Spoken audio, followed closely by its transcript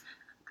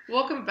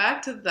Welcome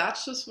back to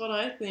That's Just What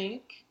I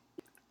Think.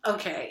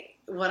 Okay,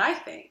 what I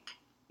think.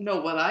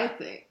 No, what I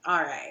think.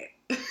 All right.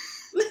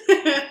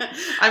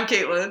 I'm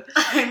Caitlin.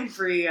 I'm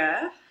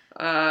Bria.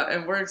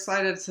 And we're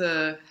excited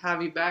to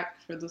have you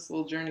back for this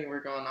little journey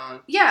we're going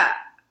on. Yeah.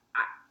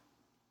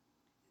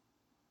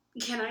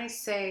 Can I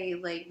say,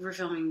 we're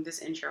filming this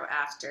intro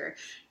after,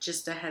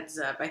 just a heads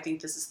up, I think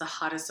this is the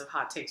hottest of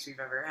hot takes we've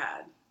ever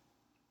had.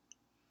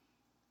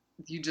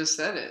 You just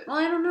said it. Well,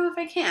 I don't know if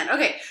I can.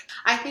 Okay,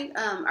 I think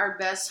our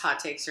best hot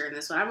takes are in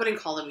this one. I wouldn't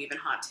call them even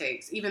hot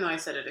takes, even though I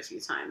said it a few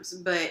times.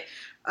 But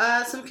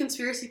some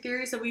conspiracy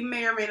theories that we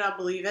may or may not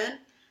believe in.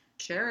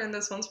 Karen,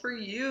 this one's for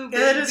you,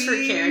 baby. It is for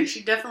Karen.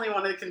 She definitely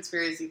wanted a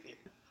conspiracy theory.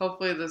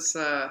 Hopefully this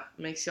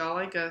makes y'all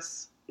like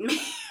us.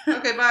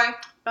 Okay, bye.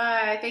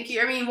 Bye. Thank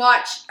you. I mean,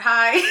 watch.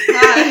 Hi.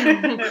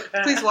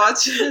 Hi. Please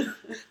watch.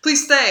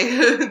 Please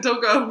stay.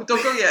 Don't go.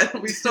 Don't go yet.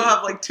 We still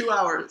have 2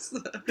 hours.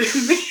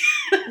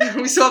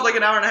 We still have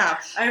an hour and a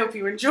half. I hope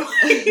you enjoy.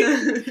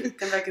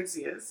 Come back and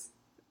see us.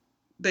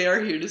 They are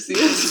here to see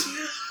us.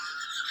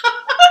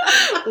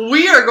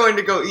 We are going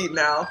to go eat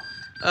now.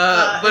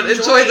 But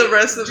enjoy the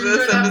rest of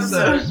this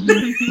episode.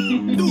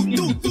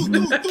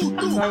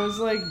 I was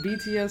like,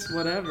 BTS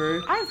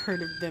whatever. I've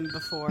heard of them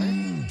before.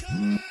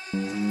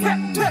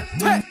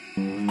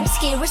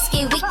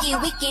 Risky,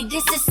 wiki,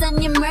 this is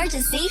an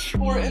emergency.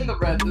 We're in the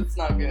red, that's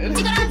not good.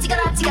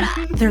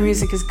 Their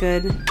music is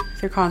good.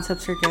 Their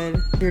concepts are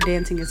good. Their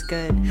dancing is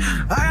good.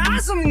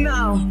 Awesome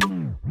now.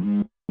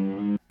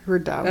 We're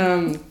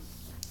dumb.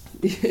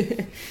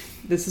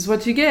 This is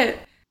what you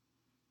get.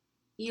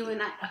 You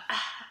and I.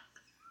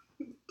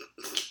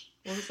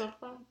 What is that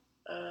from?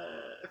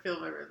 I feel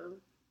my rhythm.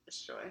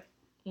 It's Joy.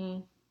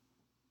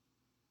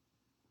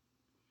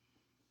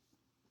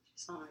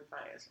 She's not my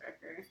bias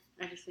wrecker.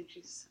 I just think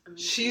she's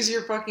amazing. She's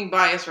your fucking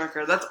bias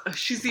wrecker.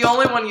 She's the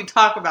only one you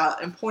talk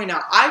about and point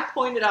out. I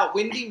pointed out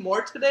Wendy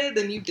more today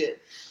than you did.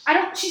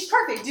 She's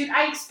perfect, dude.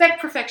 I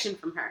expect perfection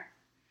from her.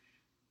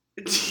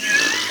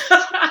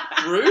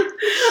 Rude?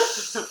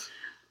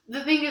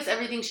 The thing is,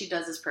 everything she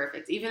does is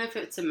perfect. Even if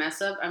it's a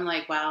mess up, I'm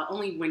like, wow,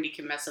 only Wendy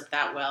can mess up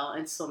that well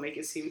and still make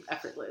it seem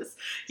effortless.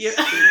 Yeah.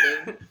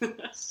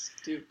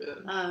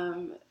 Stupid.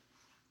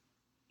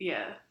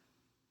 Yeah.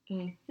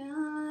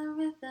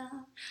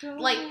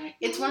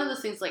 It's one of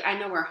those things, I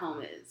know where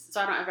home is, so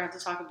I don't ever have to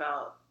talk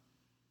about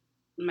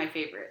my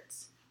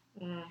favorites.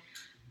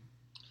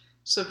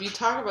 So if you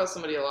talk about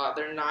somebody a lot,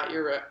 they're not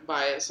your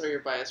bias or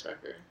your bias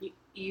wrecker.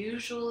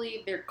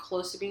 Usually they're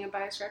close to being a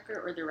bias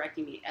wrecker or they're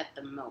wrecking me at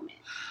the moment.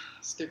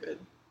 Stupid.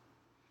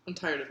 I'm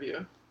tired of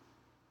you.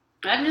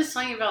 I'm just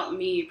talking about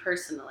me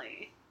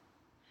personally.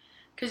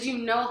 Because you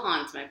know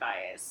Han's my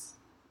bias.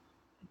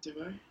 Do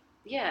I?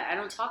 Yeah, I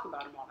don't talk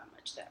about him all that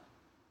much, though.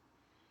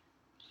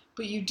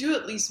 But you do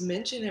at least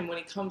mention him when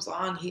he comes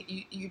on.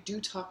 You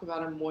do talk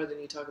about him more than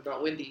you talk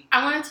about Wendy.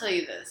 I want to tell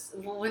you this.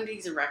 Well,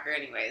 Wendy's a wrecker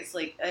anyways.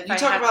 You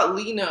talk about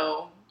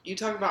Lino. You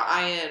talk about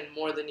IN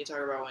more than you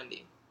talk about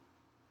Wendy.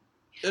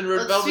 And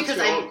Red Velvet's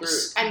your old group.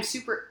 I'm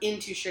super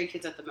into Stray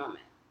Kids at the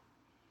moment.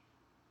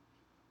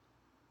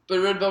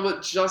 But Red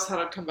Velvet just had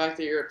a comeback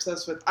that you're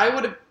obsessed with. I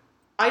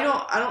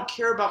don't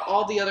care about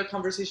all the other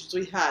conversations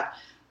we had.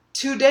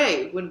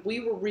 Today, when we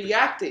were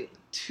reacting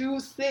to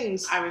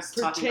things, I was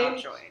talking about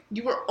Joy.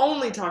 You were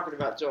only talking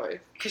about Joy.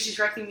 Because she's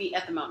wrecking me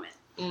at the moment.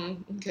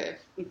 Okay.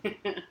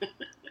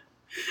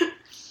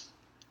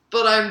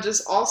 But I'm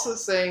just also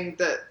saying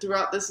that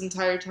throughout this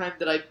entire time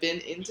that I've been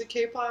into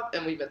K-pop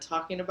and we've been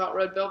talking about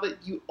Red Velvet,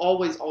 you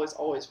always, always,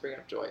 always bring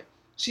up Joy.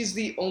 She's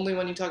the only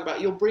one you talk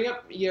about. You'll bring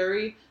up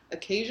Yeri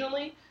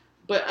occasionally,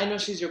 but I know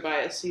she's your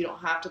bias, so you don't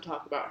have to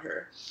talk about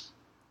her.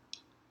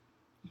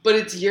 But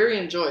it's Yeri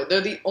and Joy.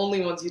 They're the only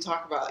ones you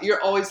talk about.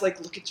 You're always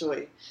like, look at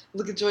Joy.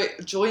 Look at Joy.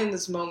 Joy in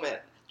this moment.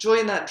 Joy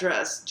in that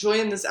dress. Joy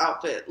in this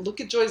outfit. Look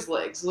at Joy's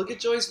legs. Look at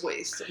Joy's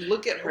waist.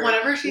 Look at her.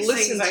 Whenever she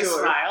Listen sings, I to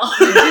her. smile.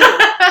 You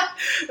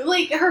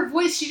do. Her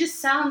voice, she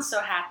just sounds so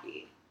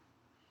happy.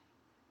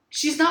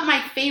 She's not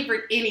my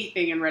favorite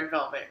anything in Red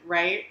Velvet,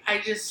 right?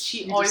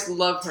 She You always just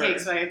love her.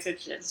 takes my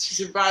attention.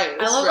 She's your bias.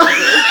 I love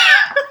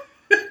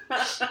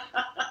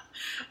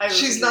her.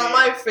 She's not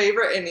my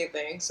favorite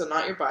anything, so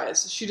not your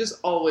bias. She just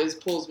always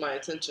pulls my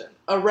attention.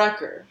 A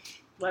wrecker.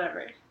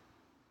 Whatever.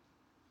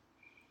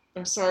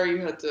 I'm sorry you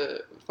had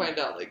to find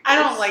out like this. I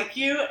don't like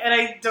you, and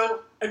I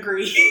don't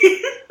agree.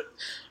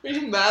 Are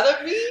you mad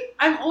at me?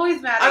 I'm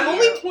always mad at you. I'm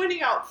only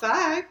pointing out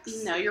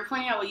facts. No, you're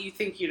pointing out what you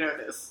think you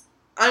notice.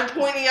 I'm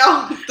pointing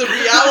out the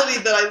reality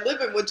that I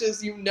live in, which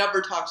is you never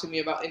talk to me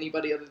about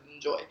anybody other than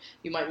Joy.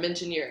 You might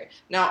mention Yuri.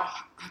 Now,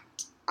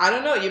 I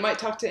don't know. You might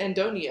talk to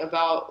Andoni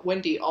about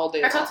Wendy all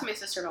day long. I talk to my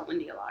sister about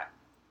Wendy a lot.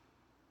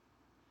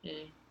 Yeah.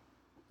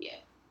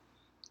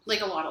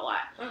 A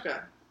lot. Okay.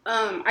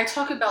 I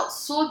talk about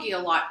Solgi a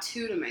lot,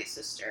 too, to my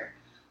sister.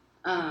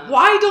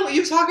 Why don't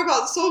you talk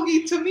about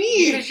Solgi to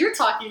me? Because you're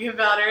talking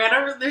about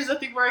her. There's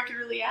nothing more I can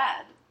really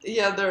add.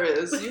 Yeah, there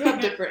is. You have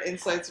different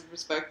insights and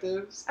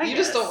perspectives. I You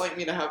guess. just don't like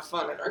me to have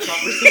fun in our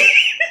conversation.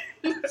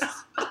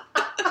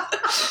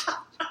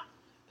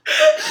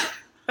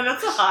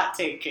 That's a hot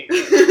take, Kate.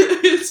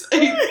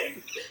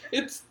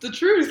 It's the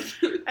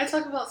truth. I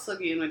talk about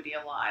Soogie and Wendy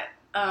a lot.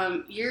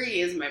 Yuri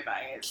is my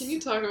bias. Can you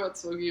talk about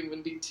Soogie and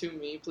Wendy to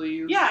me,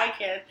 please? Yeah, I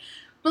can.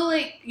 But,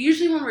 like,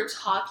 usually when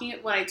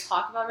I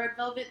talk about Red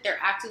Velvet, they're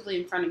actively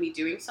in front of me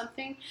doing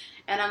something,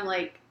 and I'm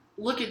like,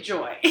 look at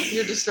Joy.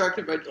 You're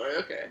distracted by Joy,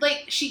 okay.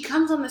 Like, she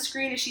comes on the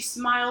screen and she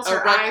smiles,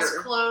 her eyes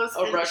closed,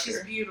 and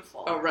she's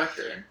beautiful. A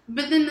wrecker.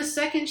 But then the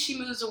second she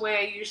moves away,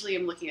 I usually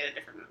am looking at a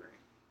different member.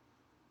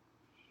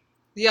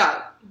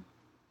 Yeah.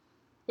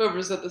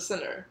 Whoever's at the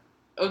center.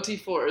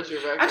 OT4 is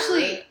your wrecker.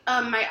 Actually,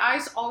 right? my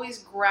eyes always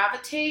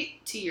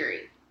gravitate to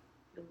Yuri.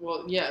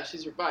 Well, yeah,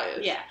 she's your bias.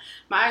 Yeah,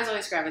 my eyes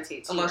always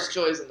gravitate to Unless her.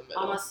 Joy's in the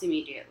middle. Almost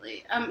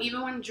immediately.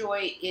 Even when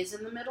Joy is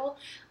in the middle,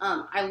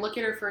 I look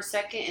at her for a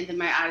second, and then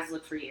my eyes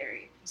look for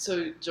Yuri.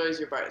 So Joy's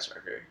your bias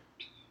wrecker?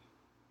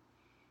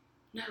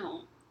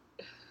 No.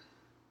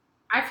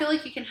 I feel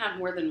like you can have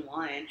more than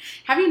one.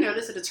 Have you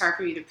noticed that it's hard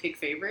for me to pick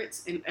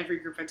favorites in every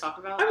group I talk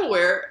about? I'm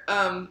aware,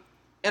 and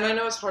I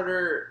know it's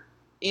harder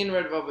in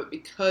Red Velvet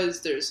because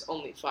there's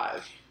only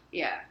 5.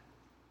 Yeah.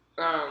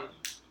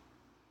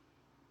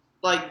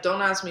 Like,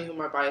 don't ask me who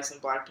my bias in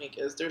Blackpink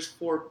is. There's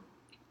 4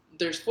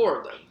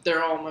 of them.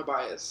 They're all my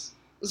bias.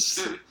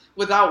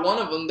 Without one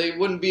of them, they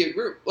wouldn't be a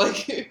group.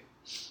 Like,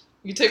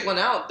 you take one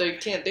out, they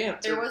can't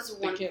dance. There was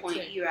one point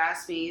sing. you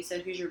asked me, you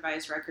said, who's your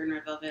bias record in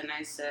Red Velvet? And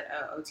I said,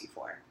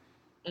 OT4.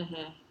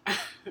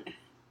 Mm-hmm.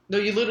 No,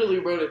 you literally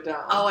wrote it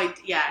down. Oh,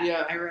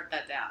 Yeah. I wrote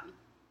that down.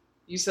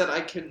 You said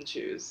I couldn't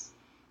choose.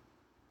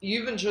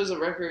 You even chose a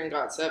record and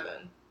got 7.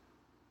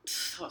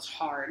 That was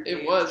hard, It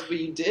dude. was, but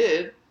you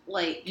did.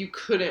 Like, You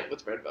couldn't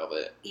with Red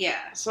Velvet.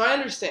 yeah. So I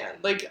understand.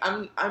 Like,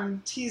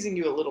 I'm teasing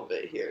you a little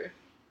bit here.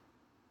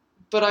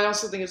 But I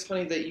also think it's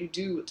funny that you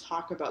do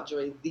talk about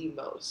Joy the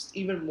most,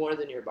 even more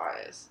than your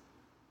bias.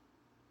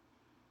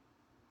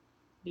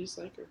 You just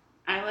like her.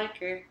 I like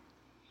her.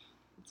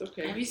 It's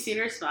okay. Have you seen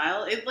her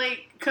smile? It,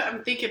 like,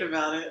 I'm thinking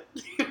about it.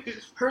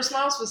 Her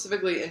smile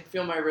specifically in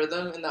Feel My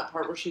Rhythm, in that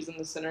part where she's in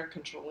the center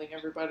controlling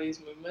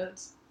everybody's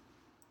movements,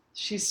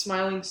 she's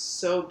smiling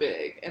so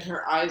big, and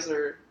her eyes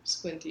are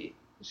squinty.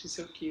 She's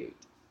so cute.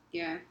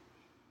 Yeah.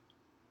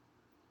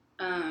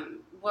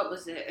 What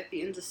was it? At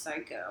the end of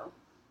Psycho,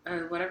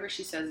 or whatever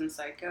she says in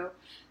Psycho,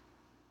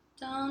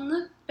 don't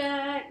look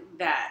back.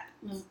 That.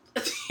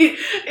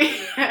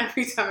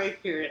 Every time I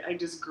hear it, I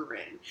just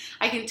grin.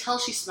 I can tell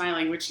she's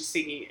smiling when she's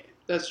singing it.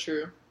 That's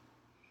true.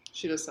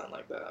 She does sound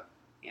like that.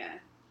 Yeah.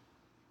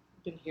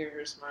 You can hear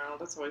her smile.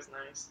 That's always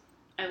nice.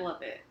 I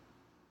love it.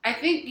 I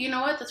think, you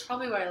know what? That's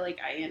probably why I like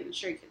IN and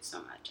Stray Kids so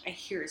much. I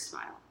hear a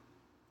smile.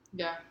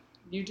 Yeah,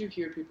 you do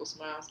hear people's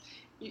smiles.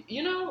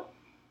 You know,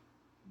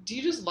 do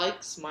you just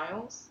like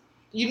smiles?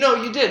 You know,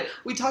 you did.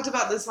 We talked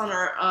about this on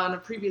a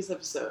previous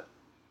episode.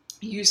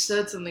 You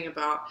said something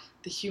about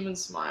the human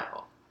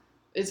smile.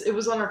 It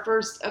was on our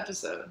first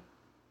episode.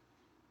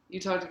 You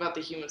talked about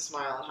the human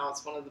smile and how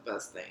it's one of the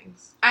best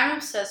things. I'm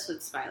obsessed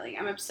with smiling.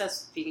 I'm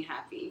obsessed with being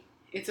happy.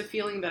 It's a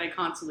feeling that I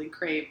constantly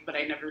crave, but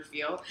I never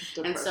feel.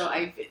 Depression. And so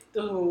I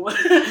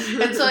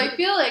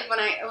feel like when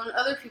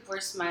other people are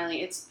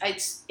smiling,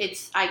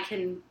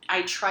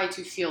 I try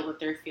to feel what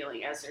they're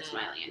feeling as they're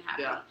smiling and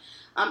happy. Yeah.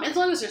 As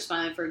long as they're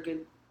smiling for a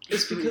good.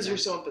 It's because reason. you're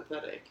so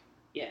empathetic.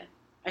 Yeah,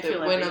 I That feel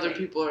when everything. other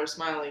people are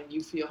smiling,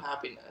 you feel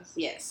happiness.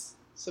 Yes,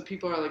 So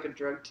people are like a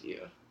drug to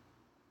you.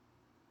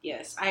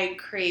 yes, I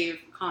crave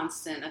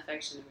constant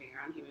affection and being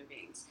around human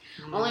beings.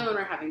 Mm. Only when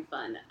we're having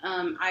fun.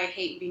 I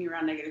hate being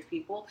around negative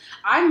people.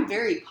 I'm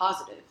very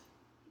positive.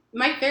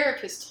 My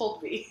therapist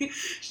told me,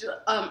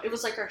 it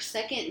was like our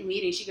second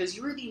meeting. She goes,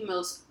 "You were the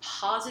most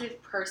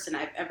positive person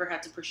I've ever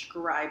had to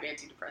prescribe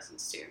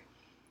antidepressants to."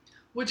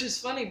 Which is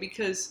funny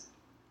because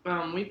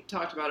we've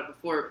talked about it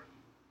before.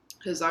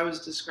 Because I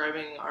was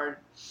describing our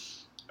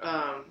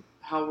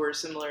how we're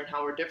similar and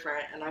how we're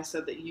different, and I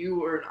said that you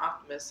were an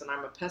optimist and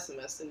I'm a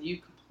pessimist, and you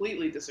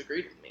completely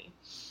disagreed with me.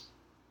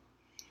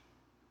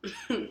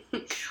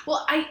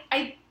 Well,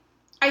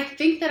 I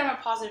think that I'm a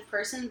positive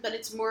person, but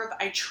it's more of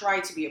I try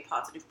to be a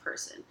positive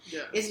person.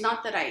 Yeah. It's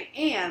not that I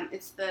am,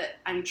 it's that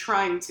I'm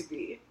trying to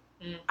be.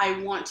 Mm. I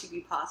want to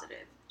be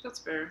positive. That's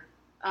fair.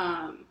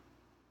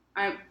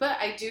 But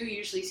I do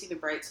usually see the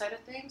bright side of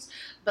things,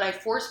 but I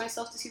force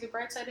myself to see the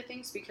bright side of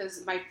things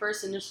because my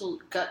first initial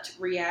gut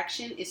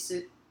reaction is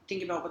to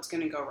think about what's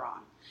going to go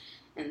wrong.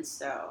 And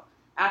so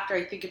after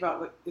I think about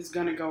what is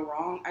going to go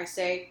wrong, I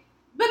say,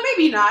 but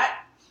maybe not.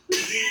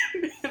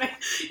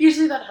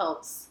 Usually that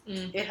helps.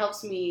 Mm. It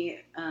helps me,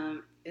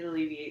 it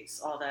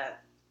alleviates all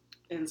that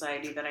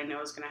anxiety that I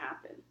know is going to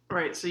happen.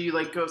 Right, so you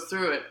like go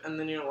through it, and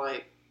then you're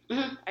like,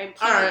 Mm-hmm.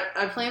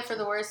 I plan for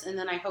the worst, and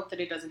then I hope that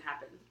it doesn't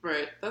happen.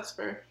 right, that's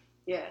fair.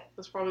 Yeah.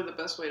 That's probably the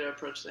best way to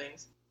approach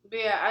things. But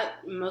yeah,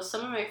 some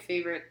of my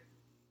favorite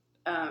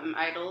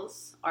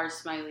idols are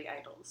smiley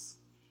idols.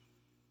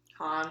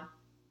 Han.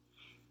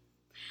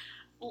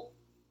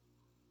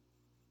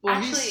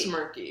 Well, He's actually,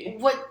 smirky.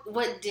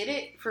 What did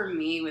it for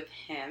me with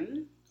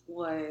him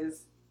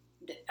was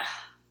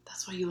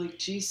That's why you like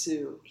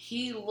Jisoo.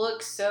 he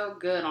looks so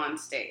good on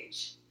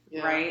stage,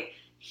 Yeah. right?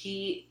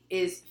 He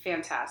is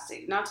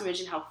fantastic. Not to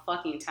mention how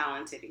fucking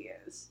talented he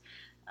is.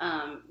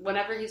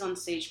 Whenever he's on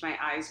stage,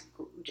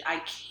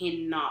 I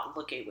cannot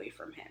look away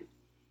from him.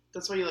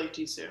 That's why you like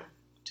Jisoo.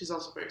 She's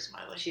also very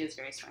smiley. She is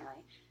very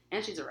smiley.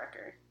 And she's a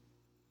wrecker.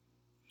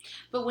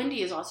 But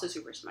Wendy is also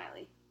super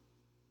smiley.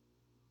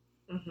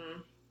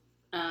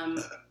 Mm-hmm.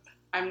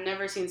 I've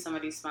never seen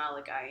somebody smile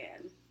like I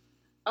am.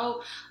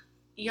 Oh,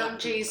 Young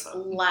Jay's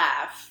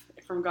laugh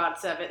from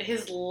GOT7.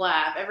 His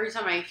laugh. Every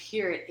time I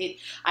hear it,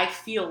 I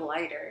feel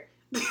lighter.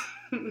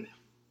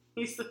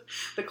 He's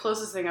the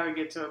closest thing I would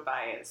get to a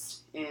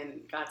bias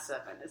in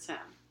GOT7 is him.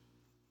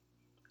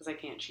 Because I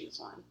can't choose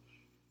one.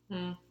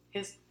 Hmm.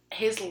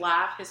 His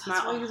laugh, his smile.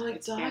 That's why you like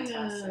it's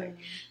fantastic.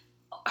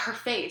 Her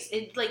face.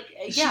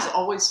 She's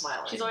always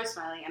smiling. She's always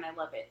smiling, and I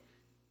love it.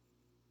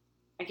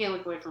 I can't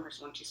look away from her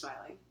when she's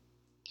smiling.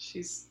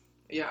 She's,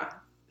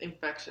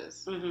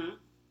 infectious. Mm-hmm.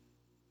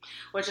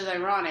 Which is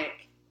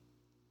ironic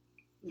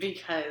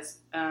because,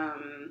 I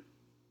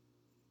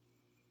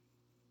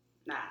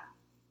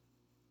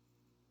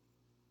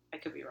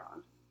could be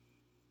wrong.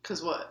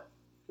 Because what?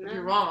 No. If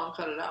you're wrong, I'll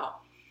cut it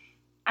out.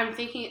 I'm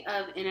thinking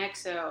of in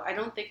EXO, I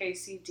don't think I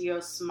see Dio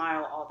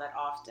smile all that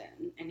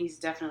often, and he's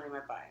definitely my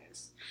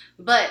bias.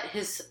 But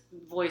his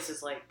voice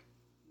is like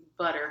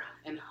butter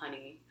and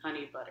honey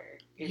butter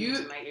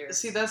into my ears.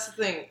 See, that's the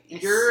thing.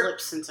 It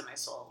slips into my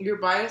soul. Your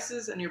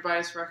biases and your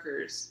bias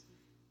wreckers,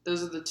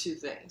 those are the two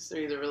things.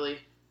 They're either really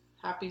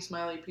happy,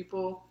 smiley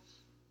people,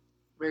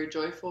 very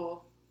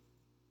joyful,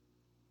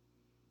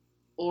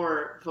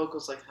 or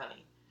vocals like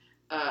honey.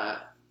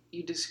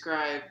 You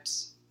described,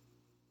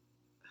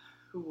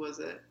 who was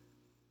it?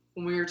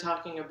 When we were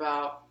talking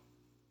about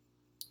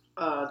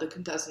the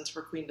contestants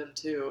for Queendom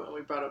 2, and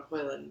we brought up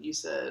Hoyland, you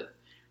said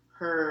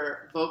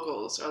her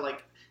vocals are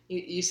like,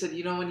 you said,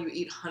 when you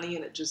eat honey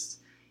and it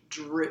just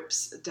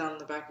drips down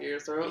the back of your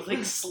throat? It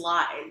like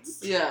slides.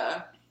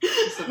 Yeah.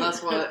 So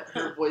that's what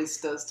her voice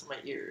does to my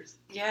ears.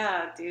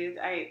 Yeah, dude.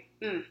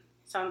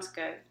 Sounds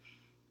good.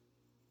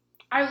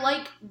 I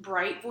like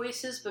bright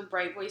voices, but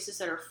bright voices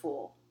that are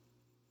full.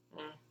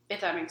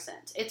 If that makes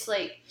sense. It's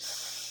like,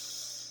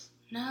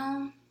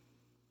 no,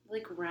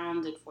 like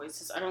rounded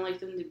voices. I don't like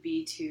them to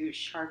be too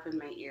sharp in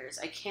my ears.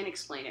 I can't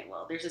explain it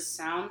well. There's a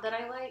sound that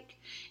I like,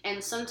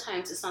 and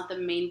sometimes it's not the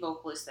main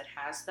vocalist that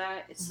has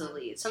that. It's the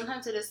lead.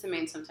 Sometimes it is the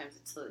main. Sometimes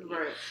it's the lead.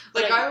 Right.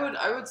 Like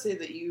I would say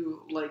that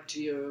you like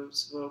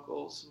Gio's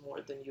vocals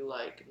more than you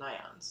like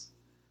Nayeon's.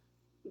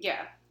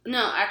 Yeah.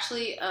 No,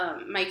 actually,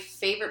 my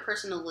favorite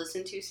person to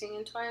listen to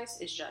singing Twice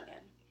is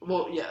Jungin.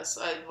 Well, yes,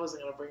 I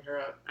wasn't going to bring her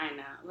up. I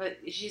know, but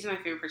she's my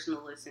favorite person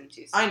to listen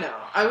to. I know.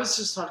 I was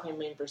just talking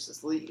main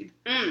versus lead.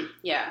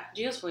 Yeah,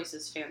 Gio's voice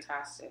is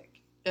fantastic.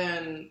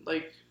 And,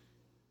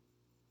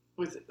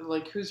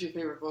 who's your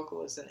favorite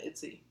vocalist in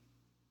ITZY?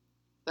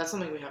 That's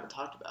something we haven't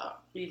talked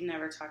about. We've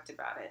never talked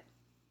about it.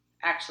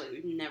 Actually,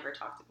 we've never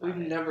talked about it.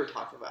 We've never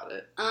talked about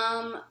it.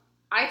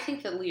 I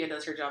think that Leah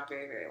does her job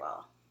very, very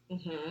well.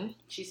 Mm-hmm.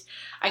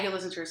 I can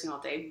listen to her sing all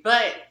day,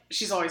 but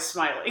she's always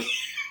smiling.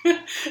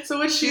 So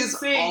when she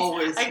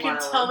sings, I can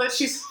tell that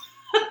she's.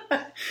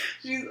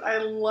 I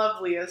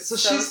love Leah. So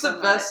she's the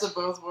best of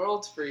both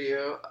worlds for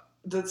you.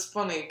 That's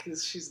funny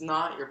because she's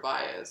not your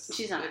bias.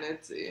 She's not. In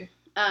ITZY.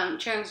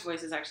 Charing's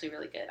voice is actually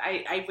really good.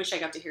 I wish I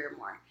got to hear her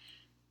more.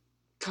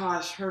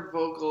 Gosh, her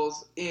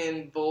vocals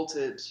in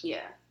Voltage.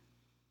 Yeah.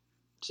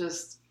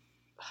 Just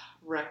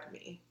wreck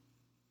me.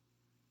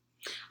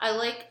 I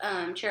like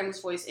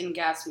Charing's voice in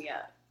Gas Me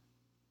Up.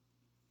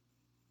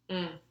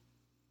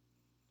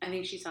 I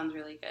think she sounds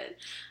really good.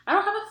 I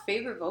don't have a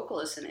favorite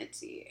vocalist in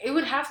ITZY.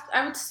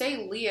 I would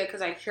say Leah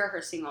because I hear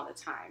her sing all the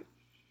time.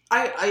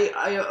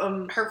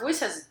 Her voice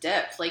has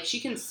depth. Like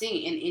she can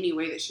sing in any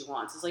way that she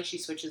wants. It's like she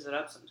switches it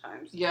up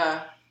sometimes.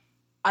 Yeah.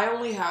 I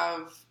only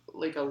have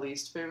like a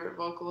least favorite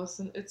vocalist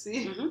in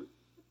ITZY.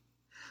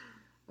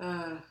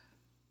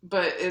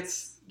 But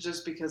it's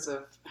just because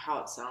of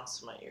how it sounds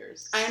to my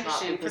ears. I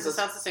understand because it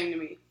sounds the same to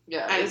me.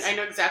 Yeah. I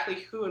know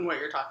exactly who and what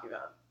you're talking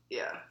about.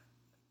 Yeah.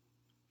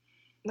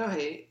 No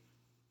hate.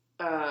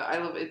 I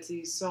love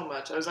ITZY so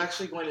much. I was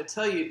actually going to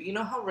tell you, you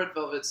know how Red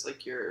Velvet's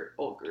like your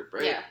alt group,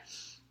 right? Yeah.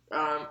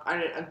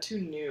 I'm too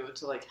new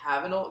to like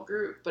have an alt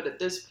group, but at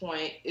this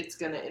point, it's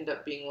going to end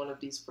up being one of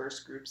these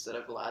first groups that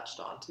I've latched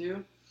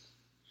onto.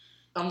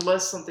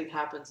 Unless something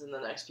happens in the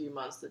next few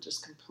months that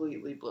just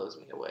completely blows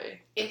me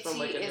away.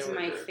 ITZY is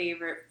my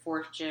favorite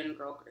 4th gen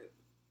girl group.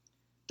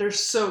 They're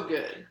so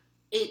good.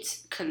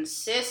 It's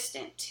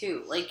consistent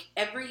too. Like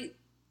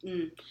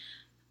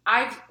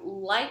I've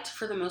liked,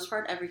 for the most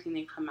part, everything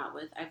they've come out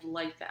with. I've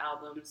liked the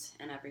albums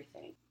and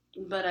everything.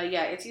 But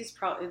ITZY's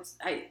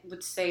I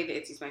would say that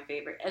ITZY's my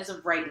favorite as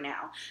of right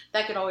now.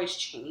 That could always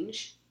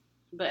change,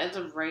 but as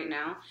of right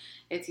now,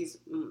 ITZY's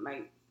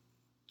my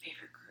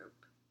favorite group.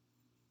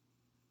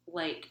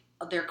 Like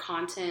their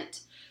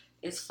content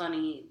is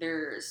funny.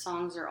 Their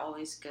songs are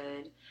always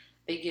good.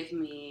 They give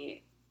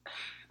me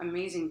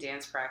amazing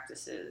dance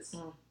practices.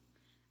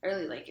 I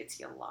really like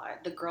ITZY a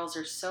lot. The girls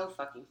are so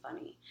fucking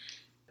funny.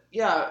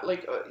 Yeah,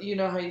 like, you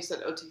know how you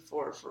said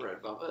OT4 for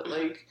Red Velvet?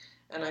 Like,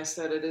 and I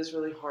said it is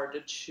really hard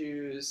to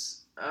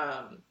choose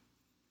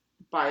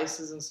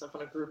biases and stuff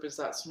when a group is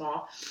that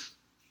small.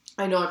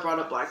 I know I brought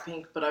up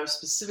Blackpink, but I was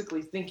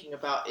specifically thinking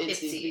about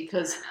ITZY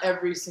because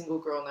every single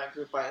girl in that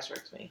group bias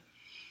wrecks me.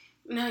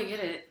 No, I get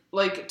it.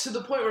 Like, to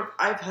the point where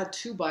I've had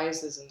 2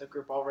 biases in the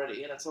group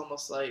already, and it's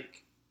almost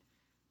like,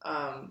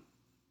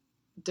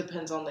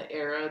 depends on the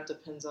era,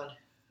 depends on,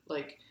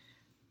 like,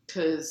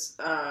 because,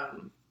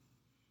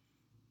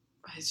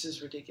 it's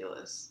just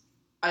ridiculous.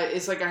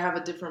 It's like I have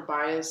a different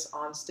bias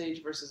on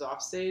stage versus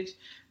off stage,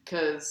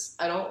 because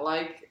I don't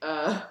like,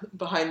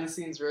 behind the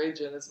scenes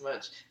Raejin as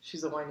much.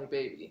 She's a whiny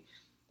baby.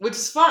 Which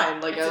is fine,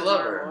 like, I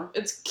love her.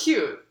 It's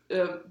cute,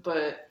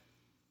 but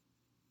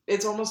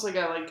it's almost like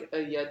I like a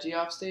Yeji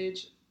off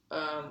stage,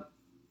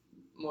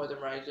 more than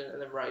Raijin,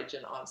 and then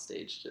Raijin on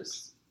stage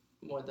just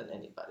more than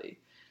anybody.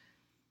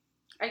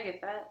 I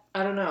get that.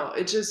 I don't know.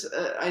 It just,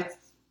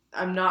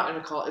 I'm not going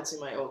to call ITZY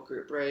my old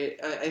group, right?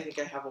 I think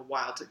I have a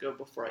while to go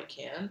before I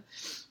can.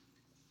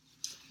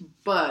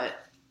 But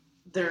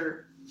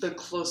they're the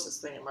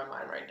closest thing in my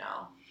mind right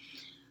now.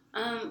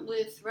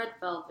 With Red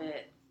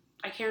Velvet,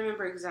 I can't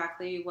remember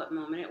exactly what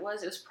moment it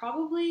was. It was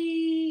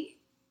probably...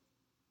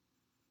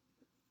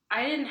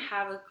 I didn't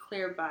have a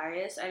clear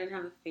bias. I didn't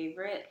have a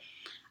favorite.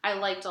 I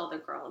liked all the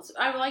girls.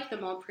 I liked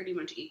them all pretty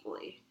much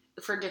equally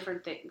for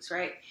different things,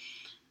 right?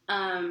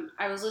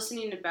 I was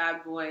listening to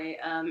Bad Boy.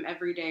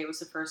 Every day was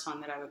the first song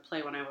that I would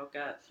play when I woke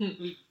up.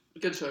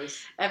 Good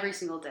choice. Every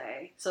single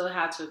day. So it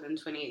had to have been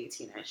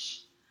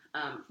 2018-ish.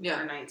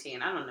 Or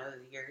 19. I don't know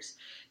the years.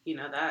 You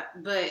know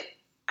that. But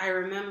I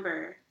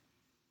remember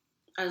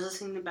I was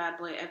listening to Bad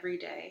Boy every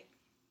day.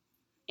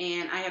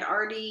 And I had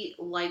already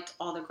liked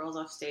all the girls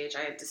off stage.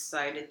 I had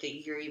decided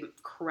that Yuri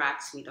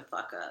cracks me the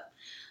fuck up.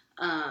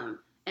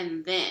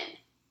 And then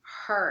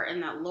her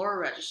in that lower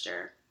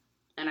register.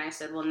 And I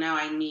said, well, now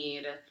I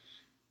need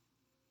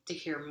to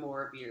hear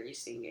more of Yuri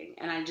singing.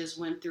 And I just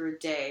went through a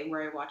day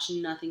where I watched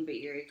nothing but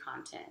Yuri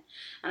content.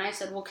 And I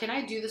said, well, can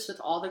I do this with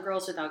all the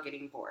girls without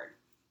getting bored?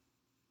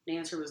 The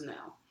answer was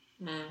no.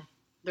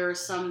 There were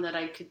some that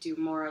I could do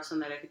more of, some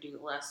that I could do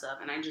less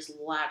of. And I just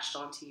latched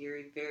onto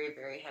Yuri very,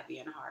 very heavy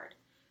and hard.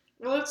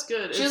 Well, that's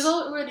good. She was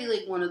already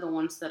like one of the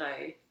ones that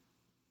I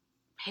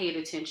paid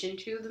attention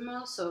to the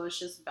most, so it was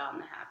just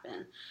bound to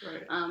happen.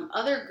 Right.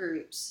 Other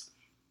groups,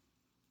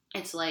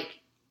 it's like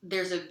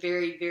there's a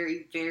very,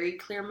 very, very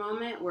clear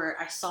moment where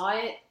I saw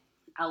it,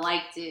 I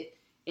liked it,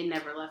 it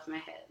never left my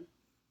head.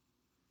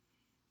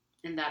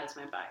 And that is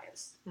my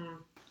bias.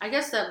 I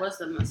guess that was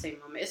the same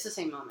moment. It's the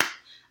same moment.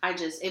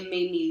 It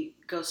made me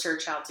go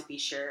search out to be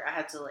sure. I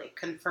had to like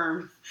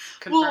confirm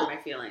my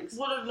feelings.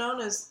 What I've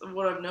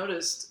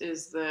noticed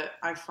is that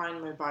I find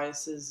my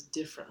biases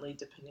differently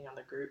depending on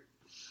the group.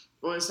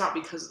 Well, it's not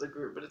because of the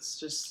group, but it's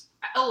just...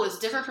 Oh, it's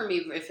different for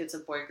me if it's a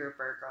boy group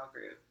or a girl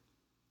group.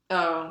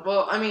 Oh,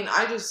 well, I mean,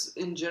 I just,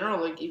 in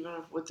general, like, even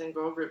within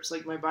girl groups,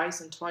 like, my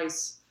bias in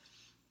Twice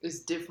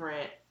is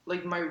different.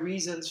 Like, my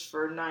reasons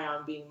for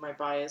Nayeon being my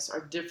bias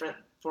are different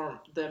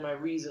than my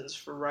reasons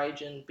for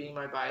Raijin being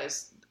my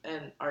bias,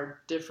 and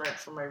are different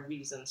from my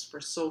reasons for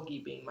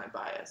Seulgi being my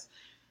bias.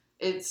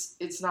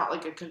 It's not,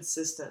 like, a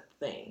consistent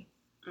thing.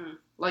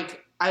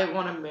 Like, I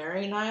want to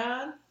marry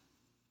Nayeon.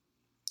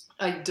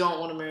 I don't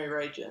want to marry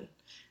Raijin.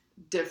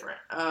 Different.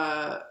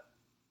 I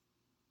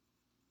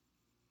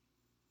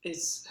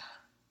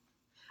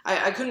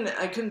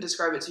couldn't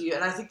describe it to you,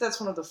 and I think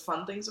that's one of the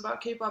fun things about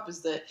K-pop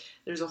is that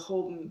there's a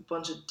whole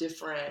bunch of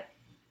different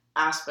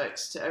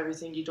aspects to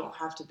everything. You don't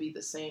have to be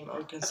the same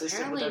or consistent.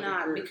 Apparently with every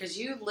not, group. because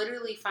you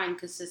literally find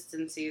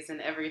consistencies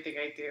in everything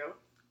I do.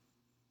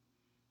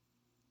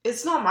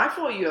 It's not my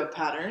fault you have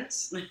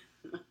patterns.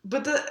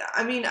 But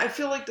I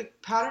feel like the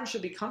pattern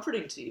should be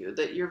comforting to you,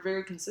 that you're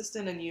very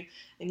consistent and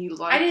you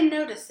like... I didn't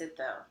notice it,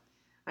 though.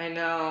 I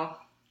know.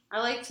 I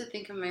like to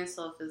think of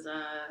myself as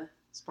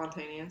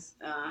spontaneous.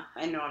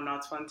 I know I'm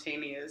not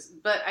spontaneous,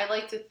 but I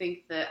like to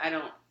think that I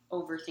don't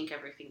overthink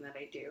everything that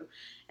I do.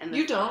 And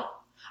you don't.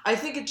 I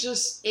think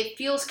it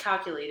feels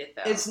calculated,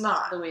 though. It's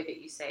not. The way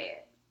that you say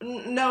it.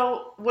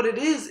 No, what it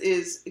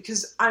is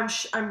because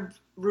I'm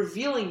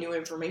revealing new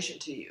information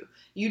to you.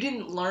 You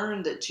didn't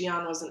learn that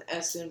Jian was an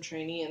SM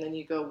trainee, and then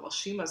you go, well,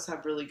 she must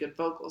have really good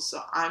vocals,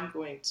 so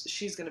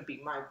she's going to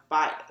be my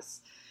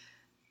bias.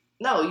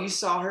 No, you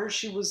saw her,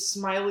 she was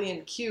smiley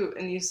and cute,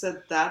 and you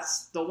said,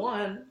 that's the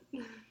one.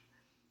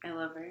 I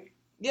love her.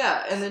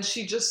 Yeah, and then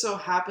she just so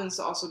happens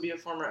to also be a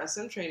former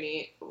SM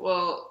trainee.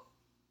 Well,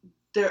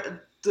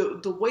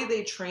 the way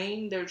they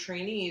train their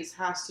trainees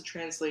has to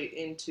translate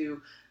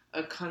into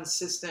a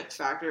consistent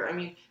factor. I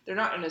mean, they're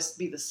not going to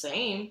be the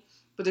same,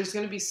 but there's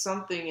going to be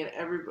something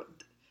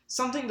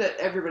something that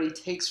everybody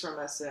takes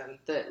from SM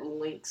that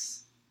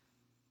links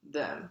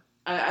them.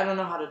 I don't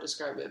know how to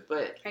describe it,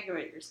 but I get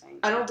what you're saying.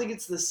 I don't think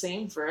it's the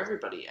same for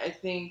everybody. I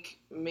think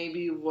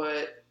maybe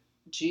what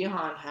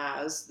Jihan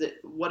has,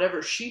 that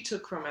whatever she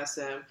took from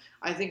SM,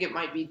 I think it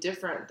might be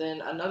different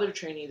than another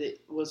trainee that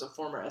was a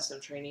former SM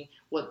trainee.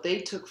 What they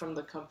took from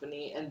the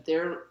company and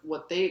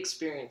what they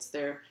experienced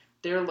there,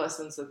 their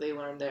lessons that they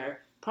learned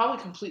there,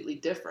 probably completely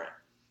different.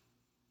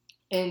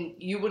 And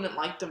you wouldn't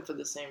like them for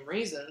the same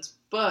reasons,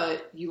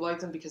 but you like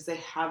them because they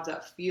have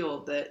that feel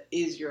that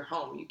is your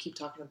home. You keep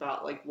talking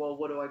about, like, well,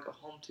 what do I go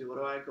home to? What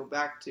do I go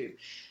back to?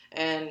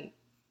 And,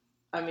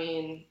 I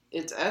mean,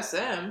 it's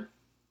SM.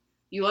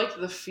 You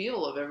like the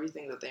feel of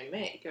everything that they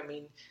make. I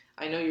mean,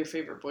 I know your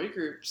favorite boy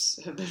groups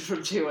have been from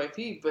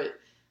JYP, but...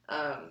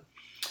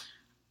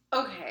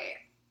 Okay.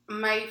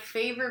 My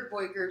favorite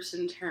boy groups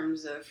in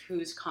terms of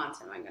whose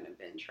content I'm going to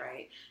binge,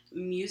 right?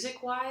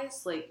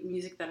 Music-wise, like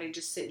music that I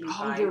just sit and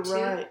vibe to. Oh, you're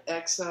right.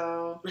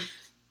 EXO.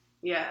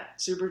 Yeah.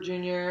 Super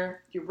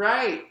Junior. You're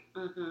right.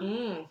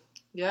 Mm-hmm.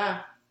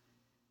 Yeah.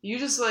 You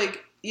just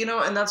like,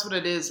 and that's what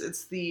it is.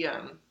 It's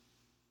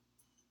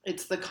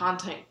the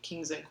content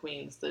kings and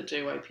queens that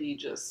JYP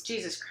just...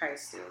 Jesus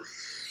Christ,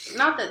 dude.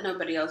 Not that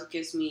nobody else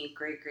gives me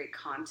great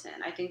content.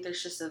 I think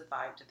there's just a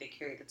vibe that they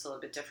carry that's a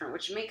little bit different,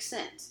 which makes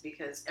sense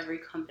because every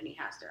company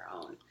has their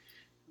own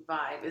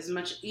vibe. As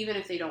much, even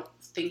if they don't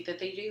think that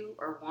they do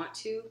or want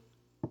to,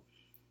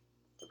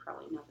 they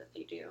probably know that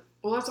they do.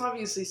 Well, that's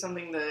obviously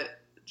something that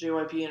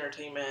JYP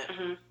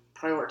Entertainment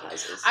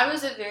prioritizes. I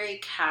was a very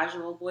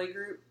casual boy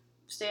group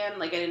stan.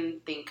 Like, I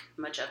didn't think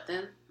much of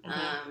them.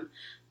 Mm-hmm.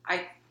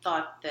 I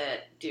thought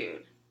that,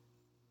 dude,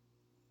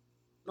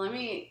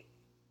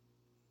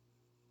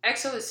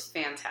 EXO is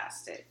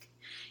fantastic.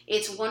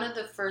 It's one of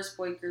the first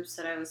boy groups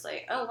that I was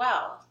like, oh,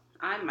 wow,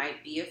 I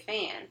might be a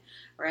fan,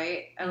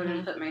 right? I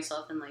wouldn't put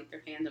myself in, like,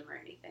 their fandom or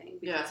anything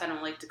because I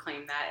don't like to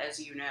claim that, as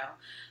you know.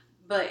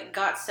 But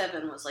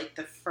GOT7 was, like,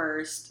 the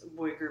first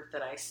boy group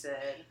that I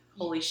said,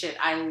 holy shit,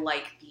 I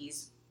like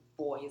these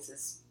boys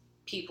as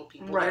people.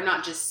 Right. They're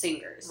not just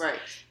singers. Right.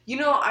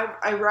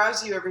 I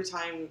razz you every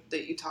time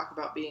that you talk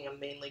about being a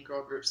mainly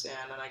girl group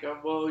stan, and I go,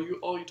 well,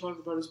 all you talk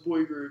about is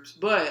boy groups.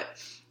 But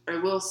I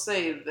will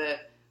say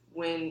that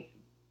when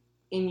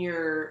in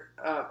your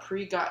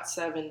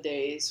pre-GOT7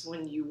 days,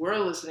 when you were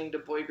listening to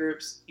boy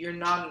groups, you're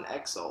not an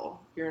EXO.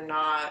 You're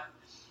not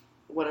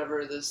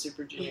whatever the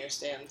Super Junior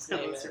stand's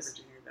name is. Super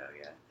Junior, though,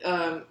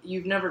 yeah.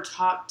 You've never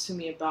talked to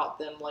me about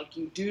them like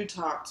you do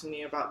talk to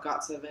me about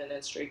GOT7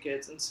 and Stray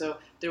Kids, and so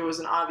there was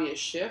an obvious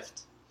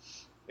shift.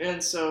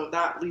 And so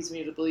that leads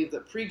me to believe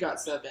that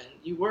pre-GOT7,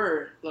 you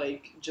were,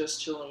 like, just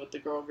chilling with the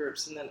girl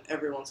groups, and then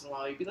every once in a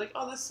while you'd be like,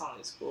 oh, this song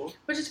is cool.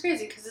 Which is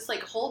crazy, because it's,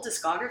 like, whole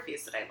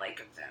discographies that I like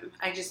of them.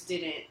 I just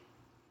didn't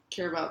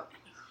care about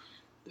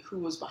who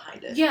was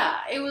behind it. Yeah,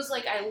 it was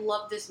like, I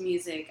love this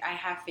music. I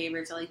have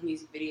favorites. I like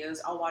music videos.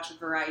 I'll watch a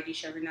variety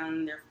show every now and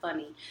then. They're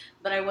funny.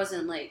 But I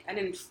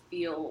didn't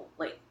feel,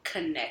 like,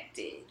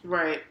 connected.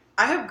 Right.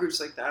 I have groups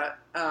like that.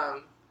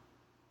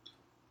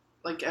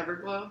 Like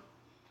Everglow.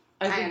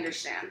 I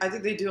understand. I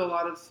think they do a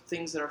lot of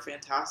things that are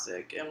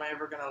fantastic. Am I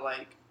ever going to,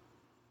 like,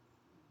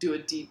 do a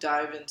deep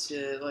dive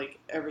into, like,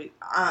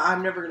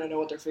 I'm never going to know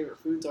what their favorite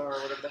foods are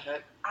or whatever the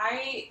heck.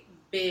 I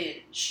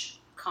binge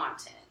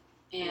content.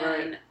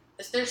 And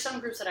there's some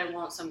groups that I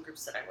won't, some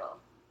groups that I will.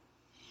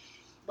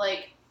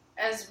 Like,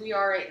 as we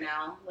are right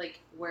now,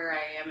 like, where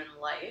I am in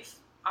life,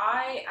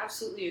 I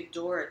absolutely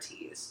adore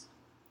Atiz.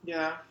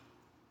 Yeah.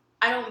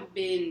 I don't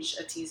binge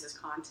Atiz's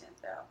content,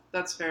 though.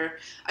 That's fair.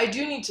 I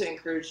do need to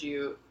encourage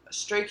you.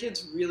 Stray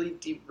Kids really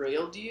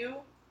derailed you.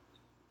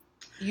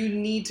 You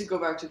need to go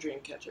back to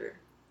Dreamcatcher.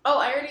 Oh,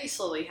 I already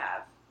slowly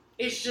have.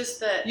 It's just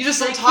that... You just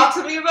don't talk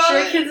to me about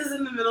Stray it? Stray Kids is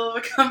in the middle of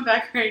a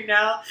comeback right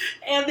now,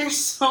 and there's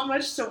so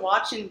much to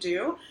watch and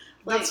do.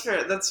 Like,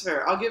 that's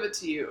fair. I'll give it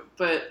to you.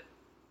 But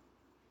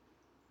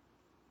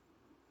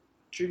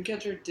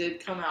Dreamcatcher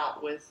did come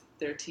out with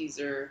their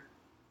teaser,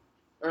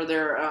 or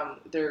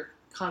their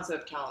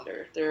concept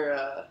calendar,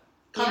 their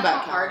comeback calendar.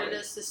 How hard it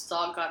is to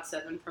stalk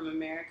GOT7 from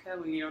America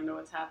when you don't know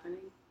what's happening?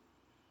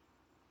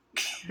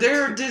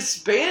 They're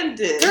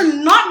disbanded. They're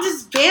not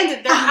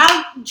disbanded. They're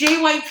out of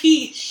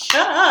JYP.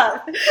 Shut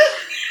up.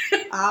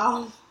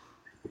 Ow.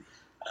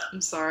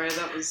 I'm sorry.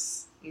 That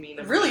was mean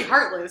of really me.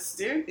 Heartless,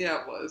 dude.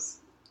 Yeah, it was.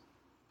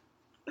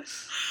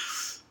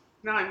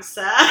 Now I'm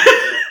sad.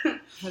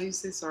 How do you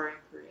say sorry in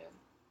Korean?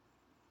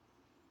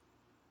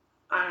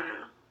 I don't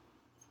know.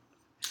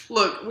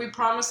 Look, we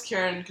promised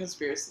Karen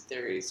conspiracy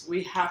theories.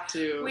 We have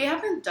to. We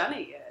haven't done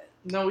it yet.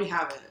 No, we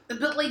haven't.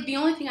 But, like, the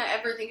only thing I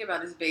ever think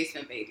about is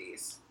Basement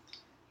Babies.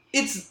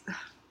 It's...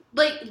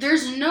 Like,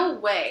 there's no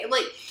way.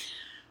 Like,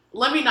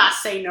 let me not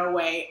say no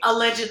way.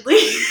 Allegedly.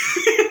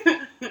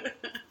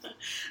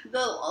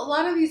 A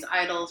lot of these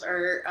idols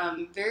are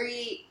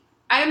very...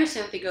 I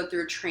understand that they go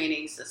through a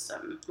training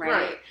system,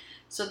 right?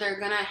 So they're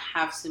going to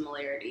have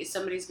similarities.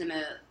 Somebody's going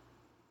to...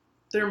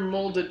 They're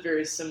molded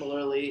very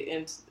similarly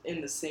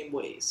in the same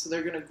ways. So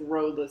they're going to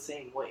grow the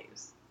same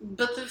ways.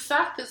 But the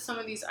fact that some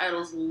of these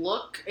idols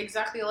look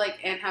exactly alike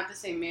and have the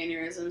same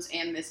mannerisms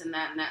and this and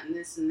that and that and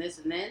this and this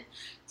and then...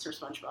 It's for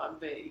SpongeBob,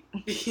 but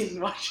you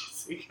can watch it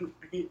so you can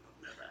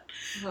know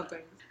that.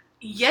 Nothing.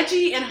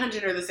 Yeji and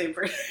Hyunjin are the same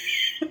person.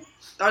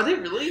 Are they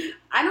really?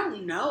 I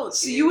don't know.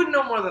 So you would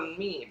know more than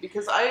me,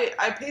 because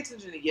I pay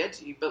attention to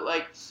Yeji, but,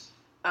 like,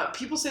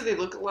 people say they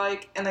look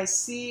alike, and I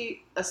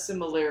see a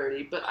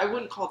similarity, but I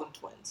wouldn't call them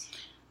twins.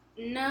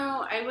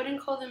 No, I wouldn't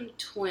call them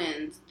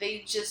twins.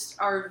 They just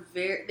are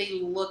they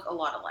look a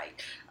lot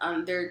alike.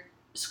 Their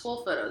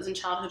school photos and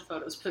childhood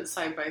photos put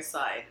side by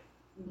side.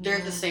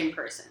 They're the same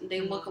person. They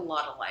look a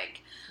lot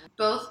alike.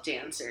 Both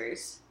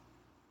dancers,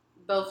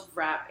 both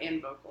rap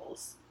and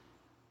vocals.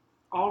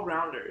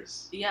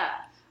 All-rounders. Yeah.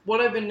 What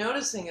I've been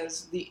noticing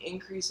is the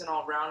increase in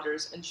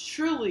all-rounders, and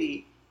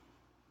surely,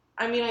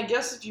 I mean, I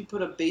guess if you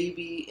put a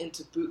baby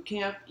into boot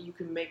camp, you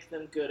can make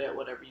them good at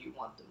whatever you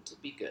want them to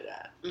be good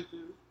at.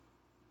 Mm-hmm.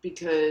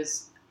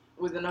 Because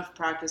with enough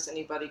practice,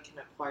 anybody can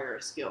acquire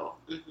a skill.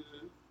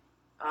 Mm-hmm.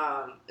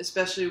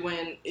 Especially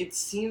when it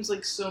seems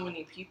like so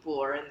many people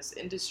are in this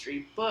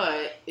industry,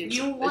 but it's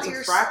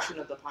a fraction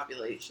of the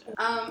population.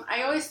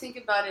 I always think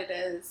about it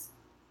as,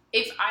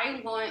 if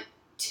I want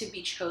to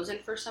be chosen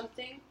for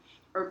something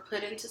or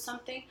put into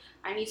something,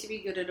 I need to be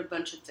good at a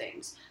bunch of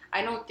things.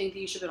 I don't think that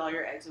you should put all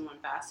your eggs in one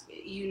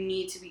basket. You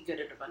need to be good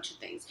at a bunch of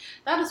things.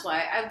 That is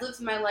why I've lived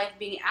my life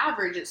being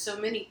average at so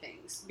many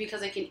things,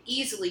 because I can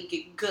easily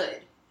get good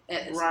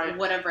at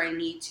whatever I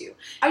need to,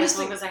 as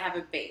long as I have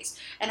a base.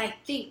 And I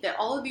think that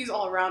all of these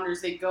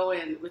all-rounders, they go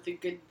in with a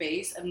good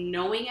base of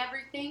knowing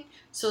everything,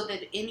 so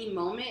that any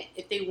moment,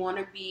 if they want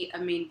to be a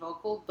main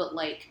vocal, but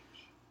like,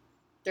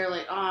 they're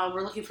like, oh,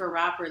 we're looking for a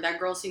rapper. That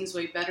girl sings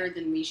way better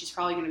than me. She's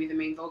probably going to be the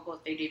main vocal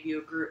if they debut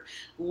a group.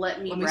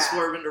 Let me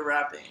swerve into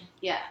rapping.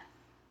 Yeah.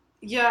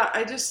 Yeah,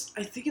 I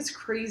think it's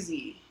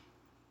crazy.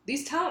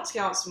 These talent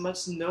scouts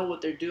must know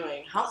what they're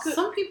doing. How could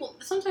some people?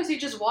 Sometimes they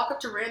just walk up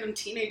to random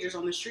teenagers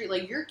on the street,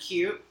 like, you're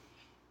cute.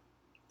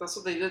 That's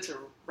what they did to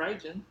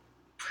Raijin.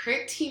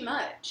 Pretty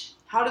much.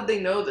 How did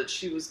they know that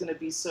she was going to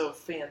be so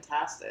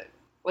fantastic?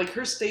 Like,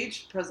 her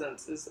stage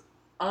presence is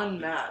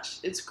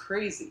unmatched. It's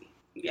crazy.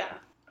 Yeah.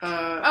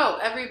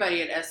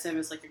 Everybody at SM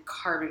is like a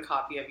carbon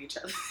copy of each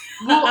other.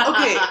 Well,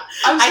 okay.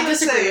 I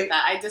disagree with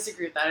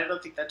that. I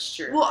don't think that's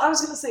true. Well, I was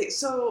going to say,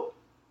 so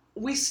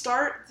we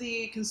start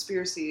the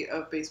conspiracy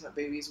of Basement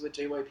Babies with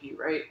JYP,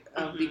 right?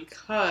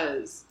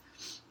 Because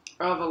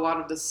of a lot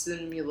of the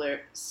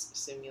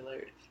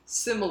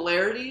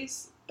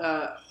similarities.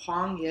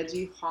 Hwang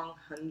Yeji, Hwang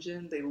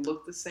Hunjin, they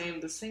look the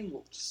same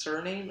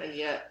surname, and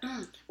yet...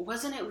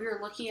 Wasn't it we were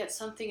looking at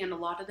something and a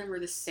lot of them were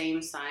the same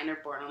sign or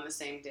born on the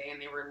same day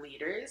and they were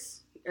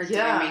leaders? Or did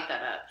I make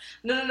that up?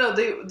 No,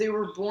 they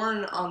were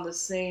born on the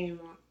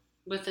same...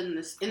 in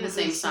the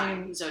same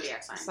sign,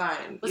 zodiac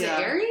sign. Was it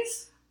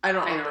Aries? I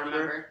don't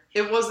remember.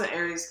 It wasn't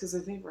Aries, because I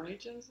think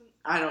Raijin's...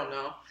 I don't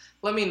know.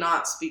 Let me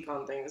not speak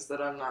on things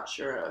that I'm not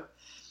sure of.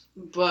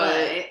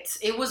 But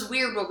it was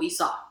weird what we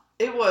saw.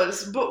 It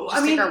was, but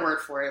just take our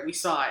word for it. We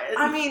saw it.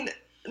 I mean,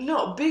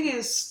 no,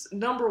 biggest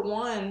number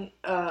one,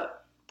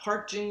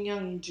 Park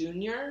Jin-young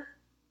Jr.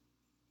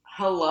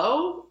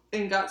 Hello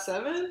in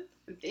GOT7.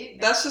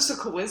 That's just a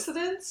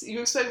coincidence.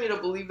 You expect me to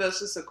believe that's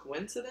just a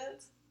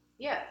coincidence?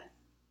 Yeah.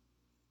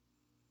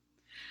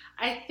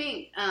 I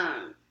think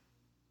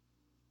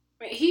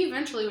he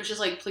eventually was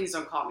just like, please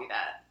don't call me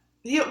that.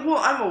 Yeah, well,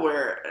 I'm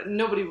aware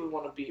nobody would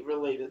want to be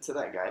related to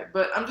that guy,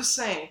 but I'm just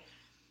saying.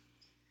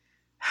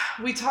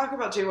 We talk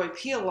about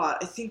JYP a lot.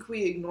 I think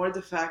we ignored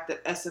the fact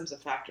that SM's a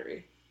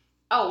factory.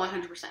 Oh,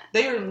 100%.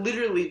 They are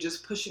literally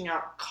just pushing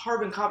out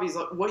carbon copies.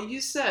 Like what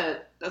you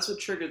said, that's what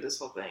triggered this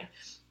whole thing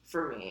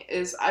for me,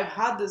 is I've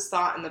had this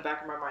thought in the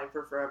back of my mind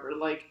for forever.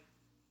 Like,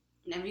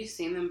 have you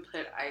seen them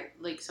put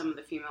some of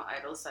the female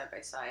idols side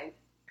by side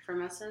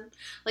from SM?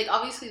 Like,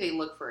 obviously they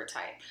look for a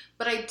type,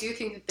 but I do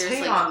think that there's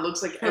Taeyeon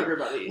looks like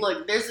everybody.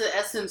 Look, there's the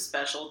SM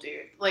special,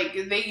 dude. Like,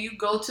 you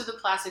go to the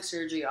plastic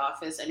surgery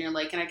office and you're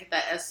like, can I get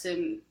that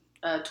SM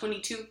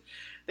 22?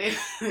 They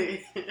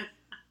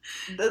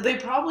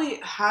probably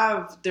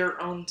have their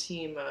own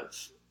team of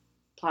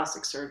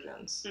plastic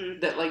surgeons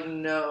that like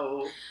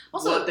know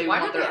what they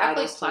want their idols to look like. Why do they act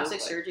like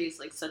plastic surgery is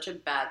like such a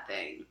bad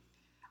thing?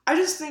 I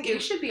just think you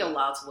should be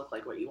allowed to look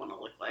like what you want to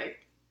look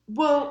like.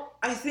 Well,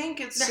 I think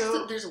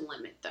there's a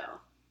limit, though.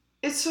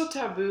 It's so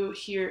taboo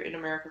here in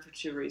America for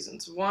two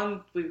reasons.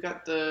 One, we've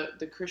got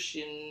the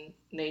Christian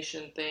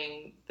nation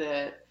thing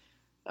that,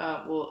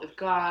 if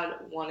God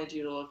wanted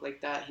you to look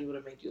like that, he would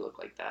have made you look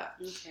like that.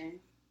 Okay.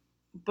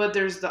 But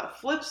there's the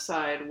flip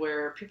side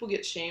where people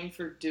get shamed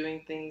for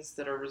doing things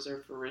that are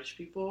reserved for rich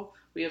people.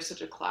 We have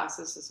such a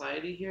classist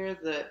society here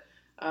that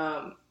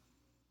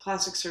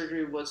plastic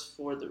surgery was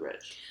for the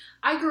rich.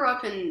 I grew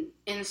up in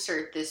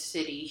insert this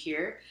city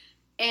here.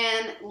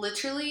 And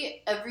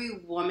literally every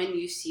woman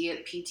you see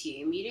at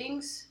PTA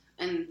meetings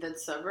in the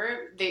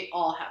suburb, they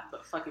all have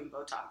fucking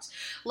Botox.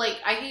 Like,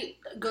 I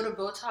go to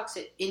Botox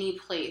at any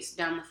place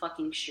down the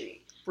fucking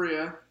street.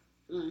 Bria,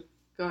 go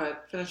ahead.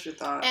 Finish your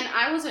thought. And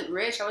I wasn't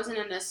rich. I wasn't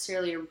in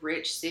necessarily a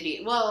rich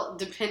city. Well,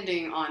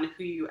 depending on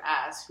who you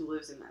ask who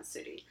lives in that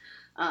city.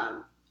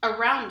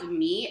 Around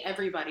me,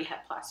 everybody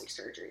had plastic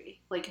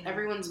surgery. Like,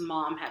 everyone's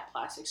mom had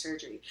plastic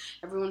surgery.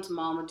 Everyone's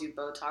mom would do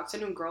Botox. I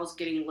knew girls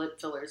getting lip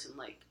fillers in,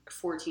 like,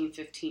 14,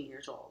 15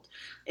 years old.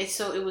 It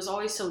was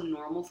always so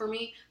normal for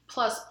me.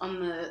 Plus, on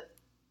the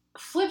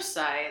flip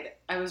side,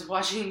 I was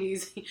watching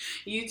these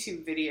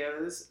YouTube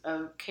videos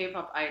of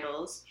K-pop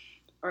idols,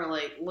 or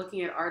like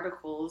looking at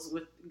articles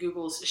with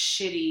Google's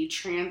shitty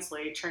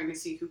translate, trying to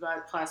see who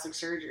got plastic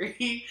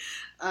surgery.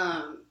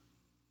 And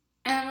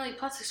I'm like,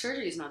 plastic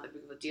surgery is not that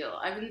big of a deal.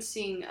 I've been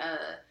seeing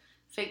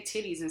fake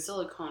titties and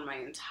silicone my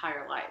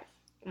entire life.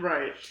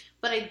 Right.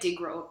 But I did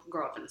grow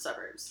up in the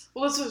suburbs.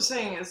 Well, that's what I'm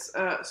saying is,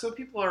 so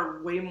people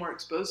are way more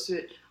exposed to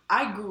it.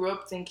 I grew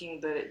up thinking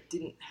that it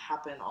didn't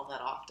happen all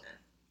that often.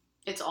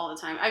 It's all the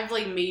time. I've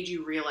like made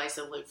you realize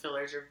that lip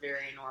fillers are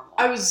very normal.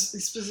 I was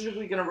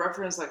specifically going to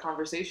reference that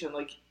conversation.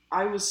 Like,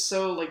 I was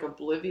so like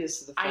oblivious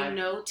to the fact. I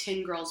know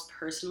 10 girls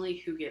personally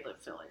who get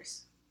lip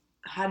fillers.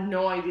 Had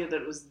no idea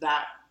that it was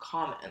that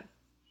common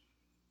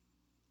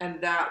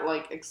and that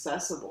like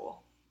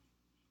accessible.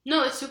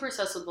 No, it's super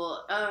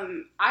accessible.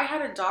 I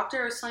had a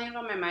doctor I was telling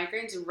about my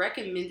migraines who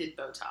recommended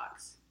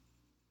Botox.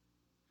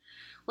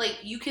 Like,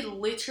 you could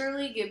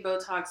literally get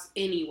Botox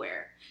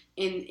anywhere.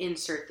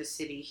 Insert the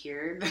city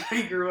here that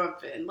I grew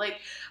up in.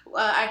 Like,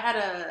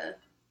 I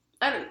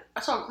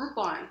saw a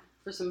Groupon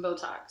for some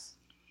Botox.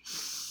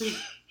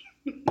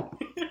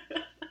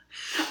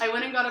 I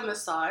went and got a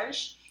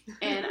massage,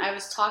 and I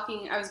was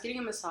getting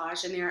a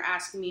massage, and they were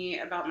asking me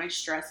about my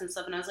stress and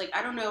stuff, and I was like,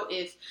 I don't know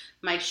if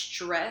my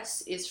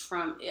stress is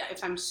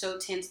if I'm so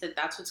tense that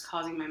that's what's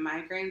causing my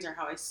migraines, or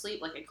how I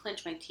sleep, like I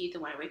clench my teeth,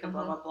 and when I wake up,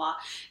 blah, blah, blah.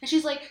 And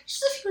she's like,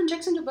 just a few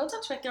injections of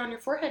Botox right there on your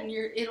forehead, and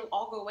it'll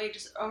all go away,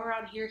 just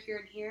around here, here,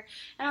 and here.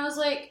 And I was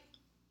like,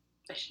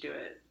 I should do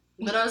it.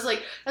 But I was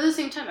like, at the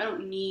same time, I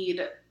don't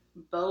need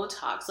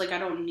Botox. Like, I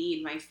don't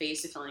need my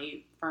face to feel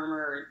any firmer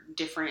or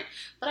different.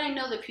 But I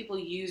know that people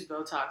use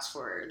Botox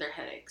for their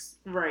headaches.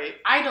 Right.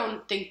 I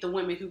don't think the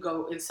women who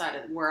go inside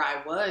of where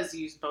I was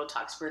use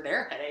Botox for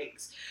their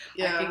headaches.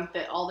 Yeah. I think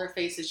that all their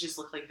faces just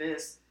look like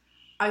this.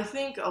 I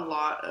think a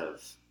lot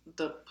of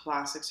the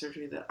plastic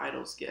surgery that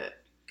idols get,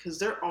 because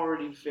they're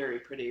already very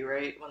pretty,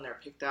 right, when they're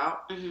picked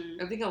out.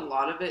 Mm-hmm. I think a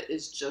lot of it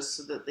is just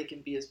so that they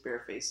can be as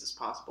barefaced as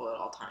possible at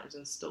all times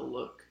and still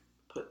look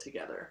put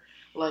together.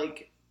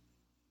 Like,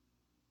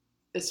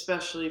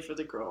 especially for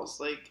the girls,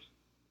 like,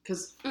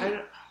 because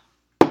I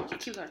don't.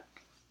 Keep going.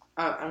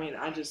 I mean,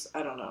 I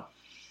don't know.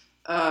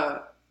 I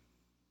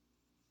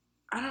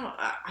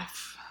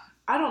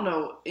don't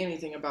know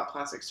anything about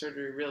plastic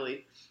surgery,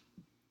 really.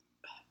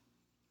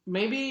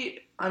 Maybe,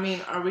 I mean,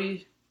 are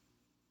we?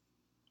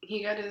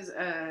 He got his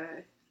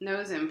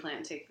nose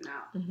implant taken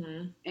out,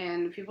 mm-hmm.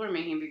 and people are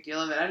making a big deal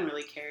of it. I didn't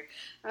really care.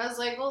 I was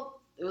like, well,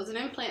 it was an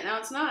implant, now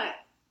it's not.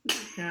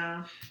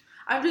 Yeah.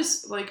 I'm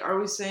just, like, are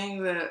we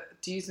saying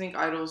that, do you think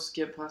idols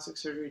get plastic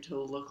surgery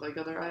to look like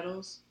other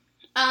idols?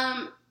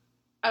 I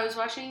was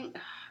watching,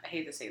 I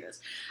hate to say this,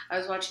 I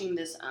was watching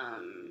this,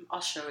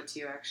 I'll show it to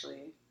you,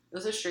 actually. It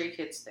was a Stray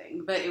Kids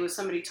thing, but it was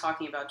somebody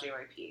talking about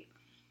JYP.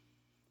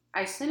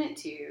 I sent it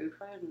to you. You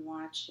probably didn't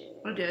watch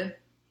it. I did.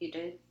 You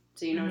did?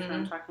 So you know which one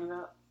I'm talking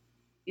about?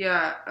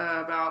 Yeah,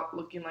 about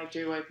looking like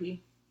JYP.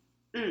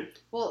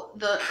 Well,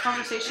 the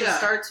conversation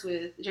starts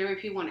with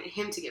JYP wanted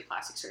him to get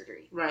plastic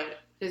surgery. Right.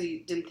 Because he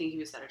didn't think he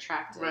was that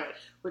attractive. Right.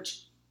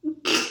 Which, who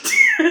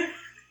the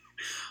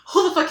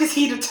fuck is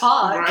he to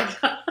talk? Right.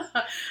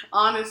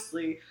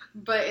 Honestly.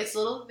 But it's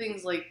little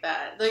things like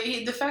that.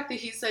 Like, the fact that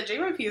he said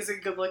JYP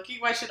isn't good looking,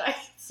 why should I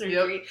get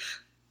surgery? Yep.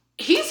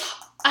 He's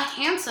a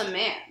handsome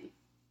man.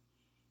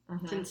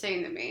 Mm-hmm. It's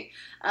insane to me.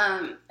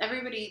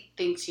 Everybody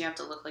thinks you have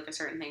to look like a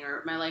certain thing,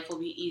 or my life will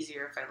be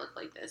easier if I look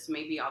like this.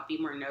 Maybe I'll be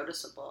more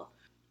noticeable.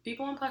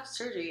 People in plastic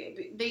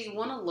surgery, they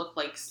want to look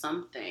like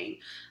something,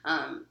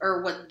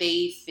 or what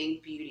they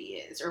think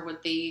beauty is, or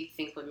what they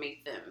think would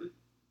make them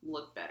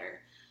look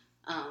better.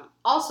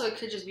 Also, it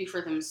could just be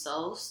for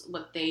themselves,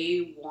 what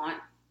they want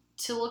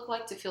to look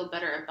like to feel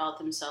better about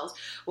themselves,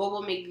 what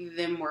will make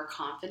them more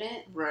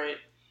confident. Right.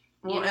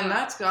 Well, and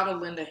that's got to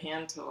lend a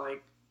hand to,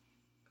 like,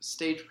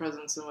 stage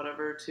presence and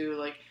whatever, too.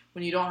 Like,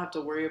 when you don't have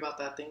to worry about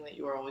that thing that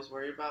you are always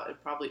worried about,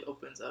 it probably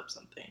opens up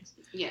some things.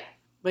 Yeah.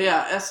 But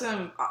yeah,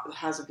 SM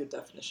has a good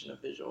definition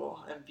of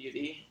visual and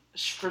beauty,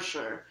 for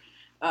sure.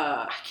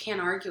 I can't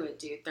argue it,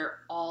 dude. They're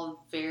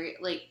all very,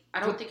 like,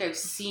 I don't think I've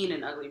seen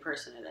an ugly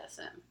person at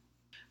SM.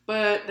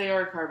 But they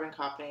are carbon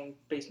copying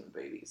basement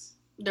babies.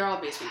 They're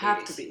all basement babies.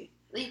 Have to be.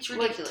 It's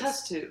ridiculous. Like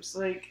test tubes,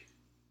 like...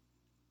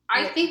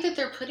 I think that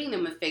they're putting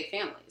them with fake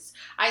families.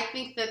 I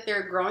think that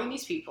they're growing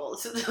these people.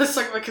 So let's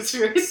talk about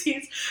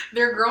conspiracies.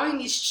 They're growing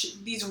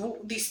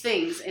these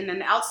things in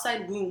an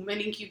outside womb, an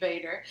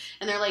incubator,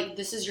 and they're like,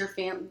 "This is your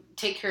family.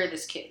 Take care of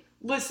this kid."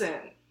 Listen,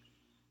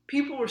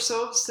 people were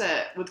so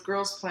upset with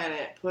Girls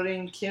Planet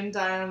putting Kim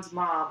Daeon's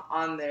mom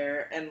on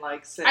there and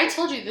like saying, "I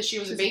told you that she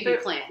was a baby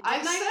plant."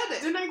 I said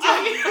it. Didn't I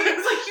tell you? I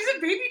was like, "She's a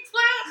baby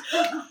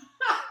plant."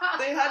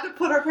 They had to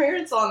put her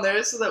parents on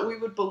there so that we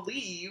would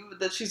believe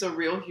that she's a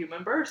real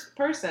human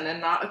person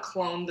and not a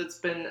clone that's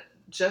been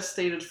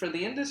gestated for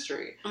the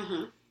industry.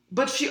 Mm-hmm.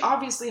 But she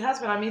obviously has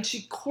been. I mean,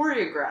 she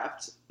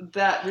choreographed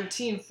that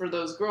routine for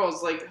those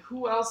girls. Like,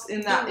 who else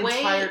in that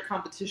entire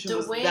competition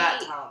was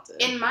that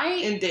talented? In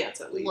dance,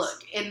 at least.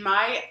 Look, in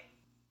my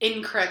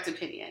incorrect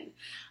opinion,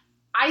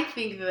 I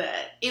think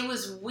that it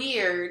was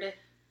weird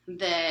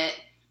that...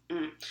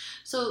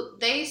 So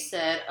they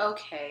said,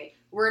 okay,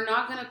 we're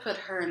not going to put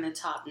her in the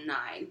top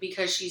 9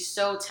 because she's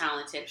so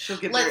talented. She'll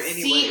get Let's there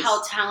anyways. see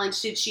how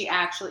talented she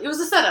actually... It was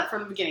a setup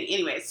from the beginning.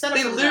 Anyways,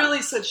 They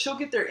literally said she'll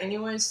get there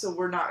anyways, so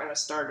we're not going to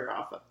start her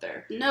off up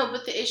there. No,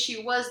 but the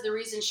issue was the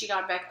reason she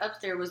got back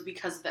up there was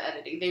because of the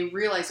editing. They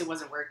realized it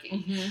wasn't working.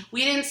 Mm-hmm.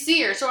 We didn't see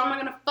her, so I'm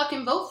not going to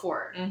fucking vote for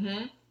her.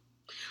 Mm-hmm.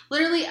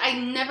 Literally, I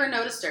never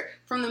noticed her.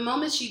 From the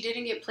moment she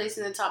didn't get placed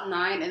in the top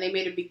 9 and they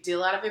made a big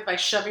deal out of it by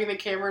shoving the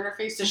camera in her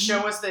face to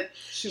show us that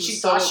she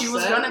thought she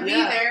was going to be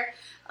there.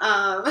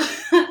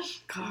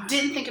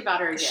 Didn't think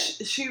about her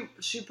again.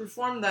 She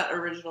performed that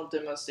original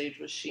demo stage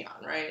with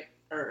Shion, right?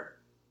 Or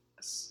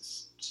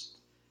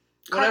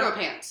Cargo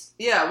Pants.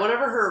 Yeah,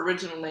 whatever her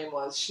original name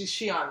was. She's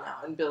Shion now,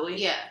 and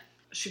Billy. Yeah.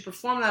 She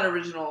performed that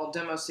original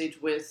demo stage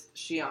with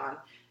Shion,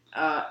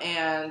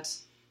 and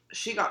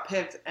she got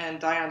picked,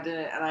 and Dion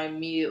didn't, and I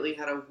immediately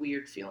had a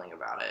weird feeling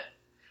about it.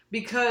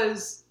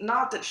 Because,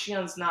 not that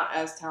Shion's not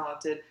as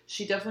talented,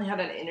 she definitely had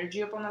an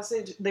energy up on that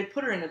stage. They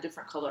put her in a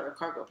different color of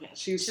cargo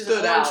pants. She's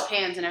stood orange out.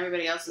 pants and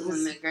everybody else is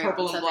in the gray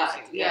purple and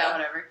black. Yeah,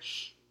 whatever.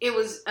 It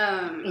was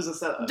a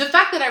setup. The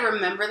fact that I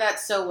remember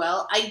that so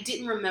well, I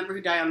didn't remember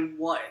who Dion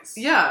was.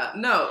 Yeah,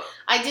 no.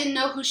 I didn't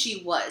know who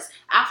she was.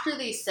 After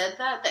they said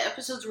that, the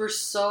episodes were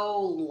so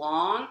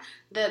long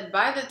that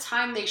by the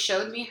time they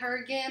showed me her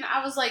again,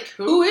 I was like,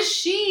 who is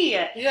she?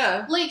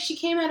 Yeah. Like, she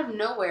came out of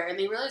nowhere and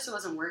they realized it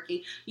wasn't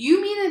working.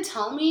 You mean to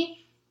tell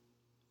me,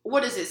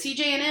 what is it,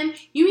 CJNM?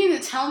 You mean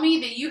to tell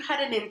me that you had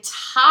an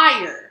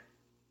entire,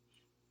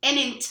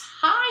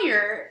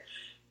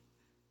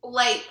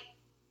 like,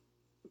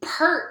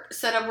 perk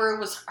set up where it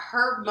was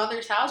her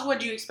mother's house?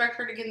 What, do you expect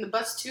her to get in the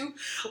bus too?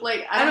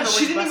 Like, I don't know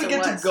she which didn't bus even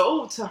it get was. to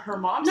go to her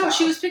mom's house. No,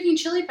 she was picking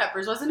chili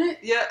peppers, wasn't it?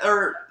 Yeah,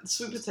 or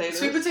sweet potatoes.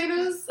 Sweet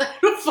potatoes? I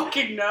don't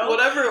fucking know.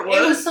 Whatever it was.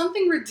 It was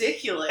something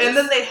ridiculous. And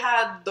then they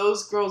had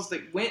those girls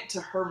that went to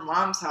her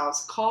mom's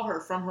house call her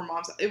from her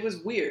mom's house. It was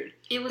weird.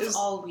 It was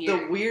all weird.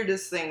 The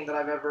weirdest thing that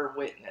I've ever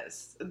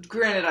witnessed.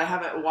 Granted, I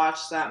haven't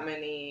watched that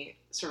many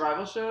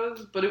survival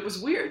shows, but it was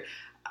weird.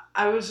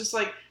 I was just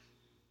like,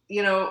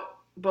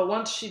 but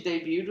once she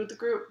debuted with the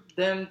group,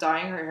 them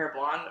dyeing her hair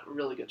blonde,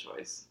 really good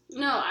choice.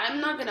 No, I'm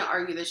not going to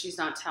argue that she's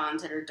not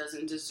talented or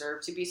doesn't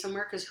deserve to be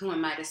somewhere, because who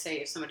am I to say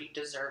if somebody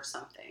deserves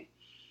something?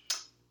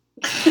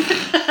 But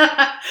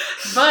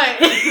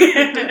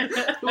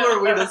who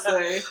are we to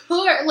say?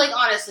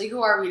 Honestly,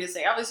 who are we to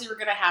say? Obviously, we're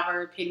going to have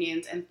our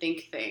opinions and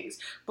think things,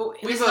 but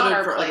we it's voted not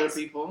our for place. other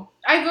people.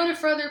 I voted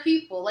for other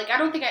people. Like, I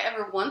don't think I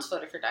ever once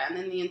voted for Diane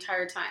in the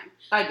entire time.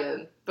 I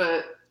did,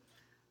 but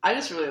I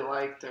just really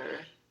liked her.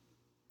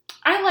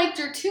 I liked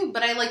her too,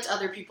 but I liked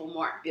other people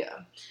more.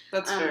 Yeah,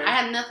 that's fair. I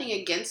had nothing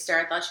against her.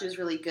 I thought she was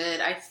really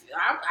good. I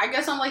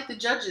guess I'm like the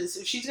judges.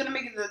 If she's going to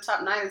make it to the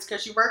top 9, it's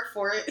because she worked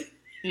for it.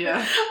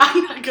 Yeah.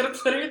 I'm not going to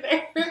put her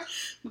there.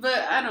 But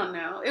I don't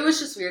know. It was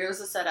just weird. It was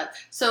a setup.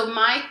 So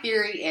my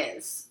theory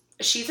is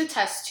she's a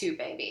test tube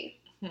baby.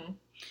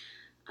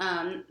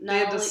 Mm-hmm. They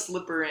had to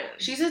slip her in.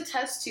 She's a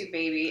test tube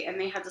baby, and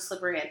they had to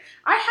slip her in.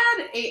 I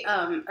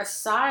had a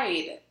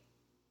side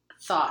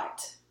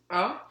thought.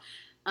 Oh?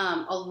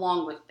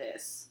 Along with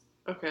this.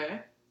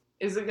 Okay.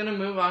 Is it going to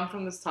move on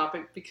from this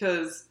topic?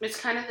 Because it's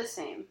kind of the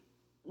same.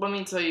 Let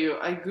me tell you,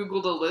 I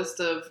Googled a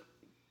list of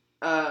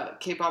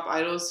K-pop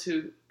idols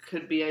who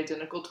could be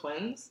identical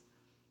twins.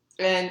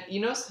 And you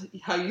know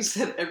how you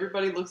said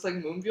everybody looks like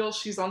Moonbyul?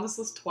 She's on this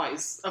list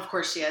twice. Of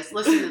course she is.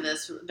 Listen to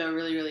this, though,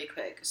 really, really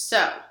quick.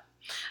 So,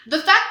 the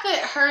fact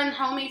that her and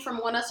homie from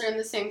One Us are in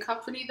the same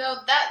company, though,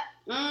 that...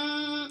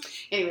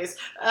 anyways,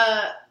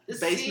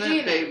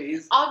 basement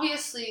babies.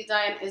 Obviously,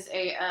 Diane is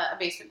a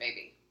basement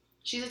baby.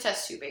 She's a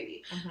test tube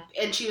baby. Mm-hmm.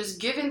 And she was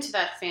given to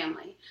that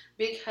family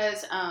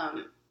because,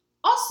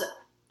 also...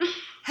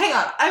 Hang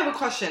on, I have a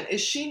question.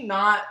 She's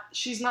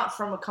not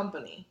from a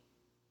company.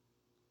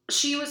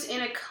 She was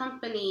in a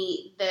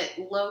company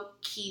that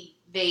low-key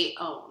they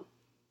own.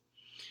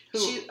 Who?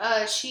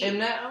 She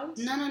Mnet owns?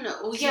 No.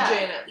 Oh,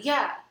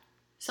 yeah.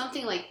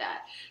 Something like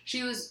that.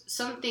 She was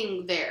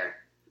something there.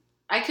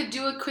 I could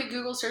do a quick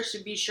Google search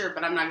to be sure,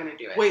 but I'm not going to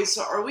do it. Wait,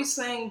 so are we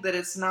saying that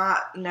it's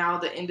not now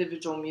the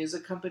individual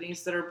music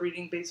companies that are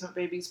breeding basement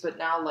babies, but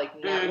now like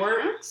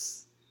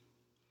networks?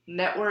 Mm-hmm.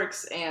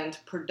 Networks and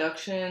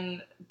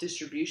production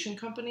distribution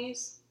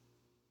companies?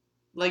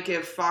 Like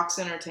if Fox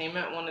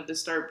Entertainment wanted to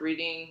start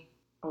breeding,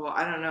 well,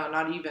 I don't know,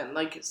 not even.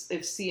 Like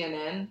if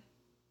CNN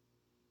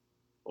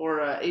or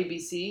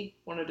ABC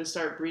wanted to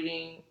start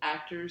breeding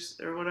actors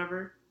or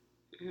whatever.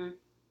 Mm-hmm.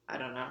 I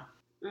don't know.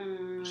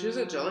 She was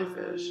a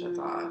jellyfish, I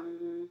thought.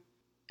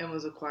 And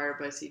was acquired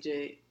by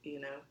CJ,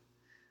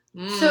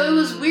 So it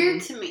was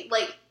weird to me.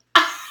 Like,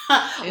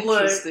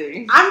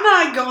 interesting. Look, I'm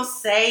not going to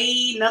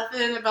say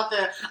nothing about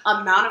the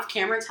amount of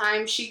camera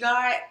time she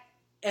got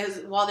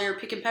while they were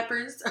picking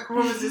peppers. Or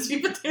what was it,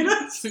 sweet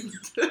potatoes?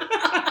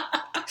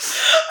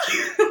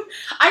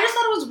 I just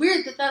thought it was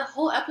weird that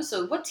whole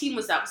episode, what team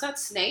was that? Was that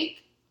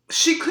Snake?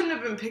 She couldn't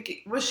have been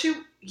picky. Was she?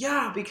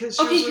 Yeah, because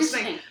she was with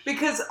Snake. Thing.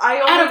 Because I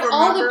only out of remember...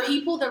 all the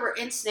people that were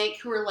in Snake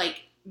who were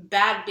like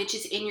bad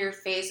bitches in your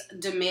face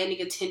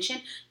demanding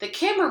attention. The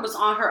camera was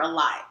on her a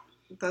lot.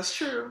 That's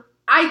true.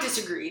 I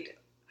disagreed.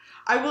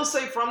 I will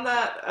say from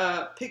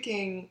that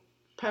picking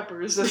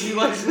peppers, as you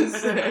like to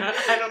say.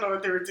 I don't know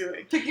what they were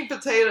doing. Picking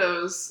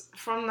potatoes,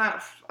 from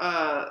that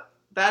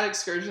that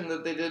excursion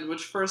that they did,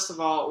 which first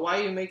of all, why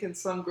are you making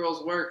some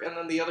girls work and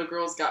then the other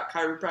girls got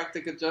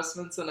chiropractic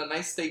adjustments and a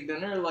nice steak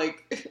dinner?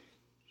 Like...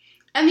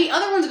 And the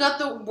other ones got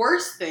the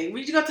worst thing.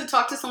 We got to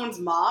talk to someone's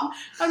mom.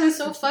 I've been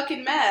so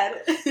fucking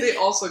mad. They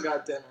also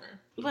got dinner.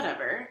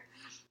 Whatever.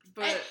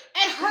 But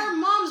at her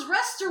mom's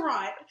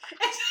restaurant.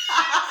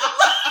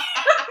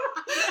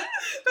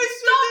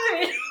 Stop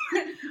it.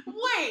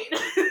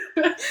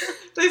 Wait.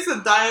 They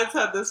said Diane's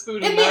had this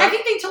food And I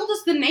think they told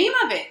us the name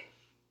of it.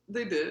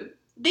 They did.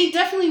 They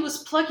definitely was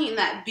plugging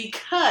that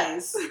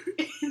because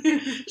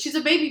she's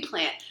a baby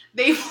plant.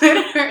 They put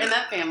her in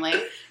that family.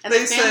 And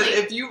they said,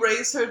 if you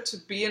raise her to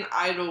be an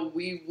idol,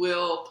 we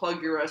will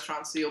plug your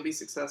restaurant so you'll be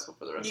successful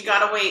for the rest of your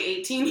life. You gotta wait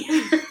 18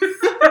 years.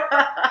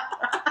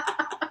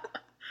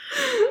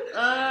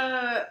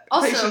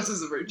 Also, patience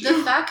is a virtue.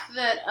 The fact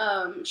that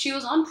she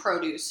was on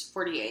Produce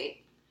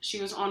 48,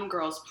 she was on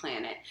Girls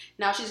Planet,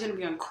 now she's going to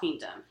be on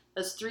Queendom.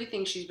 That's 3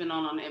 things she's been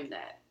on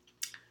Mnet.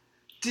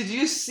 Did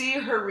you see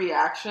her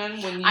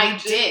reaction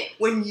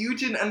when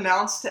Eugen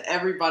announced to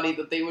everybody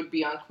that they would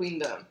be on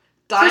Queendom?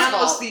 Diane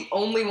was the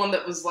only one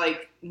that was,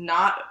 like,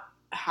 not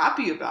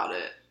happy about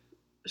it.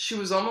 She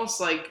was almost,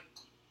 like,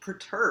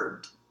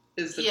 perturbed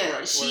is the correct word.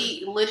 Yeah,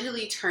 she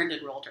literally turned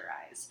and rolled her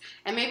eyes.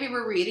 And maybe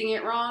we're reading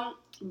it wrong,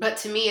 but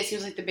to me it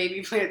seems like the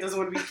baby plant doesn't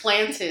want to be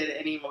planted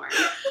anymore.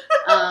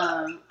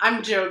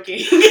 I'm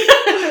joking.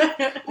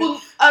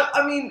 Well,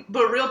 I mean,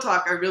 but real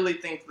talk, I really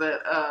think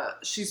that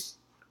she's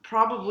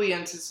probably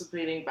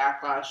anticipating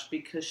backlash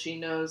because she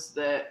knows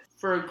that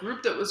for a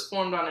group that was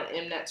formed on an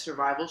Mnet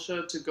survival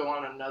show to go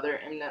on another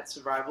Mnet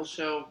survival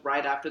show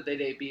right after they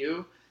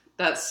debut,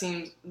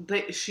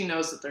 she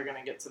knows that they're going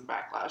to get some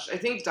backlash. I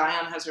think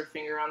Diane has her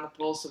finger on the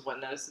pulse of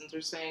what netizens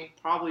are saying,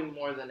 probably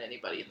more than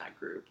anybody in that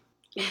group.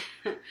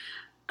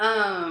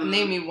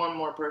 Name me one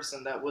more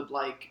person that would,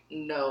 like,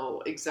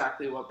 know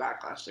exactly what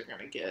backlash they're going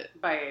to get.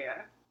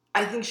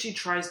 I think she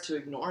tries to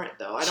ignore it,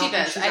 though. I don't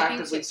think she's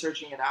actively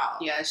searching it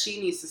out. Yeah, she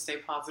needs to stay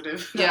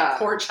positive. Yeah.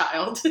 Poor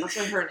child. That's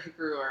why her and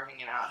Hikaru are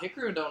hanging out.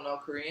 Hikaru don't know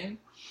Korean.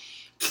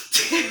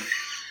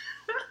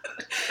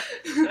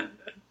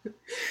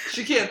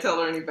 She can't tell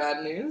her any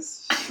bad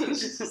news.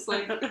 She's just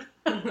like,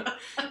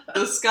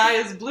 the sky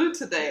is blue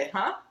today,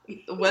 huh?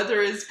 The weather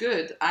is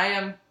good. I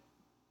am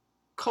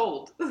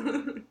cold.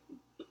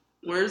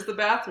 Where's the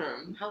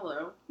bathroom?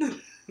 Hello.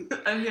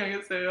 I'm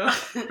gonna say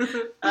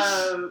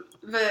that.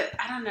 But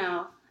I don't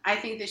know. I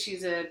think that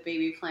she's a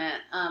baby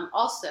plant.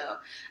 Also,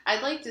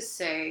 I'd like to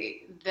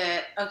say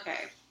that,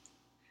 okay,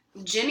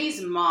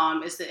 Jenny's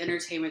mom is the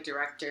entertainment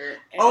director.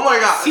 Oh my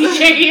god.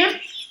 TJWIT.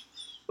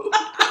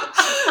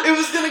 It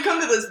was gonna come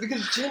to this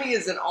because Jenny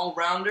is an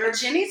all-rounder.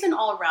 Jenny's an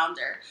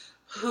all-rounder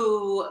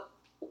who...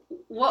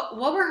 What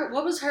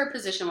was her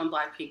position when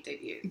Blackpink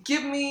debuted?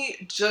 Give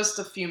me just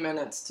a few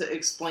minutes to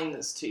explain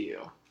this to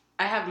you.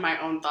 I have my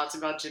own thoughts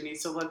about Jenny,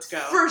 so let's go.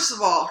 First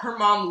of all, her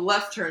mom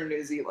left her in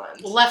New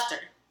Zealand. Left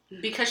her.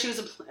 Because she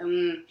was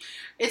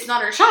it's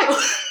not her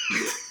child.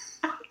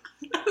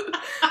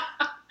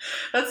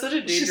 That's such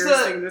a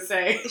dangerous thing to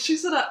say. She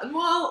said,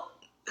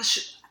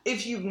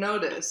 if you've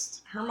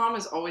noticed, her mom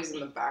is always in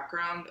the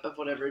background of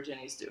whatever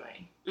Jenny's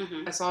doing.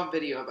 Mm-hmm. I saw a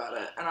video about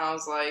it, and I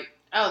was like...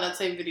 Oh, that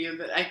same video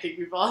that I think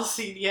we've all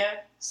seen, yeah.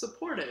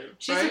 Supportive,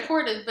 She's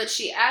supportive, but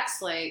she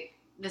acts like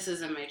this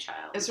isn't my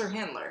child. It's her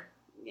handler.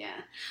 Yeah.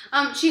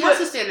 She has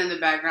to stand in the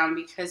background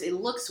because it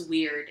looks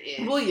weird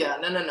if... Well, yeah,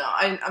 no.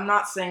 I'm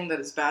not saying that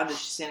it's bad that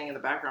she's standing in the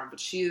background, but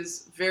she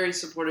is very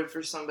supportive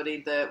for somebody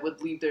that would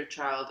leave their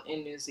child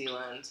in New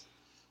Zealand.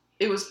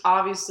 It was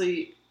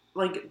obviously...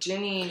 Like,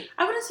 Jenny...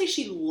 I wouldn't say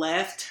she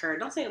left her.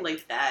 Don't say it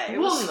like that. It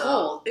was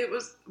cold. It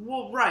was...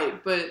 Well,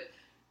 right, but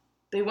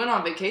they went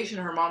on vacation.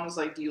 Her mom was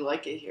like, do you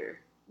like it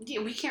here? Yeah,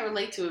 we can't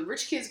relate to it.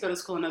 Rich kids go to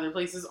school in other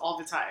places all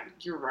the time.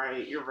 You're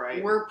right.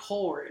 We're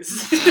poor.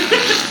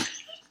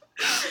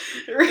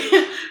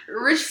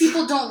 Rich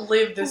people don't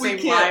live the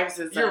same lives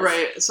as us. You're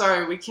right.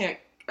 Sorry, we can't...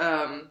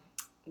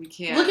 We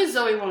can't... Look at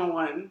Zoe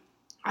 101.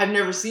 I've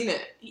never seen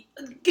it.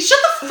 Shut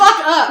the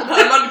fuck up!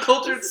 I'm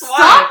uncultured swine.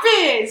 Stop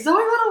it! Zoe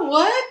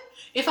 101?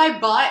 If I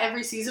bought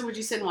every season, would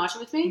you sit and watch it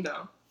with me?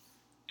 No.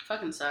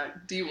 Fucking suck.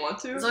 Do you want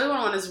to? Zoe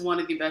 101 is one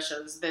of the best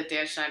shows that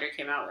Dan Schneider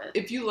came out with.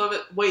 If you love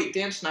it... Wait,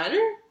 Dan Schneider?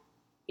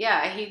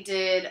 Yeah, he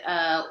did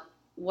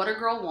What a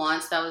Girl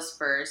Wants, that was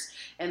first.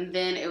 And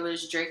then it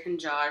was Drake and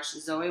Josh,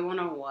 Zoe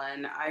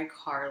 101,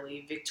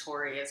 iCarly,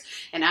 Victorious.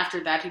 And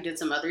after that, he did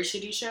some other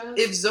shitty shows.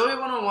 If Zoe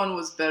 101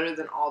 was better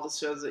than all the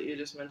shows that you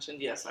just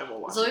mentioned, yes, I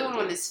will watch Zoe it.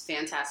 101 is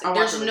fantastic.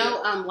 There's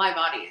no live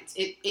audience.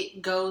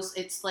 It goes,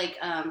 it's like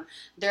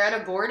they're at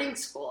a boarding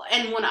school.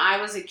 And when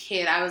I was a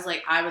kid, I was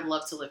like, I would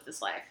love to live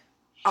this life.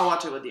 I'll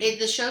watch it with you.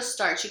 The show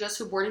starts, she goes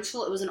to a boarding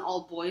school. It was an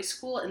all-boys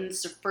school, and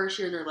it's the first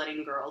year they're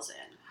letting girls in.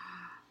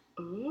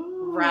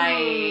 Ooh,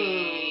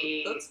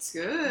 Right. That's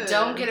good.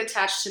 Don't get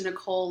attached to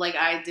Nicole like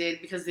I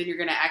did, because then you're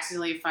going to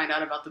accidentally find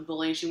out about the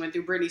bullying she went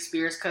through. Britney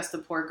Spears cussed the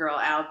poor girl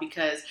out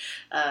because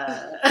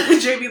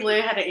Jamie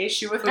Lynn had an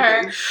issue with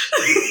her.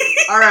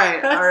 All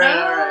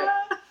right.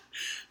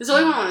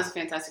 Zoe 101 is a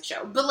fantastic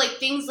show. But, like,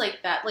 things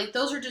like that, like,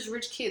 those are just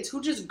rich kids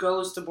who just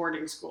goes to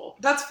boarding school.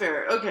 That's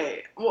fair.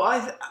 Okay. Well,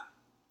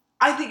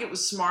 I think it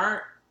was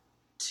smart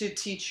to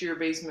teach your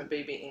basement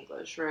baby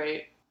English,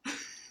 right?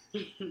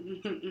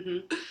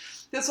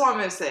 That's all I'm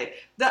going to say.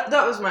 That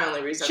was my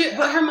only reason.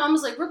 But her mom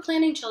was like, we're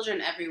planting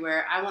children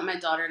everywhere. I want my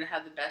daughter to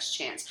have the best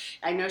chance.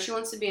 I know she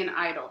wants to be an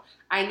idol.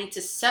 I need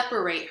to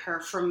separate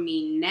her from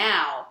me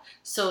now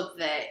so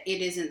that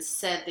it isn't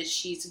said that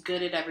she's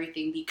good at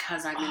everything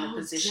because I'm in the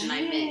position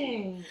I'm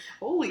in.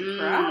 Holy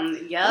crap.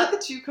 Yep. Look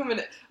at you coming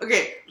in.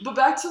 Okay, but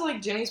back to,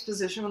 like, Jenny's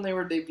position when they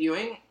were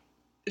debuting.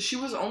 She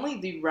was only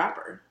the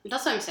rapper.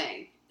 That's what I'm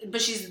saying. But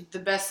she's the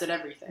best at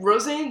everything.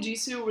 Rose and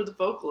Jisoo were the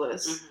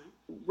vocalists. Mm-hmm.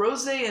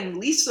 Rose and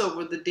Lisa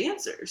were the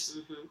dancers.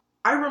 Mm-hmm.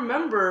 I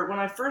remember when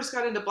I first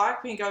got into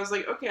Blackpink, I was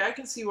like, okay, I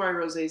can see why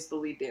Rose's the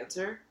lead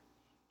dancer.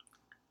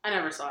 I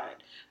never saw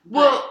it.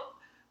 Well,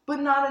 but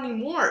not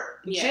anymore.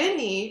 Yeah.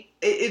 Jenny,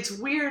 it's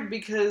weird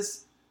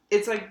because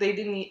it's like they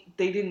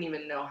didn't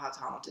even know how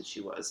talented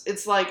she was.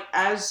 It's like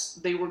as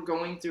they were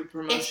going through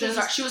promotions,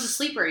 she was a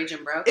sleeper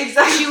agent, bro.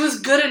 Exactly. She was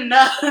good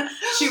enough.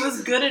 She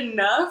was good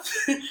enough.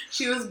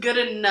 She was good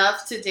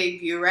enough to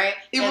debut, right?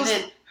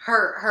 Then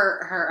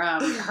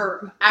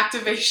her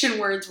activation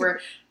words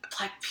were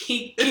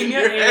Blackpink in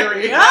your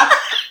area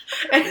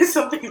and it's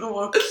something I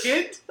won't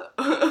get.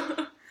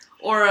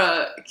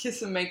 Or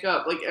Kiss and Make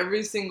Up. Like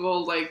every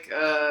single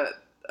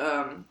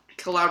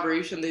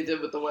collaboration they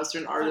did with the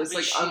Western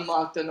artists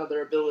unlocked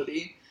another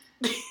ability.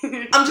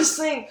 I'm just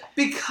saying,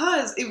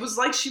 because it was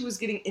like she was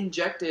getting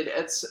injected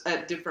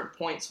at different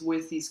points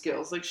with these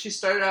skills. Like she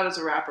started out as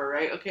a rapper,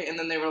 right? Okay, and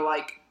then they were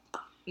like,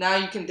 now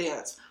you can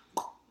dance.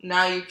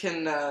 Now you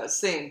can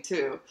sing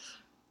too.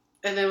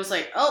 And then it was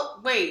like, oh,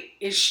 wait,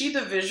 is she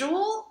the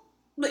visual?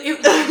 It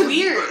was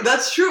weird.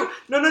 That's true.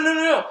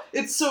 No.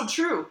 It's so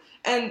true.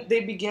 And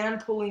they began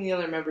pulling the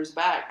other members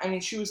back. I mean,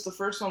 she was the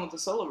first one with the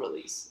solo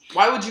release.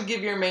 Why would you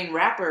give your main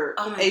rapper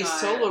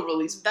solo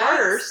release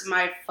first? That's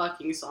my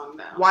fucking song,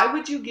 though. Why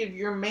would you give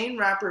your main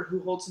rapper,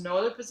 who holds no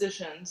other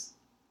positions,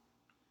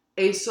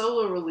 a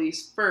solo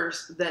release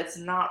first that's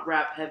not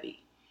rap heavy?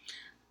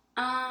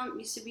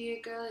 Used to be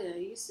a girl, yeah,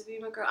 used to be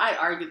my girl. I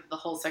argued that the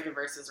whole second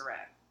verse is a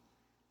rap.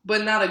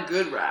 But not a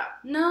good rap.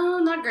 No,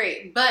 not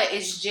great. But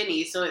it's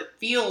Jenny, so it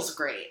feels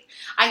great.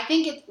 I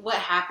think what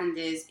happened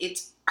is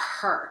it's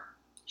her.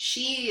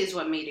 She is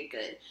what made it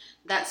good.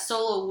 That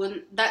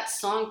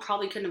song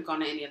probably couldn't have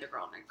gone to any other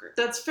girl in that group.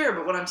 That's fair,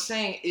 but what I'm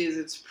saying is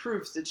it's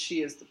proof that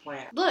she is the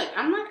plan. Look,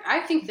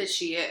 I think that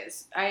she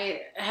is.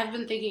 I have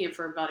been thinking it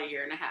for about a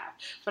year and a half,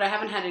 but I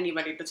haven't had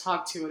anybody to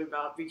talk to it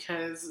about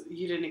because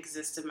you didn't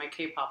exist in my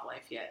K-pop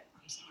life yet.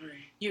 I'm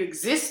sorry. You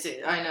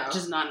existed. I know.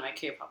 Just not in my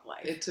K-pop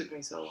life. It took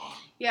me so long.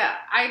 Yeah,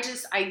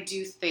 I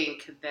do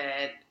think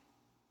that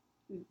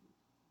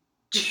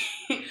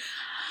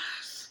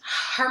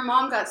her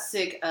mom got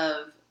sick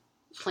of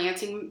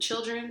planting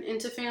children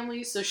into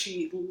families, so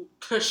she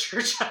pushed her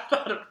child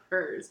out of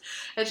hers.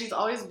 And she's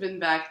always been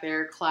back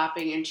there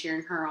clapping and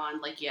cheering her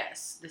on, like,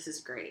 yes, this is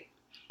great.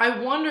 I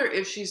wonder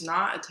if she's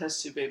not a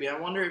test tube baby. I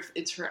wonder if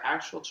it's her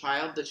actual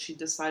child that she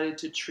decided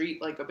to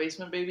treat like a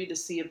basement baby to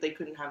see if they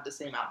couldn't have the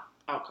same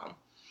outcome.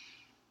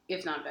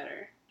 If not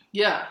better.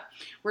 Yeah.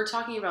 We're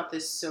talking about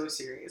this so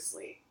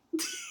seriously.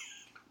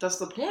 That's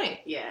the point.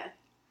 Yeah.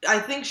 I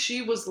think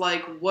she was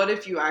like, what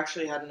if you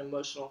actually had an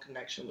emotional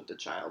connection with the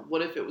child?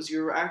 What if it was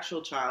your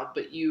actual child,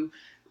 but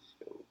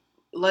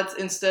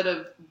instead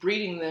of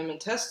breeding them in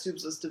test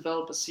tubes, let's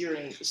develop a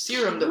serum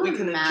that we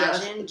can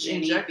imagine Jenny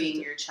inject being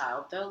into. your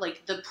child, though?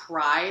 Like, the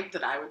pride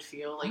that I would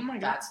feel, like,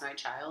 that's my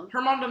child.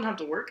 Her mom doesn't have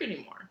to work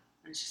anymore.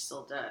 And she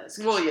still does.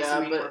 Well, yeah,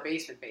 but... but... more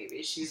basement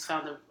babies. She's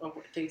found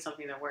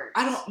something that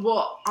works.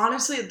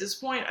 Honestly, at this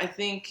point, I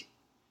think,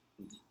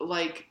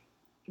 like...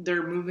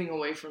 they're moving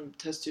away from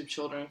test tube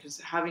children because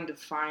having to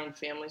find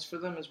families for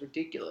them is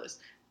ridiculous.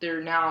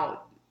 They're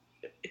now...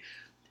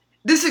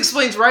 This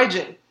explains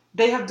Raijin.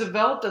 They have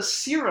developed a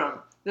serum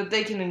that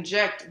they can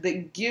inject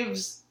that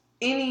gives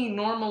any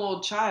normal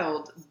old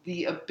child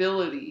the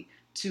ability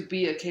to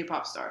be a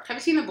K-pop star. Have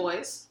you seen The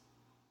Boys?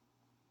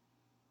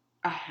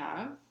 I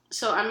have.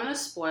 So I'm going to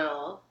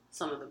spoil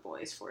some of The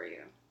Boys for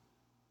you.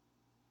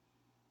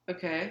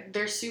 Okay.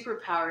 Their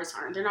superpowers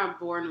they're not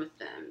born with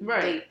them.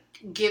 Right.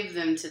 They give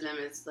them to them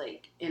as,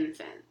 like,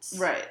 infants.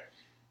 Right.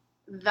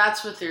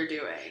 That's what they're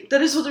doing.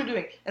 That is what they're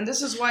doing. And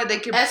this is why they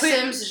can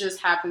SMs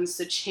just happens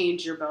to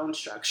change your bone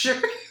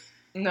structure.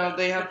 No,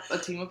 they have a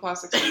team of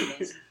plastic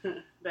surgeons.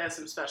 That's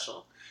some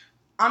special.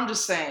 I'm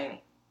just saying,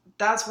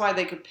 that's why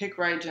they could pick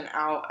Raijin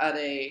out at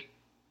a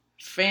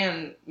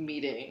fan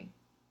meeting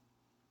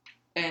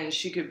and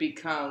she could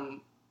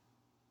become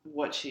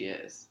what she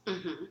is.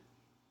 Mm-hmm.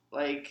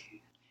 Like...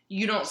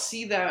 You don't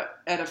see that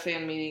at a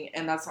fan meeting,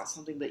 and that's not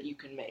something that you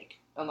can make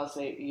unless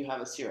you have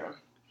a serum.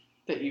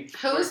 that you've...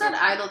 Who was that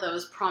idol that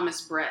was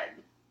promised bread?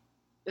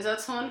 Is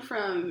that someone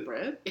from...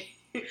 Bread?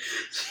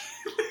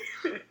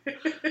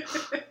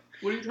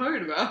 What are you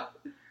talking about?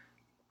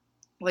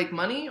 Like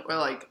money or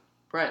like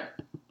bread?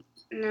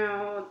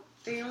 No,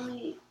 they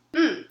only...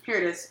 here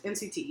it is.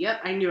 NCT.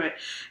 Yep, I knew it.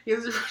 He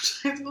was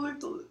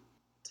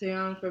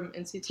Taeyong from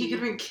NCT. He could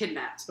have been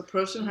kidnapped.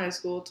 Approached in high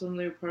school, told him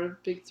they were part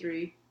of Big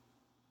Three.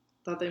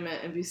 Thought they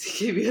meant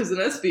NBC, KBS, and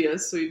SBS,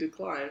 so he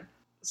declined.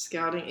 The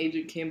scouting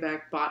agent came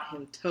back, bought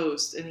him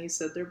toast, and he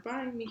said, they're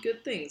buying me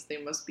good things.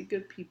 They must be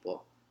good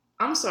people.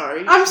 I'm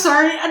sorry.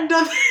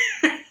 Another...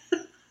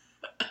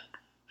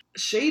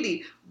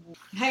 Shady.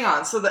 Hang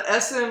on, so the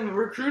SM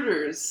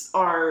recruiters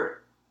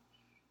are...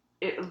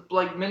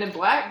 like Men in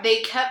Black?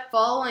 They kept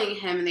following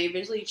him, and they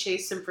eventually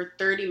chased him for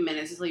 30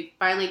 minutes until he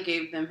finally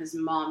gave them his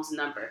mom's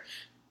number.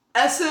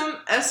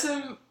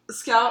 SM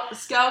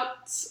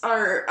scouts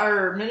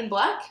are Men in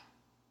Black?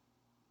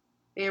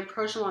 They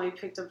approached him while he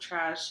picked up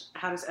trash.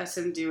 How does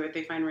SM do it?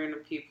 They find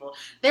random people.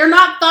 They're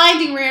not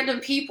finding random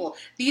people.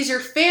 These are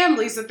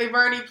families that they've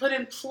already put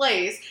in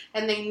place,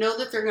 and they know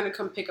that they're going to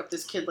come pick up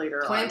this kid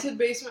later on. Planted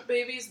basement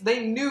babies?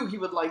 They knew he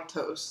would like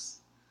toast.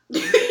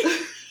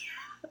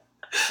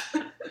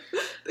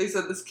 They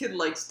said this kid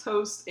likes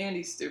toast and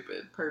he's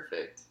stupid.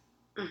 Perfect.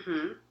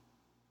 Mm-hmm.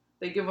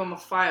 They give him a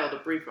file to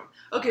brief him.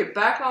 Okay,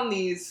 back on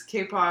these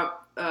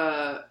K-pop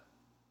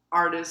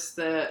artists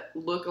that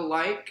look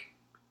alike.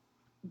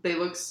 They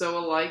look so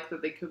alike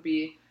that they could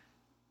be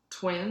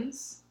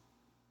twins.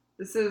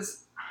 This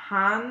is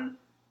Han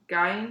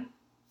Gain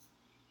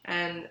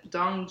and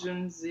Dong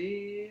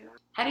Junzi.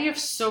 How do you have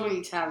so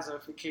many tabs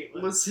open,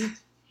 Caitlin? Listen,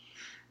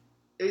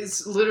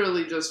 it's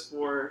literally just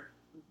for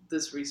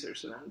this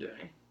research that I'm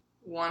doing.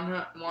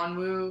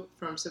 Wanwoo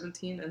from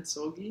 17 and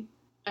Solgi.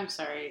 I'm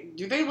sorry.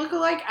 Do they look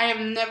alike? I have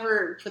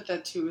never put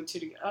that two and two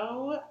together.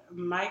 Oh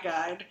my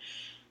god.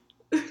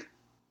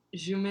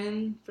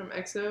 Jumin from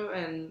EXO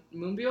and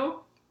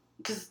Moonbyo.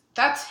 Because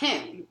that's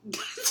him.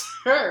 That's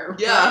her.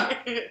 Yeah.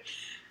 Right?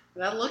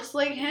 That looks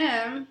like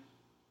him.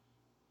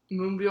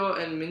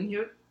 Moonbyo and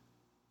Minhyuk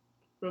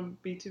from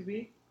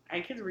B2B.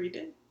 I could read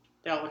it.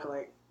 They all look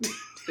alike.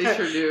 They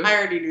sure do. I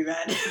already knew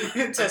that.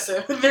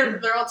 Tessa.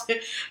 They're all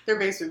they're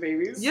basement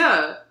babies.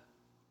 Yeah.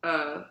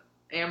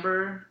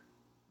 Amber,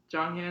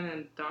 Jonghyun,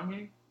 and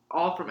Donghae.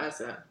 All from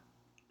SM.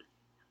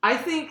 I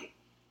think...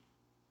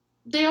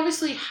 They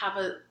obviously have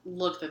a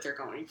look that they're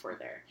going for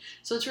there.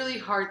 So it's really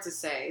hard to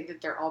say that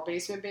they're all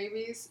basement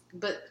babies,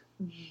 but...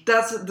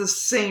 That's the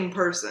same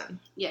person.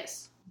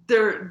 Yes.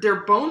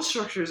 Their bone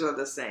structures are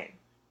the same.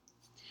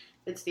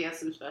 It's the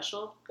SM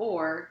special,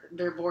 or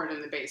they're born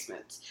in the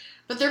basements.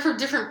 But they're from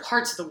different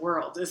parts of the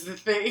world, is the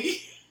thing.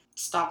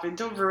 Stop it.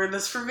 Don't ruin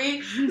this for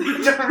me.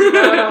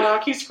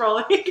 No, keep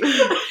scrolling.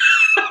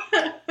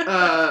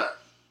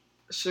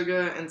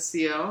 Suga and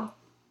CL.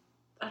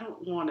 I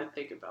don't want to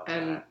think about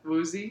and that. And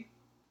Woozy.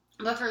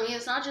 But for me,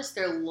 it's not just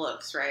their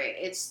looks, right?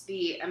 It's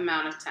the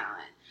amount of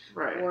talent.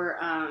 Right.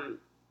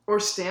 Or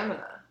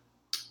stamina.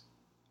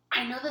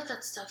 I know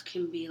that stuff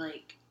can be,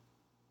 like...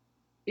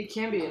 It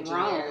can be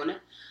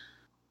engineered.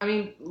 I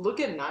mean, look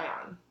at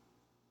Nayeon.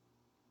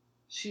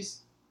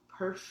 She's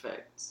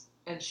perfect.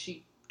 And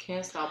she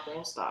can't stop,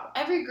 won't stop.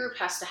 Every group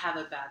has to have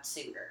a bad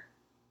singer.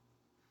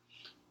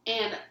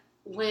 And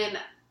when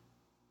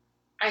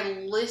I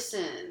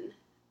listen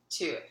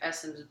to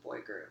SM's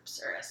boy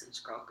groups or SM's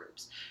girl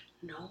groups,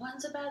 no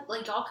one's a bad...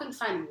 Like, y'all couldn't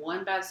find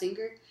one bad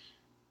singer?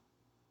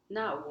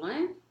 Not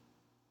one?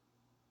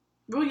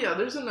 Well, yeah,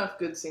 there's enough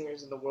good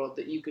singers in the world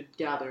that you could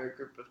gather a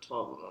group of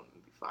 12 of them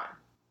and be fine.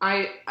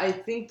 I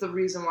think the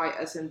reason why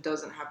SM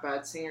doesn't have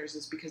bad singers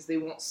is because they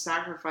won't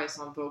sacrifice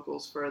on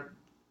vocals for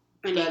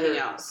anything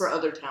else. For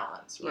other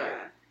talents, right?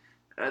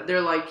 Yeah.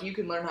 They're like, you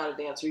can learn how to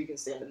dance or you can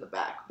stand in the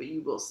back, but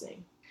you will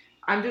sing.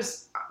 I'm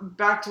just,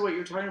 back to what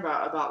you're talking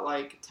about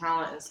like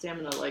talent and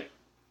stamina, like,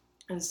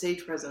 and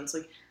stage presence.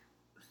 Like,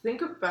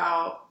 think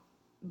about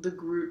the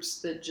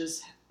groups that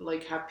just,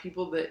 like, have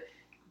people that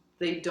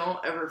they don't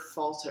ever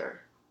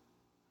falter.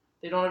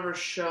 They don't ever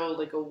show,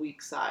 like, a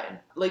weak side.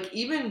 Like,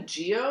 even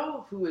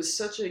Gio, who is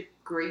such a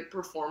great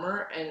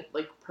performer and,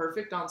 like,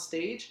 perfect on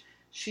stage,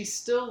 she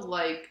still,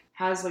 like,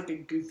 has, like, a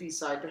goofy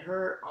side to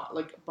her,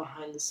 like,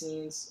 behind the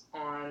scenes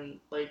on,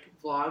 like,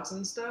 vlogs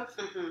and stuff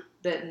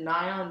that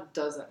Nayeon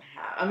doesn't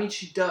have. I mean,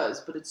 she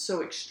does, but it's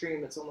so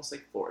extreme, it's almost,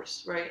 like,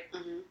 forced, right?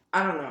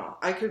 I don't know.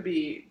 I could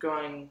be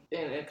going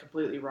in a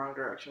completely wrong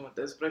direction with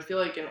this, but I feel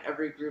like in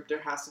every group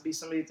there has to be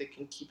somebody that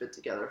can keep it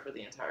together for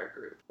the entire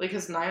group. Like,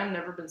 has Nayeon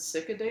never been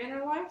sick a day in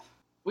her life?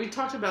 We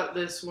talked about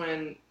this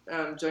when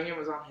Junghyun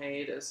was on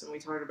hiatus, and we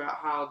talked about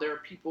how there are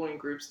people in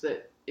groups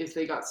that if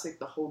they got sick,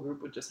 the whole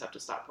group would just have to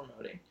stop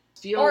promoting.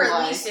 Or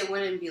at least it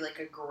wouldn't be like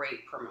a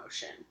great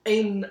promotion.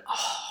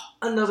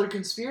 Another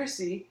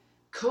conspiracy,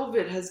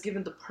 COVID has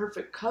given the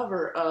perfect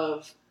cover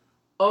of,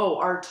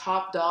 our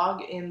top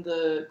dog in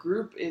the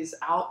group is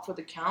out for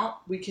the count.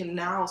 We can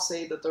now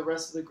say that the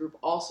rest of the group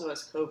also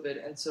has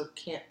COVID and so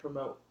can't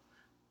promote.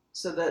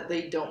 So that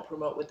they don't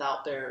promote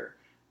without their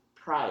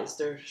prize,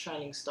 their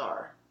shining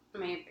star.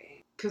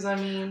 Maybe. Because, I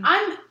mean...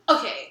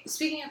 Okay,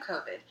 speaking of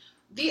COVID,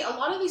 a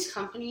lot of these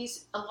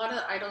companies, a lot of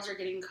the idols are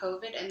getting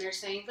COVID, and they're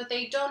saying, but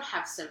they don't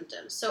have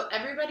symptoms. So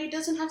everybody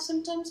doesn't have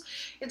symptoms.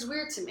 It's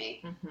weird to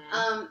me.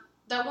 Mm-hmm.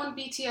 That one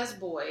BTS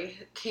boy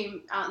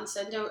came out and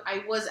said, no,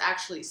 I was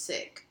actually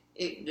sick.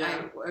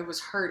 I was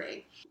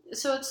hurting.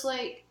 So it's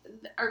like,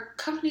 our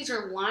companies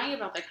are lying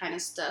about that kind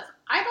of stuff.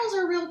 Idols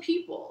are real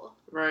people.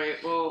 Right,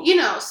 well... You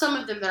know, some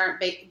of them that aren't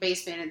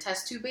basement and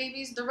test tube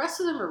babies, the rest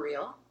of them are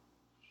real.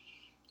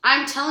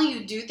 I'm telling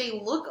you, dude, they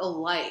look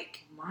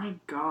alike. My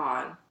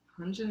God.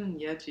 Hyunjin and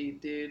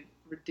Yeji, dude.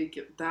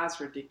 Ridiculous. That's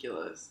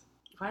ridiculous.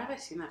 Why have I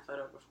seen that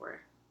photo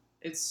before?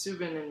 It's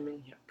Subin and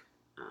Minhyuk.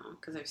 Oh,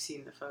 because I've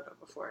seen the photo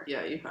before.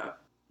 Yeah, you have.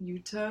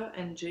 Yuta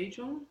and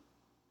Jaejoon?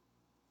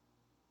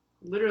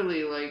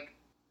 Literally, like...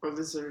 Or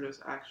these are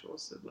just actual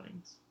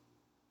siblings.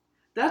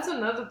 That's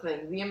another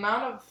thing. The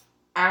amount of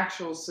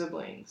actual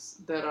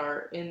siblings that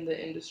are in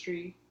the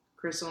industry.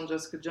 Crystal and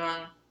Jessica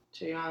Jung.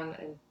 Cheon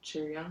and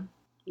Chaeyoung.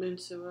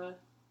 Moonsua.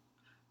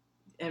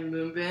 And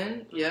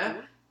Moonbin,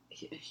 yeah.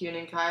 Hyun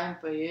and Kai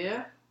and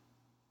Bae.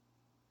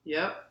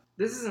 Yep.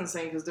 This is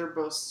insane because they're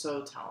both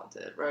so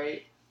talented,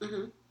 right?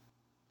 Mm-hmm.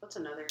 What's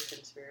another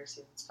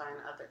conspiracy that's fun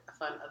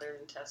other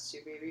than test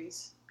tube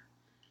babies?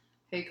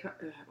 Hey,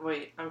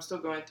 wait, I'm still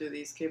going through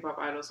these K-pop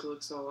idols who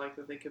look so alike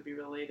that they could be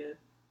related.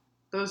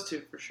 Those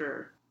two for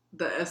sure.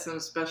 The SM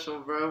special,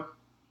 bro.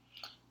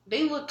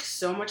 They look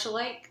so much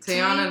alike.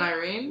 Taeyeon and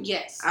Irene?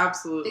 Yes.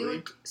 Absolutely. They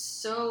look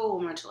so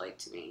much alike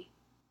to me.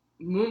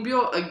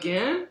 Moonbyul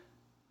again?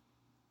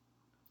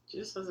 She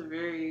just has a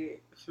very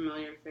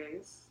familiar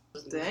face.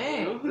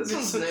 Dang, this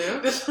one's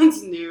new. This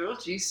one's new.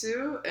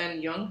 Jisoo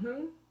and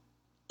Younghoon?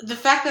 The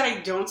fact that I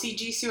don't see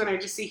Jisoo and I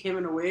just see him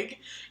in a wig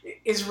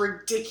is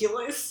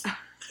ridiculous.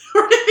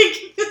 Where did they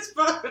get this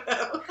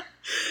photo?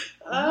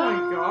 Oh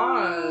my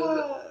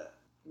God.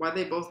 Why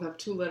they both have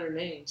 2-letter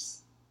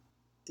names?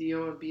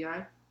 D-O and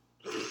B-I?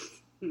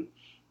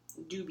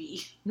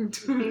 Doobie.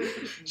 Doobie.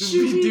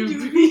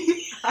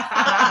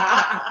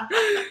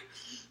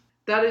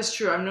 That is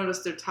true. I've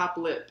noticed their top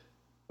lip.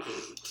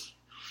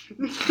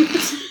 And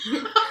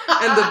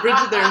the bridge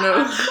of their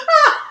nose.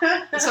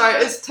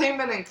 Sorry, it's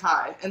Taemin and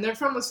Kai, and they're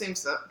from the same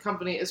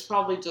company. It's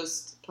probably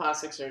just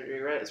plastic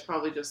surgery, right? It's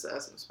probably just the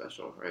SM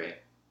special, right?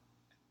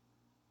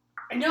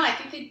 No, I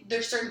think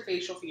there's certain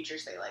facial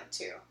features they like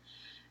too.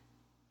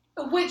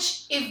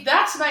 Which, if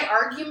that's my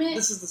argument,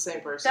 this is the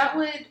same person. That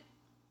would.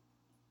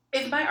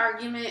 If my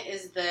argument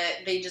is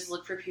that they just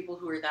look for people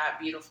who are that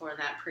beautiful and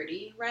that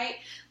pretty, right?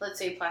 Let's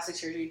say plastic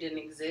surgery didn't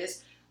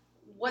exist.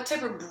 What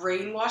type of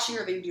brainwashing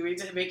are they doing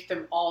to make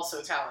them all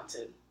so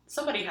talented?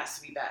 Somebody has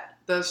to be bad.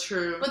 That's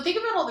true. But think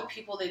about all the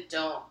people that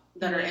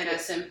are in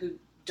SM who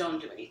don't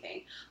do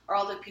anything. Or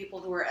all the people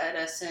who are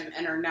at SM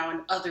and are now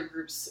in other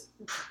groups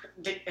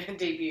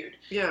debuted.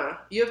 Yeah.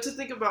 You have to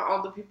think about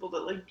all the people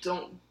that, like,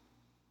 don't,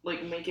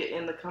 like, make it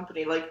in the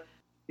company. Like,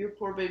 your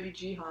poor baby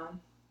Jihan.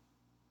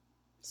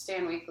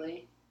 Stan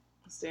Weekly.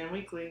 Stan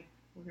Weekly.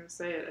 We're going to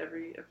say it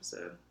every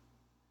episode.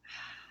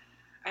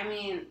 I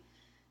mean...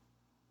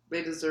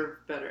 They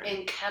deserve better.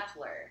 And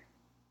Kepler.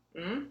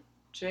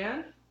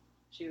 Chan?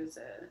 She was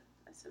a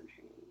SM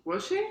trainee.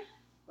 Was she?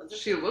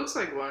 She looks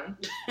like one.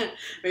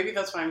 Maybe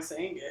that's why I'm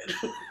saying it.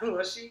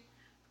 Was she?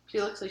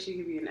 She looks like she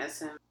could be an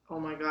SM. Oh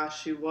my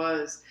gosh, she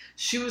was.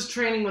 She was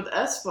training with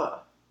aespa.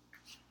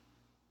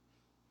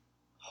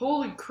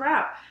 Holy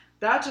crap.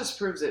 That just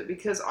proves it.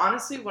 Because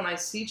honestly, when I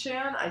see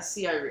Chan, I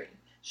see Irene.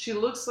 She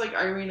looks like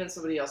Irene and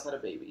somebody else had a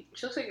baby.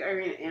 She looks like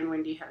Irene and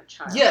Wendy had a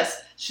child.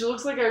 Yes, she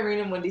looks like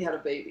Irene and Wendy had a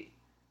baby.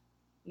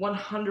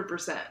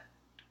 100%.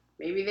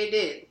 Maybe they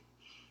did.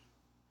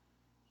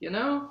 You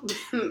know?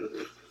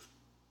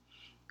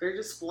 They're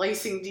just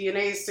splicing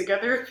DNAs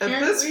together,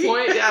 apparently. At this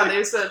point, yeah,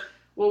 they said,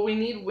 well, we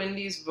need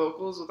Wendy's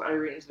vocals with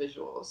Irene's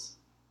visuals.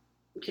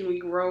 Can we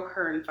grow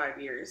her in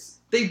 5 years?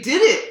 They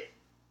did it!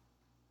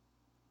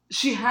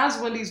 She has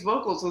Wendy's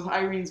vocals with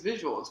Irene's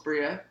visuals,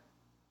 Bria.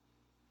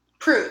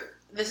 Proof.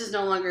 This is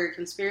no longer a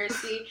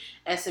conspiracy.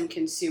 SM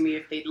can sue me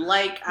if they'd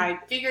like. I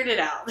figured it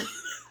out.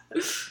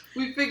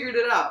 We figured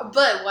it out.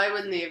 But why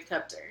wouldn't they have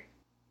kept her?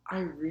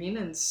 Irene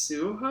and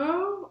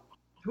Suho?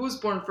 Who was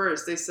born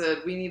first? They said,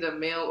 we need a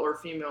male or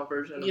female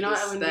version of this. You know what?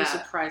 I wouldn't be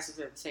surprised if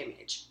they're the same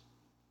age.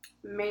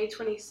 May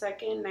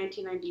 22nd,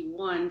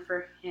 1991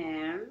 for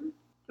him.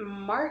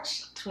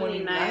 March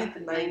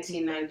 29th,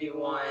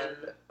 1991.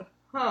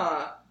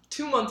 Huh.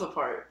 2 months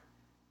apart.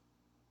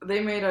 They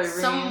made Irene...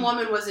 Some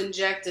woman was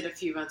injected a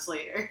few months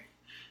later.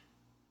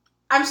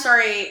 I'm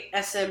sorry,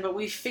 SM, but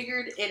we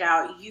figured it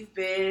out. You've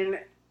been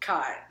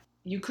caught.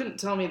 You couldn't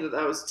tell me that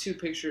was 2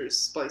 pictures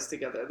spliced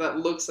together. That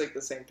looks like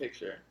the same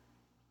picture.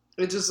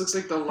 It just looks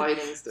like the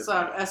lighting's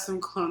different. So SM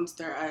clones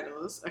their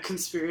idols. A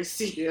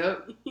conspiracy.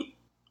 Yep.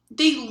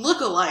 They look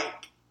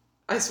alike.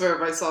 I swear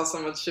if I saw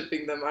someone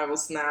shipping them, I will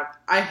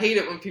snap. I hate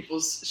it when people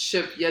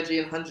ship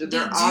Yeji and Hyunjin.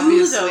 They're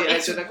obviously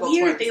identical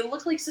twins. Weird. They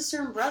look like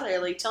sister and brother.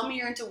 Like, tell me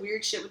you're into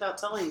weird shit without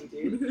telling me,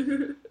 dude.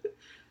 I'm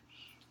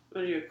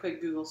gonna do a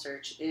quick Google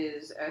search.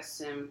 Is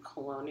SM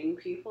cloning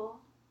people?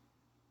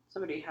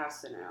 Somebody has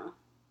to know.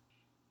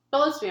 But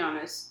let's be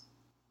honest.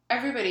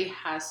 Everybody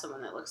has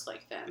someone that looks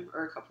like them,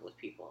 or a couple of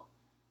people.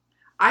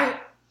 I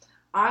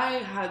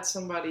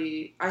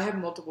had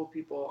multiple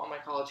people on my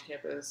college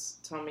campus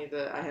tell me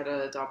that I had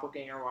a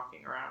doppelganger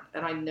walking around,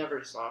 and I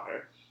never saw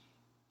her.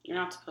 You're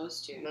not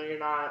supposed to. No, you're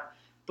not.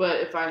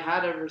 But if I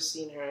had ever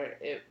seen her,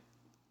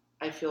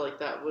 I feel like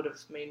that would have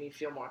made me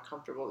feel more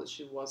comfortable that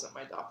she wasn't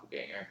my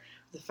doppelganger.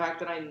 The fact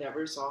that I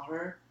never saw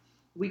her,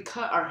 we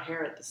cut our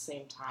hair at the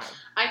same time.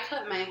 I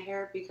cut my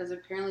hair because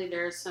apparently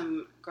there's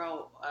some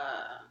girl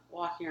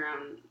walking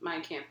around my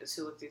campus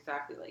who looked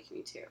exactly like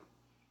me too.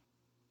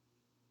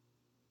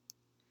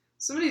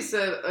 Somebody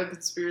said a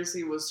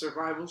conspiracy was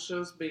survival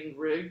shows being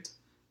rigged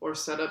or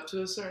set up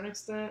to a certain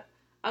extent.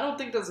 I don't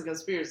think that's a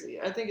conspiracy.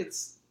 I think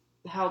it's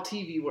how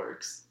TV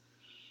works.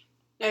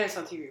 And it's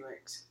how TV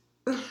works.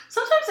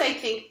 Sometimes I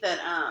think that,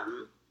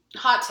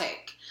 hot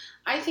take,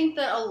 I think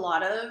that a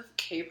lot of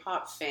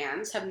K-pop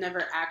fans have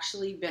never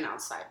actually been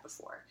outside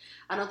before.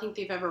 I don't think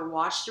they've ever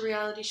watched a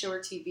reality show or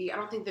TV. I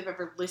don't think they've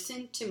ever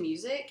listened to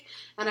music.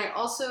 And I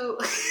also...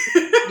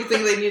 You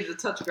think they need to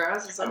touch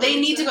grass? They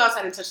need to go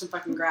outside and touch some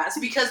fucking grass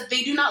because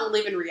they do not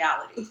live in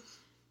reality.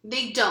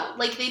 They don't.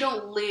 Like, they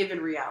don't live in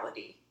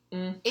reality.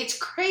 It's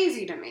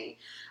crazy to me.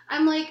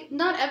 I'm like,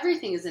 not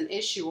everything is an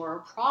issue or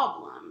a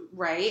problem,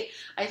 right?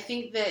 I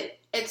think that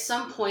at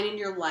some point in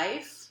your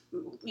life,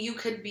 you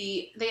could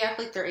be, they act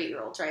like they're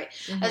 8-year-olds, right?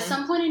 Mm-hmm. At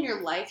some point in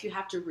your life, you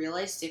have to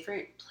realize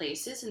different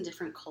places and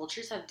different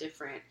cultures have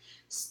different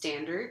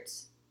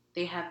standards.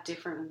 They have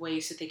different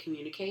ways that they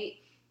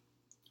communicate.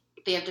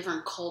 They have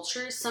different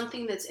cultures.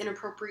 Something that's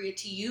inappropriate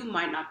to you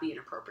might not be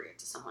inappropriate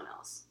to someone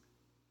else.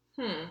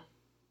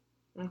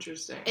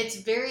 Interesting. It's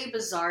very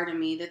bizarre to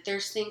me that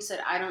there's things that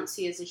I don't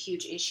see as a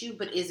huge issue,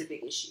 but is a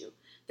big issue.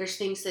 There's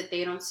things that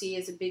they don't see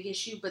as a big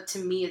issue, but to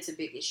me it's a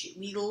big issue.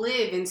 We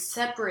live in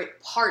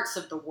separate parts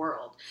of the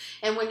world.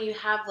 And when you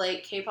have,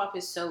 like, K-pop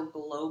is so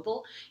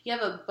global, you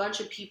have a bunch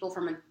of people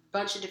from a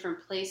bunch of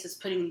different places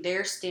putting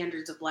their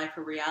standards of life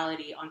or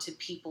reality onto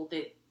people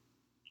that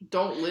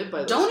don't live by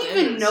those don't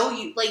standards. even know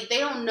you. Like, they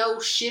don't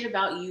know shit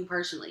about you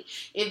personally.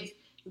 If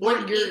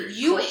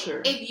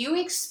you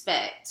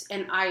expect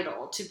an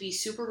idol to be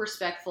super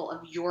respectful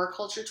of your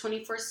culture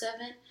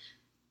 24/7,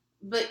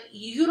 but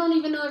you don't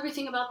even know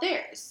everything about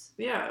theirs.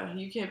 Yeah,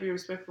 you can't be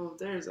respectful of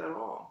theirs at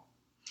all.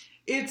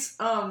 It's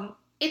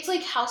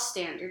like house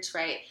standards,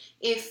 right?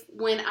 I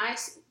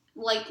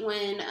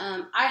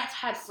have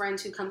had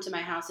friends who come to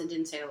my house and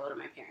didn't say hello to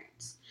my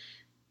parents.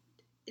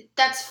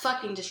 That's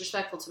fucking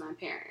disrespectful to my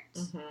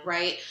parents,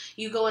 right?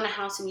 You go in a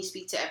house and you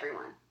speak to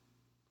everyone.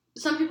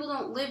 Some people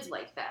don't live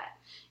like that.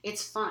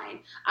 It's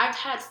fine. I've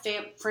had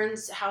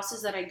friends'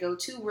 houses that I go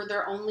to where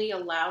they're only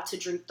allowed to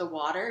drink the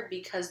water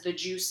because the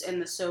juice and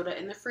the soda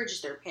in the fridge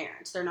is their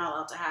parents. They're not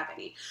allowed to have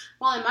any.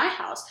 While in my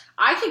house,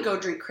 I could go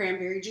drink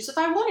cranberry juice if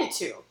I wanted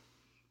to.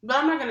 But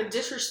I'm not going to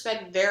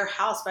disrespect their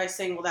house by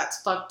saying, well,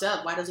 that's fucked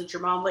up. Why doesn't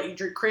your mom let you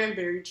drink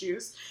cranberry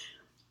juice?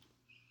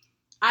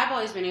 I've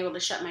always been able to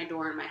shut my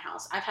door in my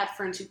house. I've had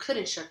friends who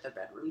couldn't shut their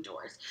bedroom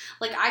doors.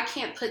 Like, I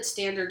can't put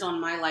standards on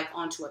my life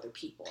onto other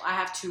people. I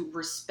have to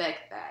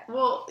respect that.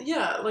 Well,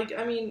 yeah, like,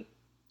 I mean...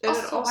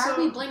 Also, why are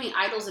we blaming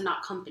idols and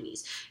not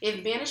companies?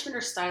 If management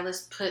or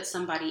stylists put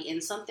somebody in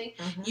something,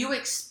 you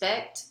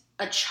expect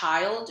a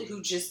child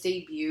who just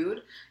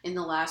debuted in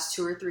the last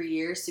 2 or 3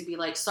 years to be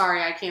like,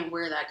 sorry, I can't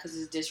wear that because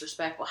it's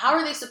disrespectful. How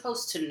are they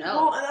supposed to know?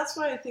 Well, and that's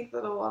why I think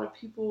that a lot of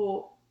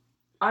people...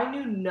 I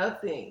knew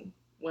nothing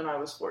when I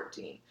was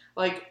 14.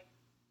 Like,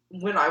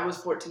 when I was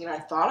 14, I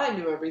thought I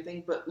knew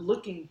everything, but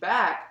looking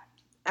back,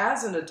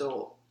 as an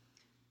adult,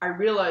 I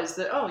realized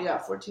that,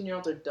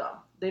 14-year-olds are dumb.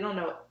 They don't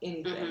know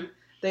anything.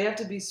 They have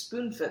to be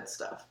spoon-fed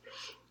stuff.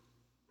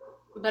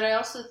 But I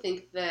also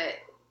think that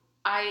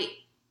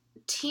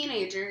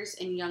teenagers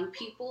and young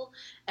people,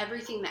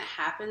 everything that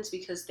happens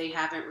because they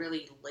haven't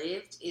really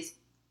lived is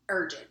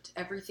urgent.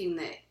 Everything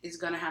that is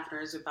going to happen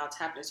or is about to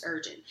happen is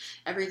urgent.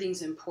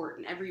 Everything's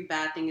important. Every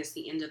bad thing is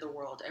the end of the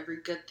world. Every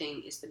good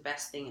thing is the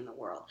best thing in the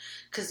world.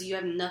 Because you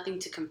have nothing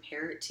to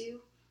compare it to.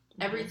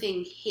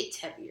 Everything hits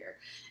heavier.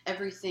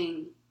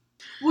 Everything...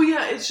 Well,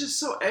 yeah, it's just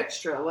so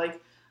extra.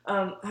 Like,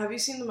 have you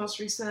seen the most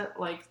recent,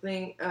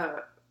 thing?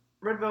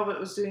 Red Velvet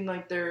was doing,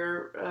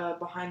 their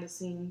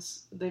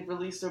behind-the-scenes... They've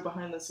released their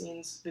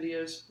behind-the-scenes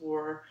videos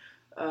for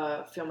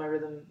Feel My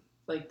Rhythm,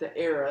 the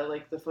era,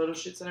 the photo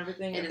shoots and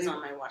everything. It is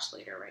on my watch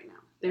later right now.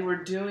 They were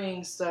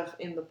doing stuff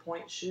in the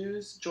point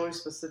shoes. Joy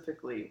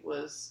specifically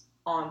was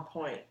on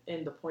point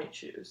in the point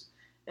shoes.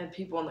 And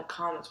people in the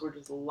comments were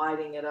just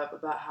lighting it up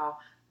about how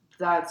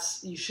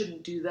you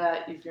shouldn't do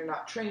that if you're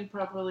not trained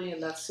properly,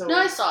 and that's so... No,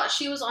 I saw it.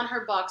 She was on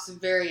her box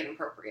very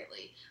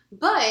inappropriately.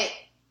 But...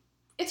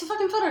 it's a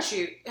fucking photo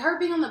shoot. Her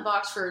being on the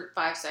box for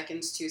 5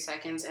 seconds, 2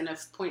 seconds, and a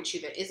point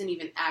shoot that isn't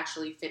even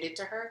actually fitted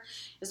to her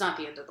is not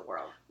the end of the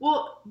world.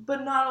 Well,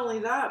 but not only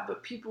that,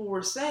 but people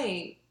were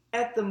saying,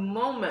 at the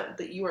moment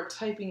that you are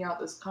typing out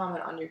this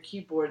comment on your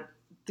keyboard,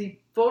 the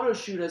photo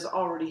shoot has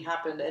already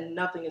happened and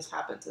nothing has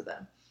happened to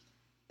them.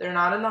 They're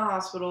not in the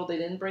hospital. They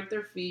didn't break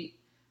their feet.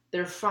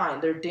 They're fine.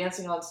 They're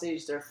dancing on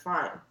stage. They're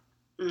fine.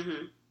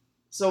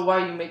 So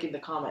why are you making the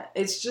comment?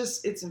 It's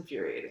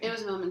infuriating. It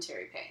was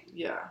momentary pain.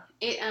 Yeah.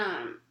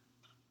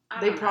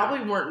 They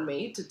probably weren't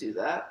made to do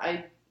that.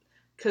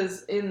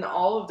 Because in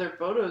all of their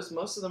photos,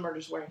 most of them are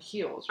just wearing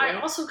heels, right? I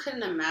also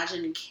couldn't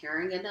imagine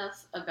caring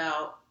enough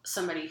about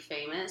somebody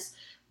famous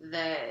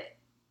that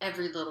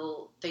every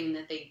little thing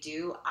that they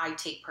do, I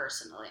take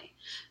personally.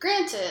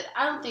 Granted,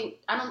 I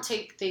don't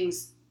take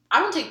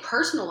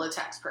personal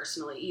attacks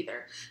personally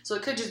either. So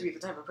it could just be the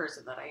type of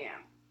person that I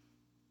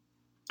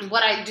am.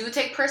 What I do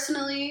take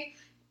personally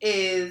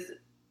is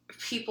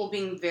people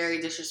being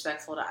very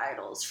disrespectful to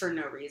idols for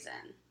no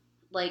reason.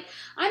 Like,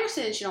 I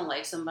understand that you don't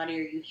like somebody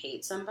or you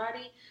hate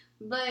somebody,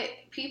 but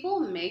people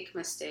make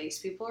mistakes.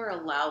 People are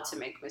allowed to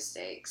make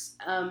mistakes.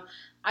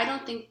 I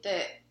don't think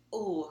that,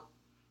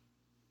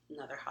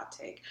 another hot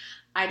take.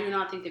 I do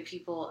not think that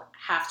people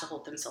have to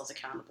hold themselves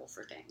accountable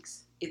for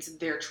things. It's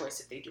their choice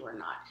if they do or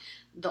not.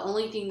 The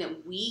only thing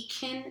that we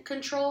can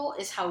control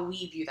is how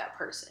we view that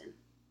person.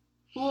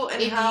 Well,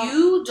 and if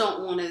you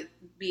don't want to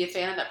be a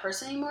fan of that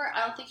person anymore,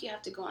 I don't think you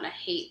have to go on a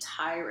hate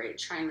tirade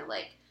trying to,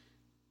 like,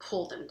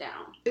 pull them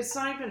down. It's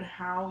not even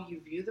how you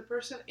view the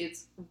person,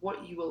 it's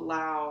what you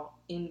allow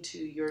into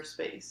your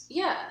space.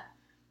 Yeah.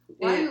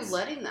 Why are you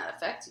letting that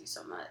affect you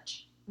so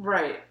much?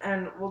 Right.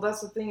 And, well,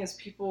 that's the thing is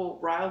people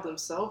rile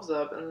themselves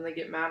up and then they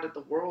get mad at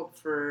the world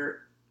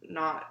for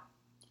not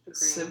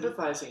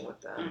sympathizing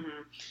with them.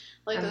 Mm-hmm.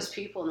 Like those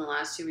people in the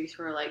last 2 weeks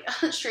who were like,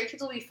 Stray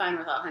Kids will be fine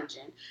without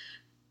Hyunjin.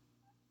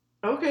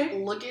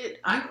 Okay. Look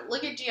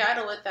at G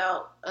Idol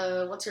without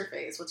what's her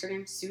face? What's her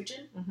name?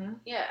 Soojin? Mm-hmm.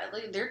 Yeah,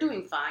 like they're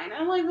doing fine. And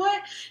I'm like,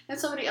 what? And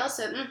somebody else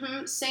said,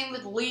 same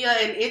with Leah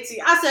and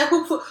Itzy. I said,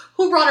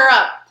 who brought her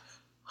up?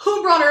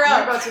 Who brought her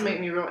up? You're about to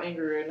make me real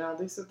angry right now.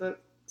 They said that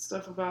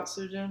stuff about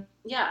Soojin.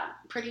 Yeah,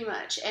 pretty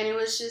much. And it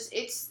was just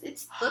it's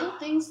little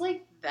things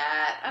like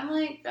that. I'm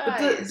like,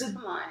 guys,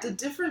 come on. The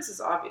difference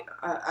is obvious.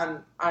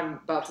 I'm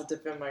about to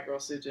defend my girl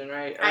Soojin,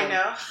 right? I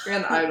know.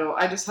 And Idol.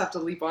 I just have to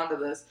leap onto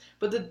this.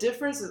 But the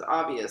difference is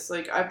obvious.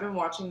 Like, I've been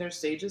watching their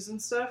stages and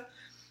stuff.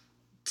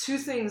 Two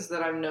things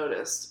that I've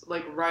noticed,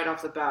 like, right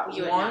off the bat.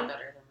 You would know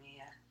better than me,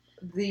 yeah.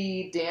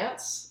 The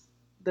dance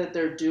that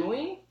they're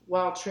doing,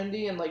 while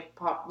trendy and, like,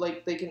 pop,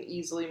 like, they can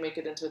easily make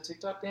it into a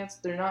TikTok dance,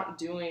 they're not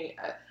doing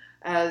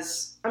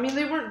as... I mean,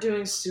 they weren't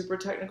doing super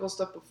technical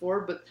stuff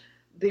before, but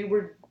they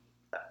were...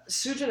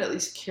 Soojin at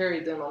least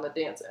carried them on the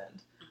dance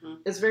end. Mm-hmm.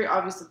 It's very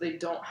obvious that they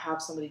don't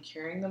have somebody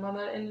carrying them on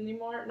that end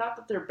anymore. Not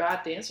that they're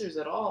bad dancers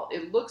at all.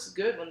 It looks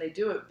good when they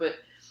do it, but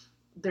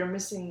they're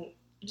missing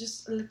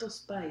just a little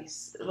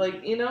spice.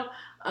 Like, you know?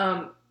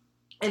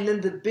 And then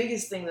the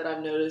biggest thing that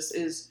I've noticed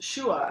is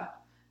Shua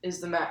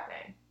is the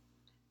maknae.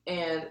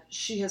 And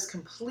she has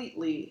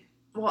completely,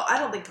 well, I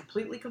don't think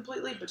completely,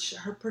 but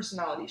her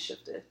personality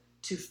shifted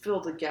to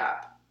fill the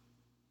gap.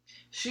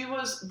 She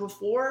was,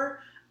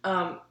 before,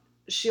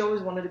 she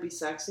always wanted to be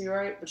sexy,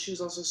 right? But she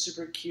was also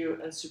super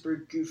cute and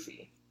super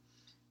goofy.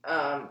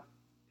 Kind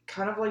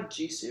of like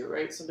Jisoo,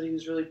 right? Somebody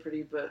who's really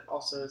pretty, but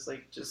also is,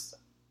 like, just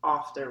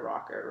off their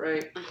rocker,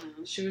 right?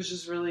 Mm-hmm. She was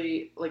just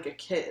really, like, a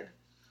kid.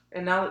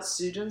 And now that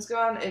Soojin's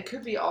gone, it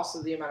could be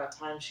also the amount of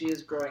time she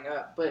is growing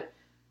up, but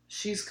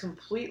she's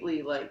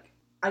completely, like,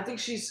 I think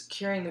she's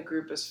carrying the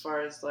group as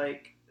far as,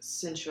 like,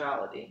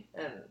 sensuality.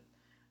 And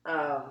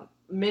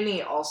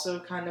Minnie also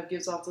kind of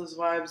gives off those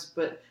vibes,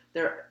 but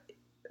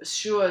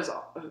Shua is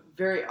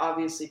very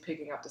obviously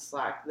picking up the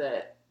slack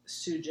that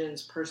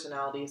Soojin's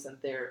personality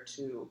isn't there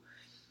to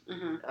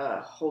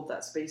hold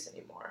that space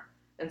anymore.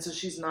 And so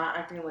she's not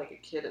acting like a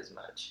kid as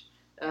much.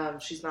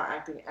 She's not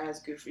acting as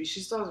goofy. She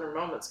still has her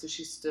moments because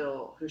she's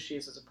still who she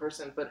is as a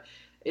person, but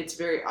it's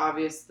very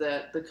obvious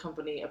that the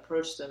company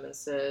approached them and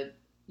said,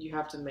 you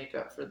have to make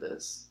up for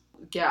this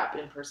gap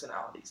in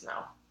personalities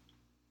now.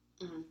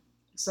 Mm-hmm.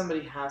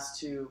 Somebody has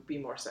to be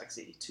more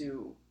sexy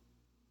to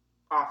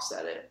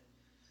offset it.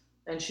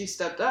 And she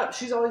stepped up.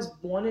 She's always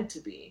wanted to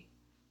be.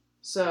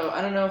 So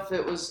I don't know if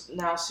it was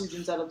now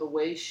Soojin's out of the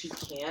way, she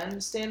can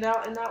stand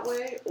out in that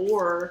way,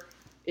 or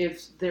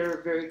if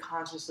they're very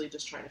consciously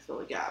just trying to fill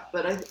a gap.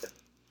 But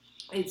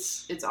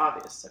it's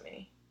obvious to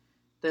me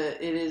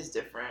that it is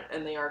different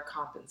and they are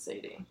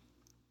compensating.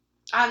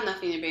 I have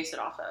nothing to base it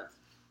off of,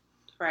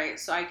 right?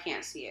 So I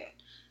can't see it.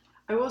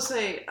 I will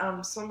say,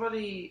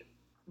 somebody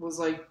was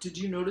like, did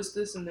you notice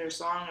this in their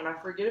song? And I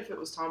forget if it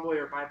was Tomboy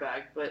or My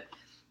Bag, but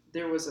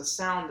there was a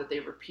sound that they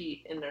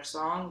repeat in their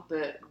song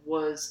that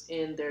was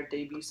in their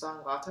debut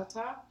song, La Ta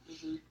Ta.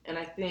 Mm-hmm. And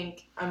I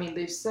think, I mean,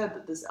 they've said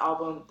that this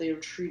album, they were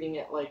treating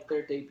it like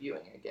they're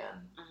debuting again.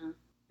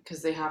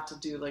 Because they have to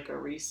do, like, a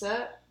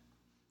reset.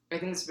 I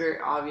think it's very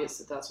obvious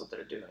that that's what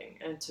they're doing.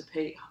 And to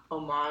pay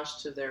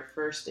homage to their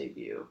first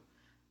debut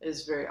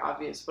is very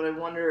obvious. But I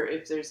wonder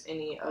if there's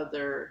any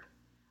other...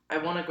 I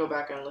want to go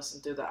back and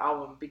listen to the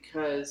album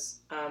because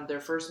their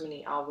first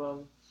mini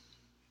album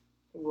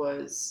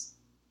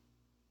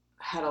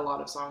had a lot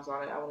of songs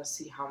on it. I want to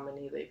see how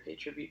many they pay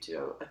tribute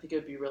to. I think it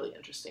would be really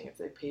interesting if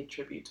they paid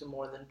tribute to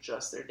more than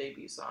just their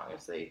debut song.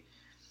 If they,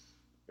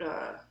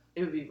 it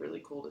would be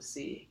really cool to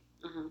see.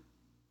 Mm-hmm.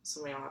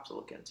 Something I'll have to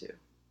look into.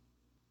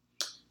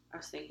 I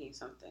was thinking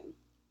something.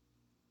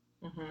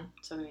 Mm-hmm.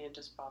 Something that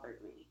just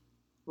bothered me.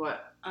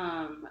 What?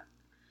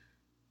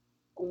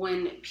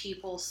 When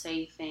people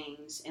say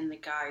things in the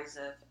guise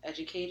of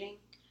educating,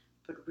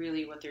 but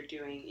really what they're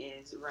doing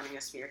is running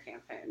a smear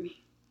campaign.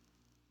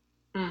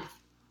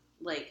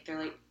 Like, they're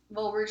like,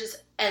 well, we're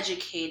just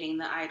educating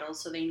the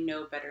idols so they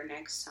know better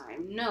next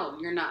time. No,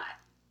 you're not.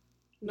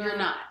 No. You're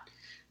not.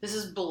 This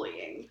is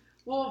bullying.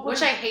 Well,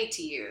 which I hate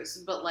to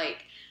use, but,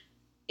 like,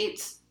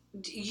 it's...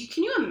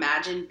 can you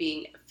imagine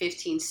being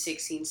 15,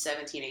 16,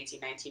 17, 18,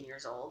 19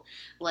 years old?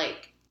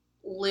 Like,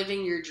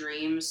 living your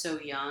dreams so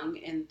young,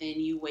 and then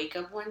you wake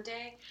up one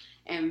day,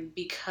 and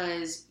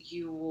because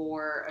you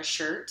wore a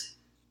shirt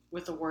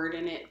with a word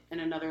in it in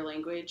another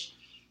language,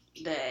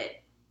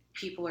 that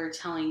people are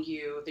telling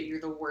you that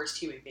you're the worst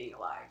human being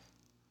alive.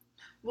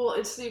 Well,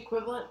 it's the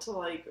equivalent to,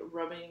 like,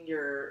 rubbing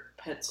your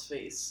pet's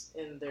face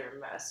in their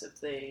mess if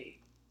they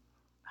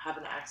have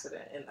an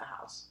accident in the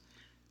house.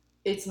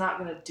 It's not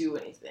going to do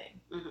anything.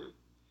 Mm-hmm.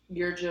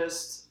 You're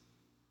just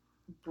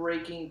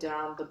breaking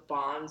down the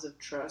bonds of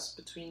trust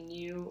between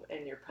you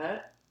and your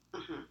pet.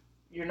 Mm-hmm.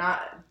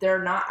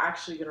 They're not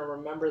actually going to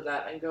remember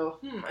that and go,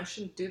 I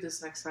shouldn't do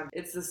this next time.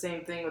 It's the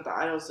same thing with the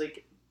idols.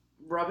 Like,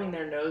 rubbing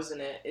their nose in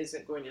it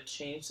isn't going to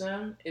change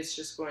them. It's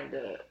just going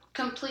to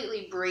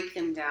completely break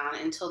them down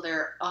until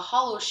they're a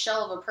hollow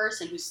shell of a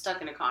person who's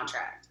stuck in a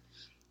contract.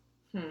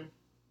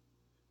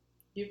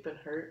 You've been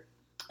hurt.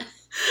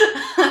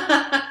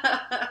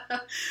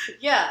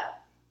 Yeah.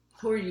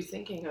 Who are you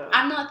thinking of?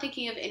 I'm not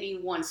thinking of any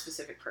one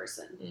specific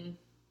person.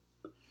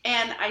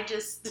 And I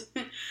just...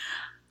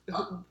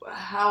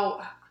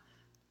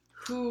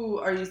 Who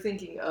are you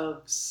thinking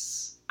of?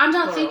 I'm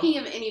not thinking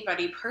of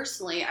anybody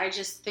personally. I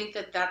just think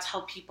that that's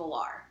how people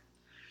are.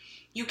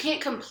 You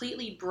can't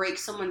completely break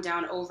someone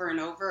down over and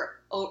over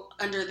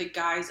under the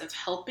guise of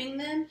helping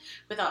them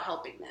without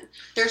helping them.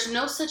 There's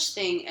no such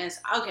thing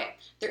as,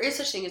 there is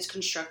such thing as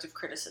constructive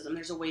criticism.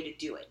 There's a way to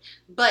do it.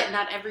 But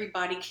not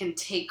everybody can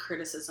take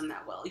criticism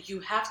that well. You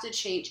have to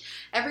change.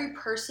 Every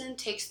person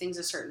takes things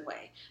a certain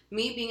way.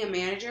 Me being a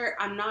manager,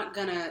 I'm not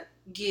going to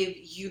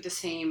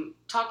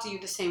talk to you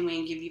the same way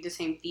and give you the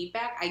same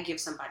feedback I give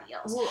somebody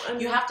else. Well,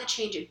 you have to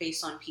change it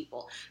based on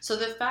people. So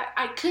the fact,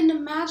 I couldn't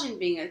imagine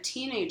being a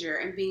teenager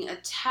and being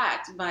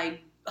attacked by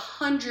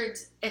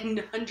hundreds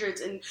and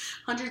hundreds and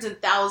hundreds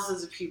and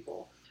thousands of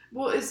people.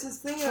 Well, it's this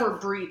thing for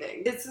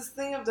breathing. It's this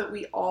thing of that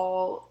we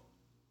all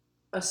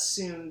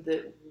assume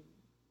that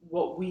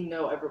what we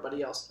know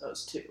everybody else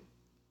knows too.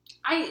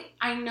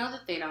 I know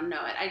that they don't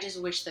know it. I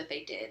just wish that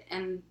they did.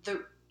 And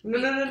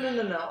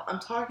No. I'm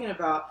talking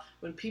about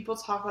when people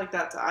talk like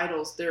that to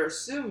idols, they're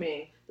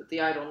assuming that the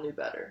idol knew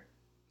better.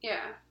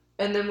 Yeah.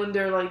 And then when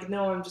they're like,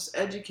 no, I'm just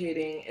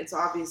educating, it's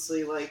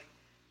obviously like,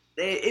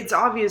 it's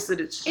obvious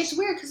that it's... It's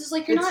weird, because it's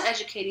like, you're not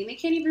educating. They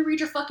can't even read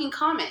your fucking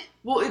comment.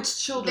 Well,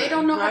 it's children, They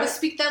don't know how to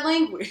speak that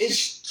language.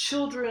 It's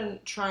children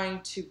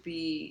trying to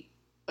be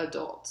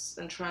adults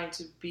and trying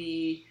to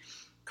be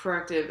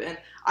corrective. And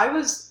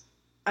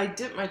I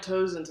dipped my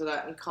toes into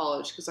that in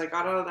college because I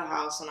got out of the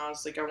house and I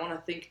was like, I want to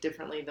think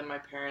differently than my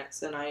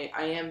parents, and I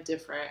am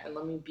different, and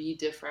let me be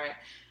different.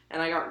 And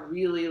I got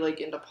really,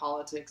 like, into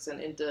politics and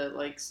into,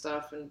 like,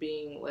 stuff and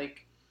being,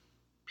 like,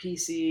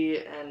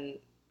 PC, and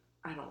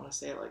I don't want to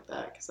say it like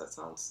that because that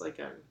sounds like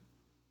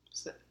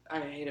I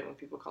hate it when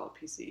people call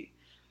it PC.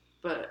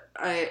 But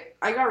I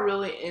got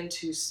really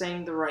into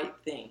saying the right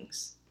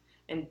things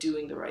and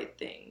doing the right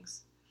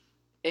things.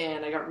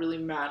 And I got really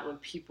mad when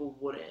people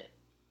wouldn't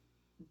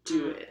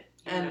do it.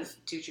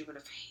 Dude, you would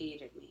have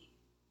hated me.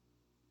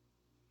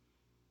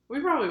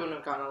 We probably wouldn't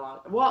have gotten along.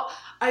 Well,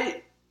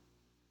 I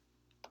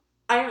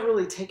didn't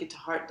really take it to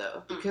heart,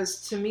 though,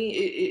 because to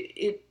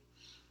me,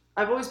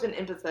 I've always been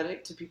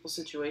empathetic to people's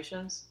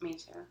situations. Me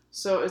too.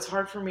 So it's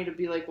hard for me to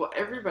be like, well,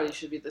 everybody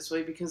should be this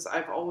way, because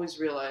I've always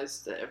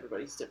realized that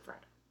everybody's different.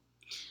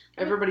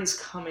 Everybody's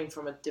coming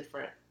from a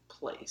different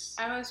place.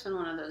 I've always been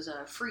one of those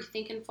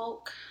free-thinking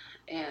folk.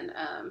 And,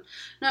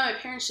 no, my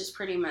parents just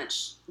pretty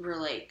much were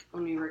like,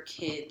 when we were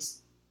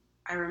kids,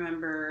 I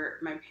remember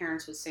my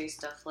parents would say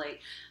stuff like,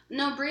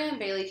 no, Bria and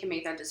Bailey can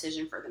make that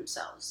decision for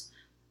themselves.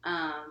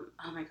 Oh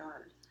my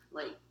God.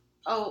 Like,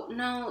 oh,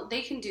 no,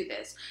 they can do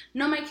this.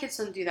 No, my kids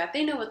don't do that.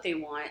 They know what they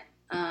want.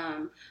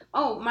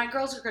 Oh, my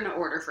girls are going to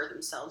order for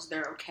themselves.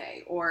 They're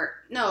okay. Or,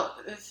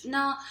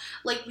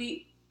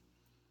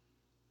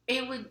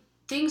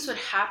 things would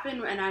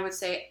happen and I would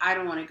say, I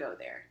don't want to go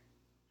there.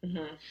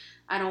 Mm-hmm.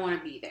 I don't want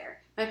to be there.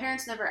 My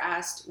parents never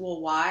asked,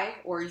 well, why?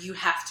 Or you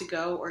have to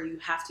go, or you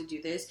have to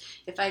do this.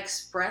 If I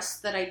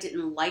expressed that I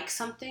didn't like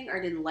something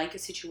or didn't like a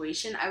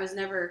situation, I was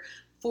never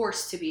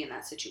forced to be in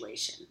that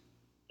situation.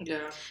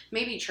 Yeah.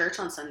 Maybe church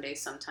on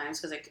Sundays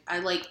sometimes, because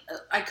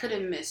I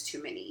couldn't miss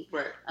too many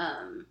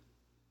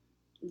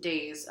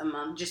days a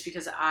month just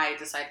because I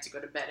decided to go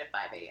to bed at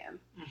 5 a.m.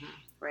 Mm-hmm.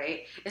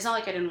 Right? It's not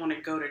like I didn't want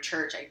to go to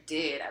church. I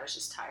did. I was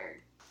just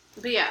tired.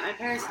 But yeah, my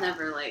parents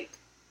never,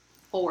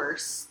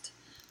 forced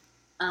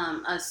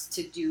us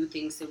to do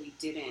things that we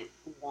didn't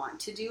want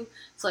to do.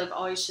 So I've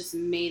always just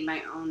made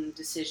my own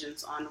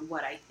decisions on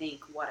what I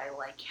think, what I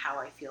like, how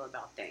I feel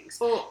about things.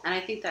 Well, And I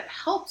think that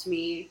helped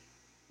me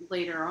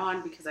later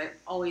on because I've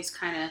always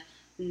kind of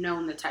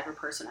known the type of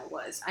person I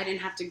was. I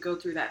didn't have to go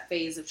through that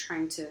phase of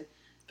trying to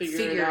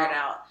figure it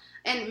out.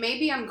 And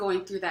maybe I'm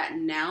going through that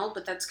now,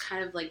 but that's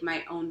kind of like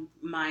my own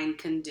mind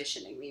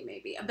conditioning me,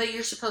 maybe. But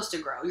you're supposed to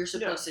grow. You're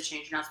supposed to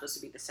change. You're not supposed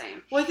to be the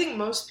same. Well, I think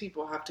most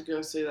people have to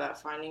go through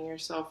that finding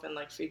yourself and,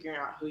 like, figuring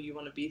out who you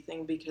want to be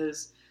thing,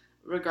 because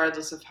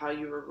regardless of how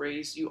you were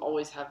raised, you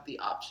always have the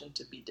option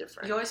to be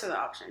different. You always have the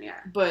option, yeah.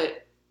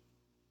 But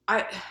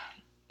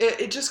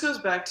it just goes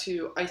back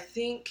to, I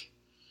think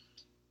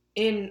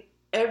in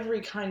every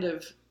kind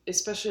of,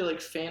 especially like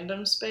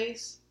fandom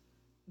space,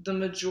 the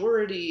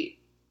majority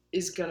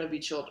is going to be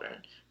children,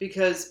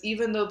 because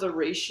even though the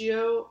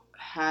ratio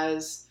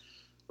has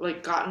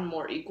like gotten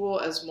more equal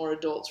as more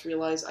adults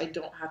realize I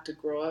don't have to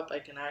grow up, I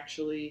can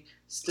actually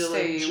still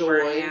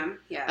enjoy,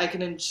 I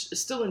can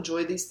still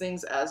enjoy these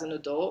things as an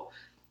adult.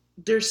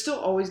 There's still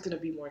always going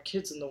to be more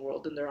kids in the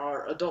world than there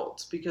are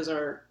adults, because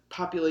our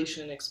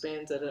population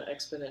expands at an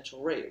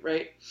exponential rate,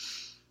 right?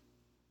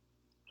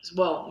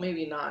 Well,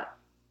 maybe not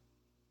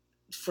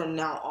from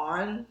now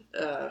on,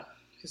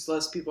 because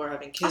less people are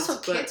having kids.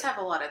 Also, kids have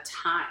a lot of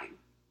time.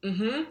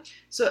 Mm-hmm.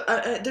 So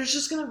there's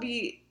just going to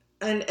be,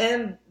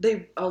 and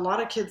a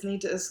lot of kids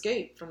need to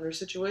escape from their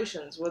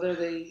situations, whether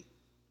they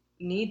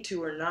need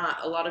to or not.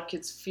 A lot of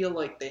kids feel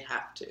like they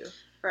have to.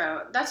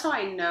 Bro, that's how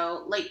I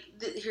know, like,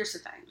 here's the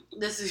thing.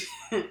 This is,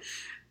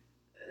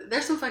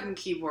 there's some fucking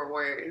keyboard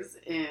warriors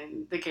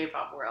in the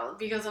K-pop world,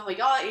 because I'm like,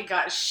 y'all ain't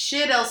got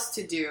shit else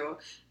to do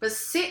but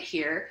sit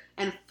here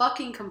and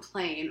fucking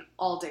complain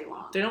all day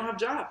long. They don't have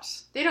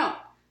jobs. They don't.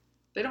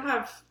 They don't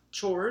have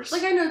chores.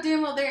 Like, I know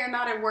damn well they are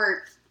not at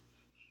work.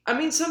 I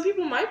mean, some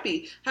people might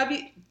be.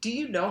 Do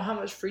you know how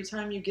much free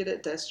time you get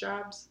at desk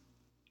jobs?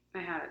 I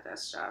had a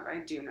desk job. I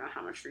do know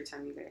how much free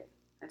time you get.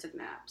 I took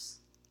naps.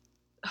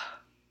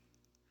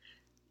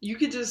 You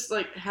could just,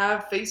 like,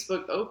 have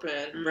Facebook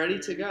open, ready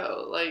to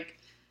go. Like,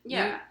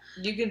 yeah.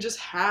 You can just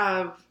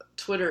have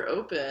Twitter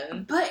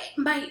open. But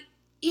my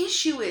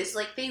issue is,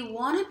 like, they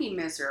want to be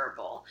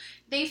miserable.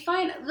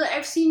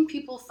 I've seen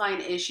people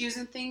find issues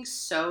in things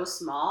so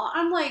small.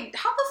 I'm like,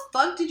 how the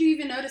fuck did you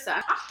even notice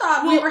that? I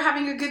thought we were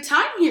having a good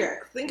time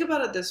here. Think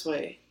about it this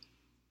way.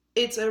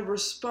 It's a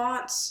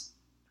response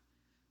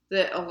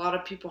that a lot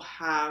of people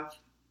have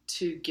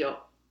to guilt.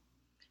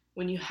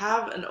 When you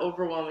have an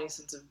overwhelming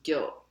sense of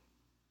guilt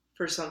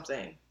for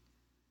something,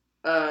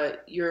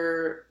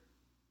 you're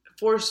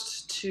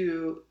forced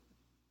to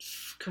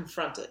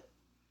confront it.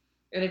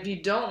 And if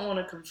you don't want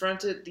to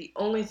confront it, the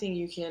only thing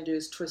you can do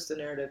is twist the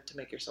narrative to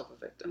make yourself a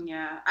victim.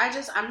 Yeah,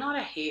 I'm not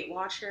a hate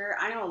watcher.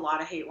 I know a lot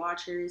of hate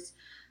watchers.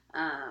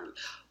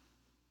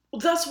 Well,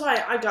 that's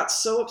why I got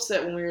so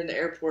upset when we were in the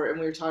airport and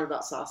we were talking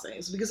about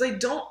sasae. Because I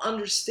don't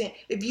understand.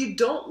 If you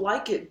don't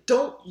like it,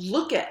 don't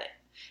look at it.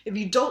 If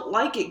you don't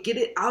like it, get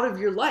it out of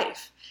your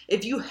life.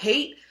 If you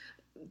hate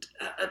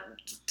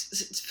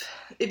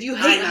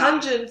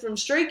Hyunjin from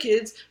Stray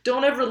Kids,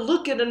 don't ever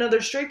look at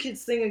another Stray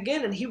Kids thing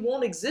again, and he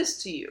won't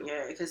exist to you.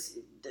 Yeah, because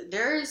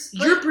there's...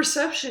 Your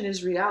perception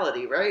is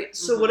reality, right?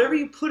 So whatever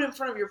you put in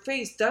front of your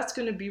face, that's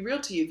going to be real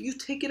to you. If you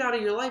take it out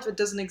of your life, it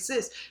doesn't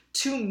exist.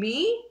 To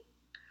me,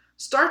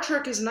 Star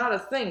Trek is not a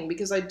thing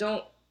because I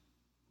don't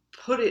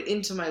put it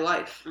into my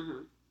life.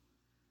 Mm-hmm.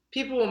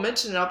 People will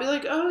mention it, I'll be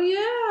like, oh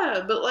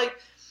yeah, but like,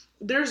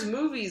 there's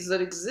movies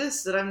that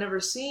exist that I've never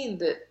seen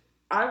that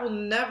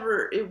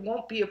it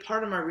won't be a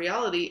part of my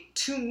reality.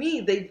 To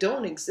me, they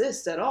don't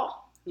exist at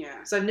all. Yeah.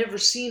 Because I've never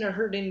seen or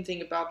heard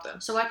anything about them.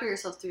 So why put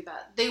yourself through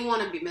that? They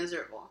want to be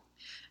miserable.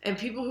 And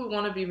people who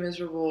want to be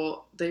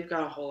miserable, they've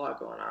got a whole lot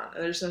going on.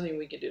 And there's nothing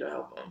we can do to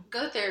help them.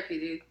 Go therapy,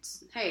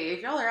 dudes. Hey,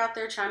 if y'all are out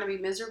there trying to be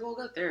miserable,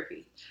 go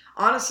therapy.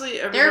 Honestly,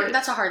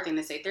 that's a hard thing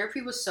to say.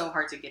 Therapy was so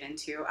hard to get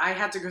into. I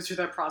had to go through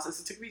that process.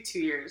 It took me 2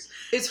 years.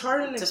 It's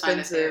hard and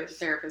expensive. To find a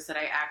therapist that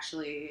I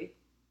actually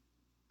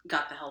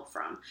got the help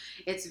from.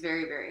 It's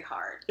very, very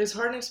hard. It's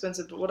hard and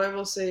expensive, but what I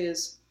will say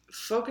is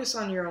focus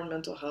on your own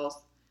mental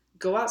health.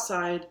 Go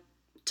outside,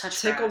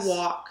 take a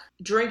walk,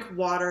 drink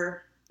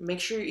water, make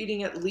sure you're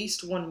eating at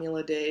least one meal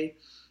a day.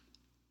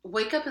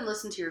 Wake up and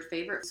listen to your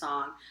favorite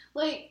song.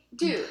 Like,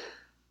 dude,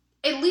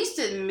 at least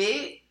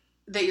admit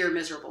that you're a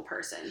miserable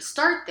person.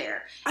 Start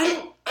there.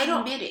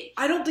 Admit it.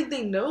 I don't think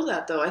they know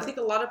that, though. I think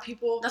a lot of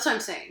people... That's what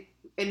I'm saying.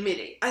 Admit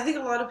it. I think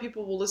a lot of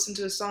people will listen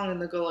to a song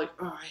and they'll go like,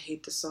 oh, I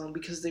hate this song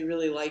because they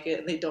really like it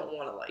and they don't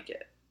want to like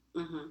it.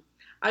 Mm-hmm.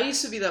 I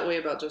used to be that way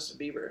about Justin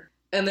Bieber.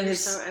 And then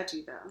so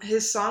edgy, though.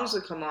 His songs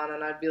would come on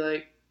and I'd be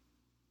like,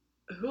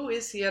 who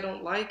is he? I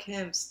don't like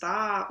him.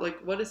 Stop. Like,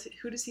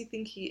 who does he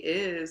think he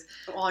is?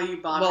 While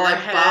you bob my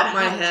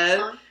head.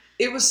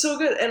 It was so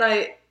good. And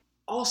I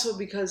also,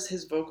 because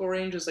his vocal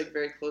range was like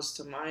very close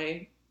to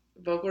my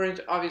vocal range,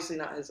 obviously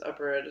not his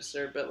upper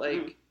register, but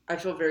like, I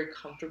feel very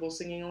comfortable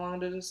singing along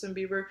to Justin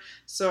Bieber.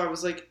 So I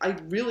was like, I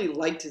really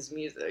liked his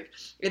music.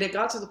 And it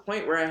got to the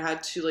point where I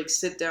had to like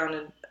sit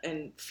down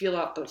and feel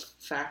out the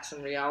facts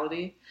and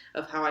reality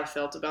of how I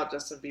felt about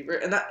Justin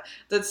Bieber. And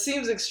that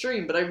seems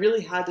extreme, but I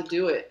really had to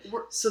do it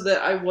so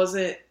that I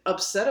wasn't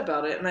upset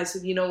about it. And I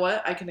said, you know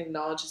what? I can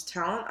acknowledge his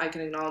talent. I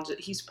can acknowledge that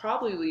he's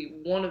probably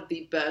one of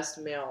the best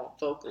male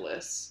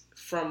vocalists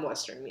from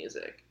Western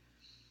music.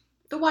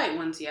 The white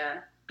ones,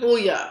 yeah. Well,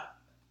 yeah.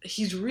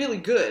 He's really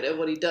good at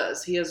what he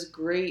does. He has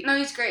great... No,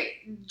 he's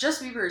great.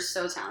 Justin Bieber is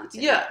so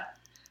talented. Yeah.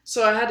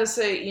 So I had to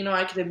say,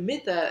 I can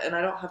admit that, and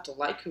I don't have to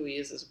like who he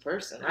is as a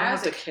person. I don't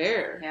have to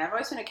care. Yeah, I've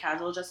always been a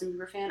casual Justin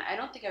Bieber fan. I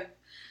don't think I've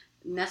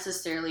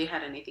necessarily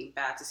had anything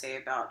bad to say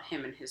about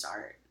him and his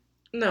art.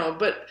 No,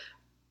 but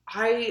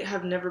I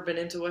have never been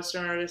into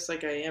Western artists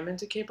like I am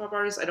into K-pop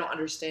artists. I don't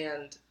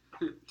understand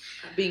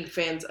being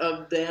fans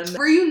of them.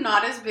 Were you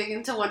not as big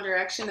into One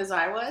Direction as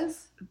I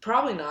was?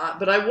 Probably not,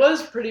 but I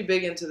was pretty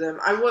big into them.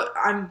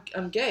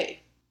 I'm gay.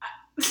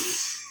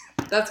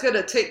 That's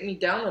gonna take me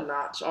down a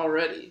notch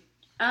already.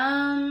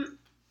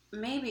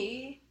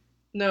 Maybe.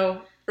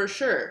 No, for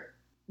sure.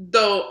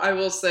 Though I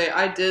will say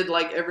I did,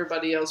 like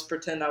everybody else,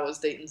 pretend I was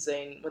dating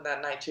Zayn when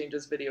that Night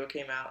Changes video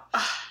came out.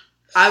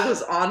 I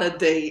was on a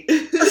date.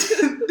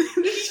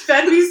 He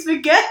fed me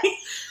spaghetti.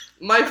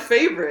 My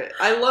favorite.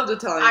 I loved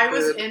Italian food. I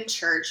was in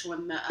church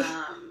when the,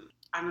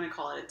 I'm going to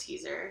call it a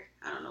teaser.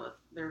 I don't know what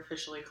they're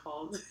officially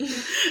called.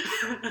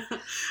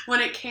 When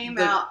it came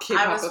out, the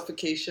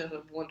K-popification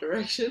of One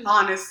Direction.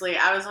 Honestly,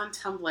 I was on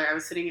Tumblr. I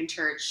was sitting in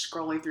church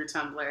scrolling through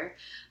Tumblr.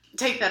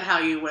 Take that how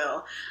you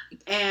will.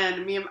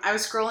 And I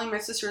was scrolling. My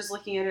sister was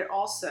looking at it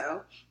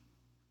also.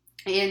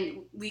 And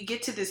we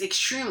get to this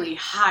extremely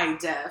high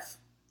def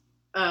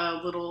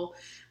little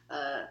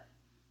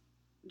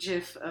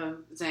gif of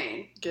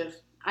Zayn. GIF.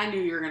 I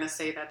knew you were going to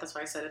say that. That's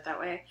why I said it that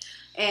way.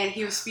 And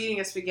he was feeding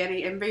us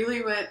spaghetti, and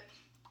Bailey went...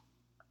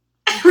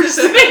 We're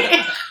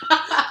sitting...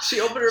 She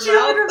opened her mouth. She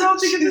opened her mouth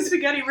to get the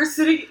spaghetti. We're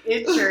sitting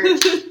in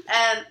church.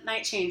 And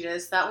Night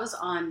Changes. That was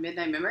on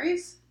Midnight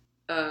Memories?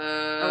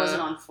 Or was it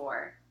on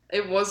 4?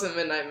 It wasn't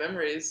Midnight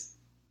Memories.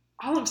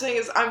 All I'm saying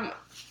is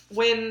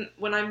when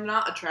I'm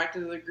not attracted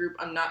to the group,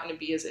 I'm not going to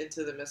be as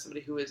into them as somebody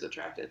who is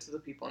attracted to the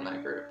people in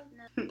that group.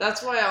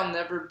 That's why I'll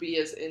never be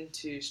as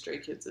into Stray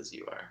Kids as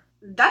you are.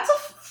 That's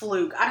a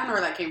fluke. I don't know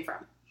where that came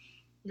from.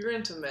 You're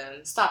into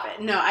men. Stop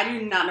it. No, I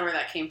do not know where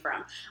that came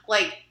from.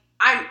 Like,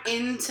 I'm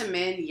into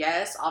men,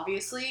 yes,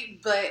 obviously,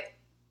 but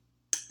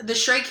the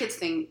Stray Kids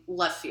thing,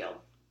 left field.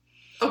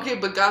 Okay,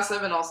 but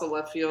GOT7 also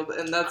left field,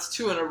 and that's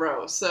 2 in a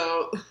row,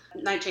 so...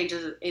 Night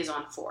Changes is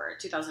on 4,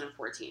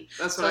 2014.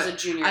 That's so what I was a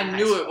junior I in high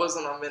knew school. it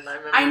wasn't on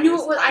Midnight Memories. I knew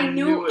it was. I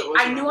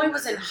knew I on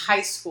was in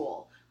high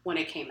school when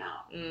it came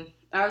out.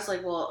 I was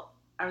like, well,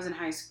 I was in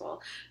high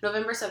school.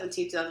 November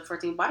 17th,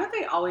 2014. Why don't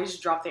they always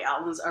drop the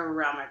albums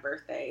around my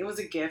birthday? It was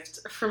a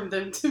gift from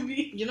them to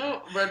me.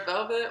 Red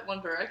Velvet,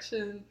 One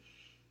Direction,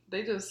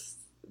 they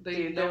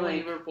know when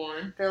you were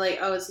born. They're like,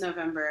 oh, it's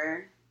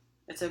November.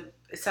 It's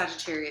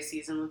Sagittarius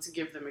season. Let's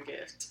give them a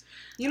gift.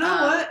 You know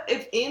what?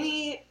 If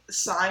any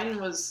sign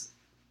was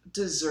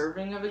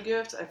deserving of a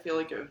gift, I feel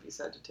like it would be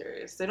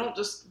Sagittarius.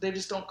 They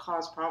just don't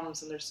cause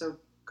problems, and they're so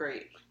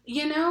great.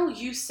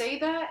 You say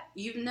that.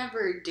 You've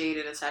never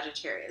dated a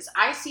Sagittarius.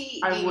 I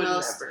would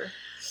never.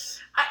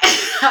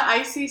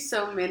 I see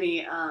so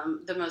many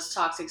the most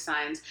toxic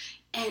signs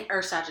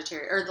or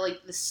Sagittarius, or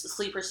like the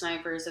sleeper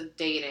snipers of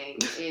dating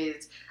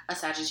is a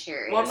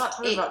Sagittarius. Well, I'm not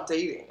talking about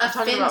dating. I'm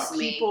talking about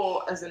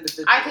people as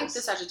individuals. I think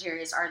the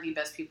Sagittarius are the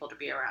best people to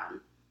be around.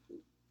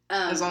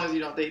 As long as you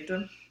don't date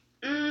them?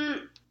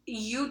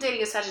 You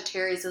dating a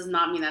Sagittarius does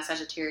not mean that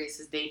Sagittarius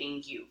is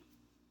dating you.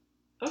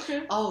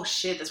 Okay. Oh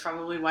shit, that's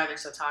probably why they're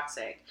so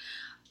toxic.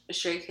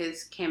 Stray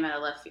Kids came out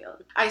of left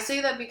field. I say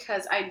that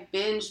because I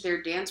binged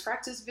their dance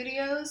practice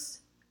videos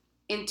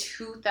in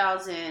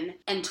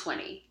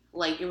 2020.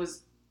 Like, it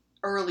was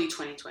early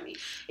 2020.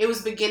 It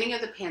was beginning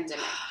of the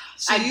pandemic.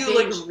 So you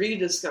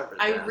rediscovered them.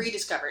 I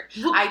rediscovered.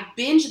 I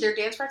binged their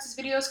dance practice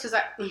videos because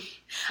I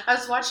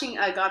was watching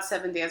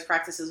GOT7 dance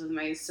practices with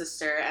my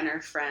sister and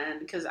her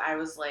friend because I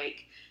was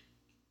like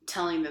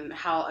telling them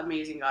how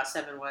amazing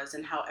GOT7 was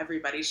and how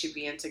everybody should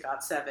be into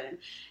GOT7.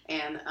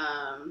 And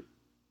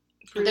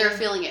they're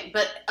feeling it.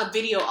 But a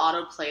video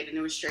auto played and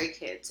it was Stray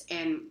Kids.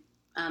 And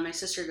my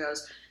sister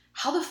goes,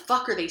 how the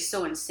fuck are they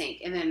so in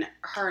sync? And then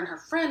her and her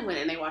friend went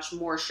and they watched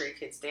more Stray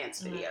Kids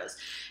dance videos.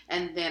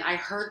 And then I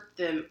heard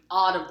them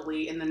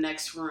audibly in the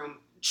next room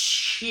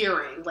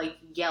cheering, like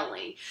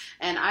yelling.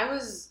 And I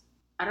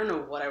don't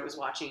know what I was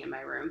watching in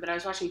my room, but I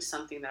was watching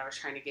something that I was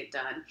trying to get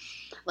done,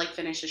 like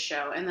finish a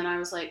show. And then I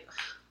was like,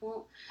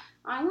 well,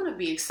 I want to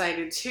be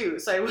excited too.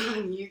 So I went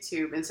on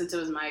YouTube, and since it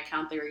was my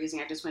account they were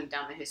using, I just went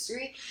down the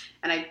history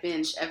and I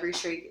binged every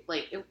Stray,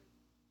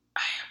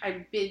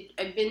 I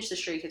binged the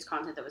Stray Kids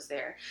content that was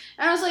there.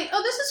 And I was like,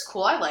 oh, this is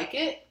cool. I like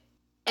it.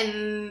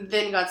 And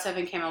then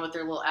GOT7 came out with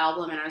their little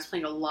album, and I was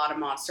playing a lot of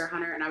Monster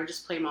Hunter, and I would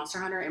just play Monster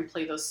Hunter and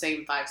play those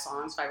same 5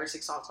 or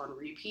 6 songs on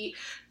repeat.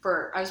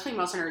 I was playing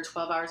Monster Hunter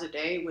 12 hours a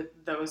day with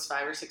those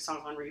 5 or 6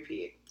 songs on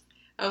repeat.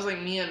 I was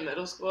like me in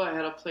middle school. I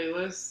had a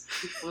playlist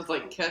with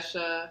like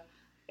Kesha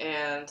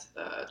and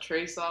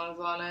Trey songs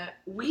on it.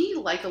 We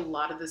like a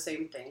lot of the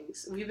same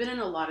things. We've been in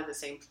a lot of the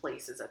same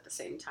places at the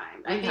same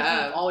time. I think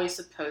we're always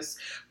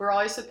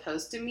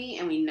supposed to meet,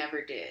 and we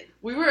never did.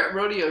 We were at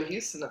Rodeo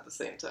Houston at the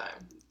same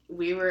time.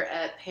 We were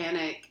at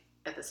Panic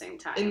at the same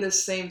time. In the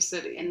same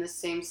city.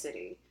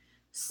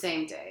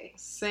 Same day.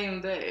 Same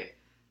day.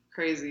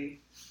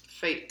 Crazy.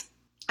 Fate.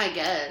 I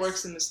guess.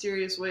 Works in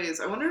mysterious ways.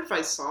 I wonder if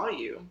I saw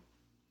you.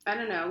 I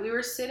don't know. We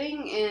were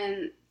sitting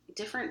in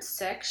different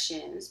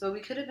sections, but we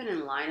could have been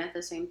in line at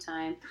the same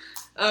time.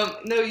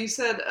 No, you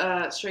said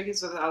Stray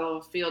Kids was out of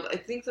a field. I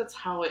think that's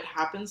how it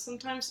happens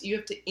sometimes. You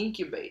have to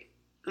incubate.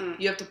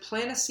 You have to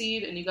plant a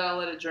seed and you gotta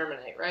let it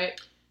germinate, right?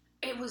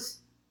 It was,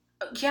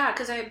 yeah,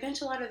 because I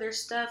binged a lot of their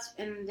stuff,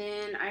 and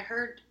then I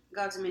heard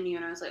God's Menu,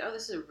 and I was like, oh,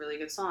 this is a really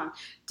good song.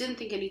 Didn't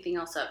think anything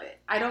else of it.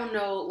 I don't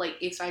know, like,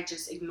 if I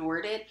just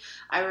ignored it.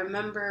 I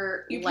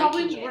remember you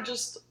probably were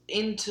just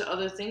into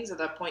other things at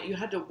that point. You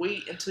had to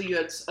wait until you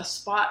had a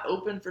spot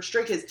open for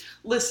Stray Kids.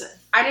 Listen.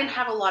 I didn't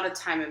have a lot of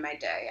time in my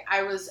day.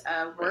 I was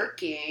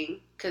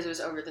working, because it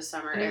was over the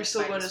summer. And you're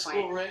still going to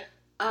school, right?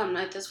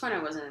 At this point, I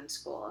wasn't in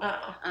school.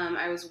 Oh.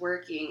 I was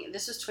working.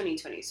 This was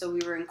 2020, so we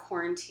were in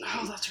quarantine.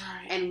 Oh, that's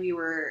right. And we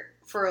were,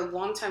 for a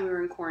long time, we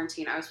were in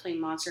quarantine. I was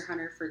playing Monster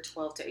Hunter for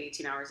 12 to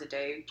 18 hours a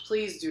day.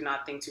 Please do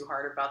not think too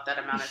hard about that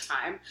amount of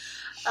time.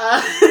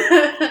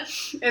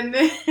 And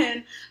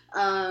then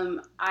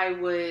I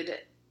would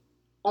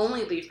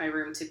only leave my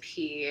room to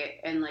pee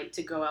and, like,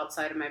 to go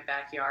outside of my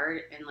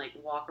backyard and, like,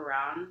 walk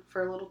around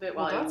for a little bit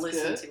while I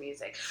listened to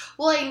music.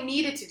 Well, I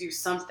needed to do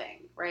something,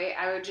 right?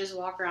 I would just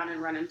walk around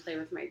and run and play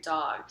with my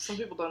dog. Some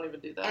people don't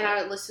even do that. And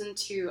I would listen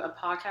to a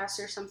podcast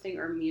or something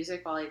or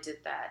music while I did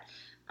that.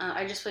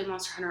 I just played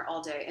Monster Hunter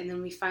all day, and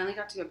then we finally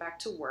got to go back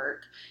to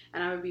work,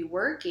 and I would be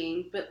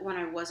working, but when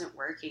I wasn't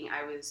working,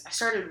 I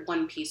started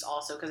One Piece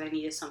also because I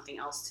needed something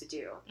else to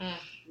do.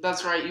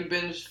 That's right, you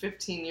binged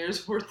 15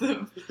 years worth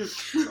of...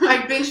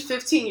 I binged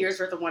 15 years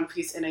worth of One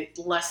Piece in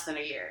less than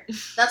a year.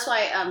 That's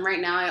why right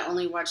now I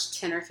only watch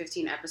 10 or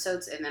 15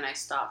 episodes, and then I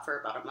stop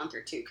for about a month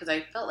or two because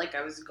I felt like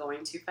I was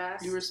going too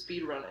fast. You were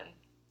speed running.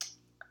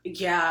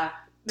 Yeah.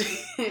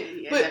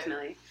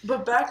 Definitely.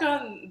 But back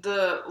on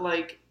the,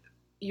 like...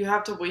 You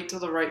have to wait till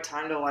the right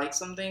time to like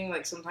something.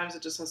 Like, sometimes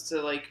it just has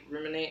to, like,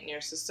 ruminate in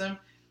your system.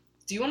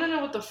 Do you want to know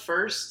what the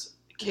first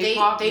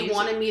K-pop They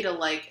wanted me to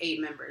like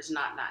 8 members,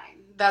 not 9.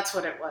 That's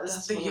what it was.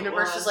 That's the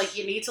universe was like,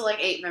 you need to like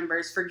 8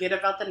 members. Forget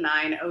about the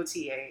 9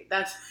 OT8.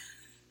 That's...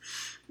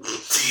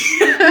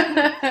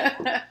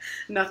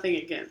 Nothing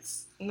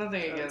against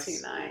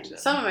OT9.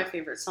 Some of my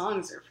favorite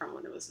songs are from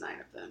when it was 9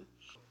 of them.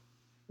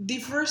 The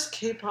first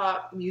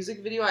K-pop music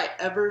video I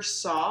ever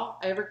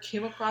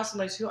came across with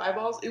my 2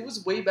 eyeballs, it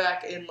was way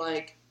back in,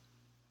 like,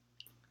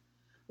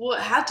 well,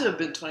 it had to have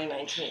been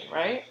 2019,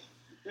 right?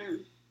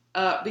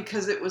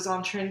 Because it was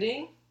on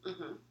trending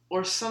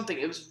or something.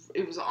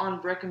 It was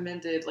on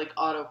recommended, like,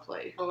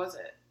 autoplay. What was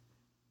it?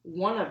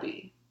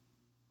 Wannabe.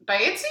 By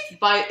ITZY?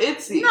 By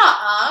ITZY.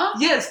 Nuh-uh.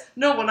 Yes.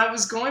 No, when I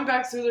was going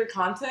back through their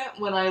content,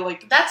 when I,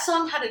 like... That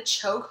song had a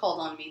chokehold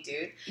on me,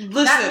 dude.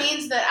 Listen. That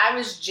means that I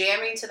was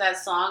jamming to that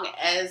song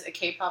as a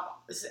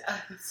K-pop... It's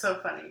so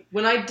funny.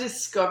 When I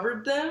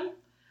discovered them,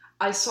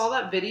 I saw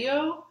that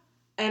video,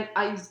 and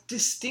I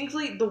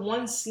distinctly... The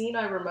one scene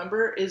I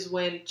remember is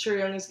when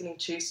Chaeryeong is getting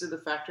chased through the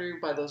factory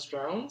by those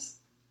drones.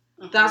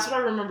 That's what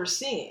I remember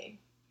seeing.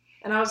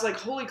 And I was like,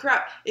 holy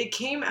crap. It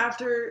came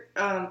after,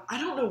 I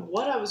don't know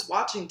what I was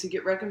watching to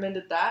get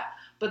recommended that,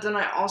 but then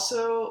I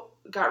also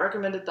got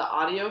recommended the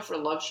audio for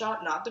Love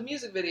Shot, not the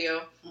music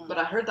video, but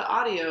I heard the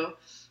audio,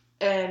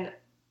 and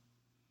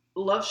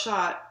Love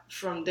Shot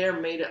from there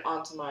made it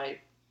onto my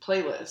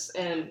playlist.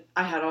 And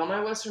I had all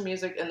my Western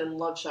music, and then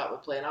Love Shot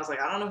would play, and I was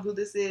like, I don't know who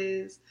this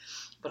is,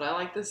 but I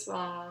like this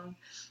song.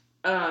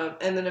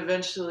 And then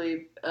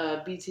eventually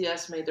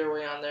BTS made their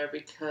way on there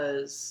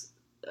because...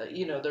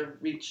 their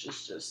reach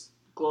is just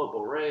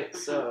global, right?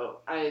 So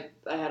I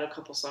had a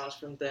couple songs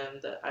from them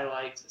that I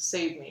liked.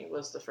 Save Me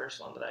was the first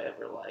one that I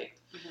ever liked.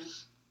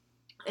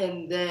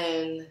 And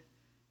then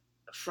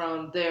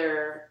from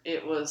there,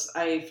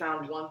 I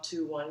found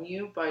 121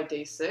 You by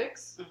Day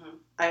 6.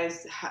 I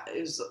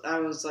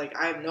was like,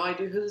 I have no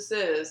idea who this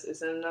is.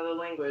 It's in another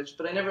language,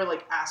 but I never,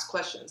 like, asked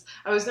questions.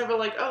 I was never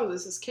like, oh,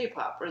 this is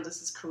K-pop or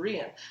this is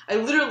Korean. I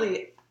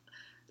literally...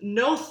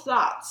 No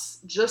thoughts,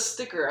 just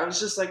sticker. I was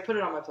just like, put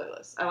it on my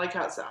playlist. I like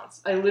how it sounds.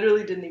 I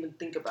literally didn't even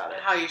think about it.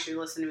 How you should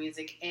listen to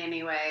music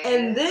anyway.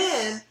 And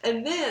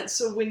then,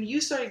 so when you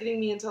started getting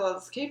me into all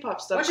this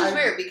K-pop stuff... Which is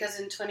weird, because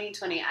in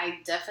 2020, I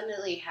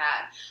definitely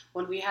had,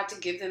 when we had to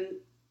give them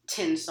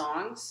 10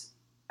 songs,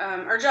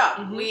 our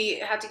job, we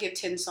had to give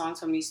 10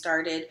 songs when we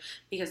started,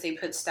 because they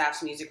put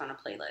staff's music on a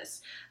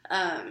playlist.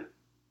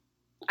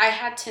 I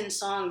had 10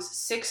 songs,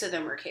 6 of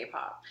them were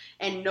K-pop,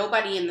 and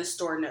nobody in the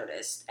store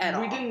noticed at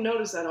all. We didn't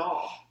notice at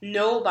all.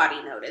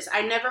 Nobody noticed.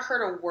 I never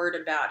heard a word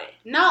about it.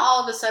 Now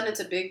all of a sudden it's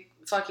a big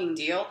fucking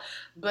deal,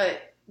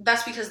 but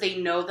that's because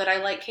they know that I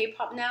like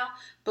K-pop now.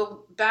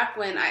 But back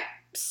when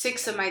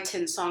 6 of my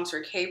 10 songs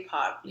were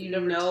K-pop. You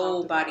never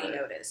Nobody talked about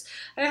it. noticed.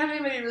 I didn't have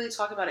anybody to really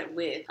talk about it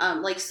with.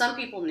 Like, some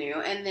people knew,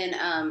 and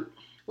then,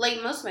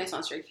 like, most of my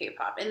songs were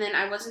K-pop. And then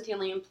I wasn't the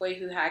only employee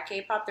who had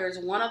K-pop. There was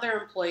one other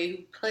employee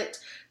who put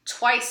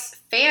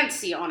Twice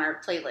Fancy on our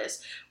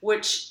playlist,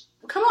 which,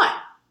 come on.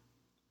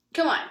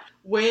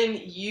 When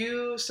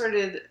you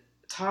started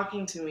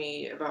talking to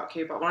me about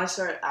K-pop, when I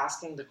started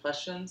asking the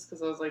questions,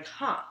 because I was like,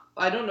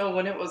 I don't know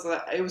when it was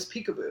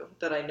Peekaboo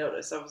that I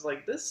noticed. I was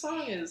like, this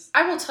song is...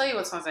 I will tell you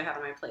what songs I had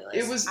on my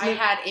playlist. I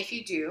had If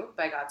You Do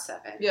by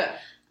GOT7. Yeah.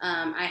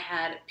 I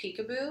had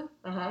Peekaboo.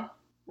 Uh-huh.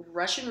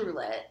 Russian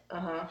Roulette.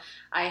 Uh-huh.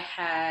 I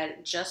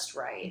had Just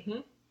Right.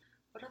 Mm-hmm.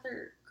 What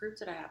other group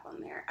did I have on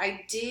there?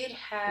 I did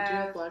have... Did you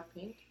have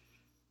Blackpink?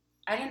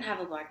 I didn't have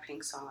a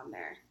Blackpink song on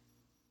there.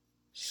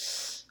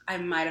 I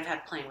might have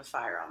had Playing with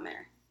Fire on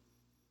there.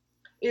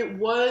 It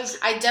was...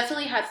 I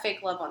definitely had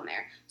Fake Love on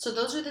there. So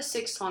those are the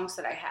 6 songs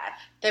that I had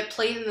that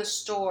played in the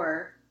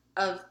store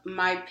of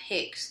my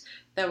picks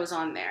that was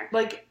on there.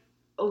 Like,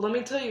 let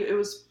me tell you,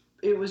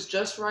 it was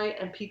Just Right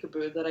and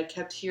Peekaboo that I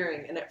kept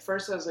hearing. And at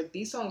first I was like,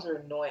 these songs are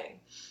annoying.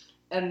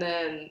 And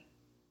then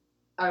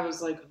I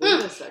was like,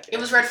 wait a second. It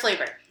was Red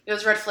Flavor.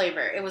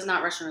 It was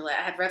not Russian Roulette.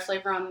 I had Red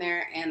Flavor on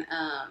there and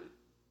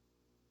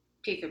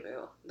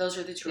Peekaboo. Those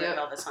were the 2 Red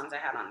Velvet songs I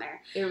had on there.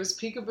 It was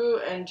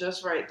Peekaboo and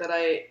Just Right that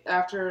I,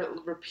 after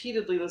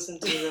repeatedly listening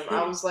to them,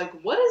 I was like,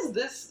 what is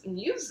this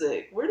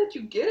music? Where did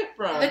you get it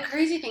from? The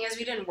crazy thing is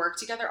we didn't work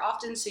together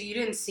often, so you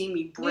didn't see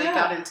me break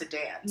out into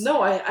dance.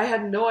 No, I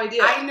had no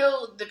idea. I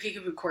know the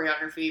Peekaboo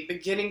choreography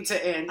beginning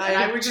to end, and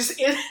I would just,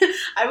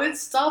 I would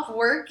stop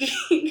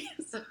working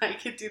so I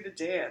could do the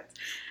dance.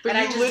 But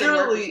and you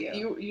literally,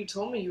 you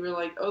told me, you were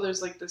like, oh,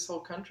 there's like this whole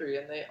country,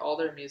 and all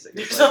their music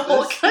is there's like a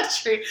whole this.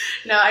 country.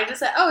 No, I just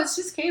said, oh, it's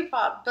just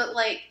K-pop. But,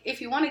 like, if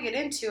you want to get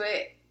into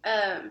it,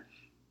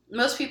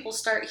 most people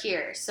start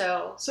here,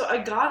 so... So I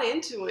got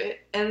into it,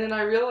 and then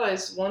I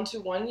realized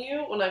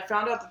 121U, when I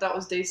found out that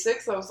was day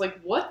 6, I was like,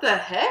 what the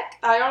heck?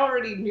 I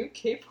already knew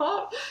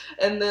K-pop.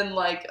 And then,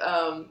 like,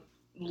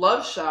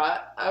 Love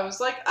Shot, I was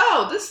like,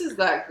 oh, this is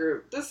that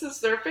group. This is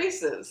their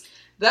faces.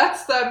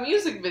 That's that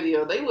music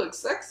video. They look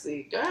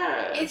sexy.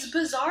 Gosh. It's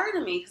bizarre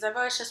to me, because I've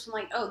always just been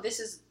like, oh, this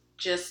is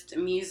just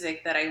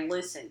music that I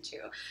listen to.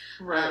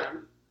 Right.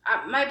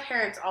 My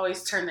parents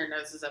always turn their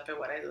noses up at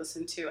what I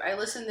listen to. I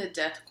listen to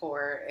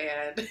deathcore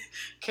and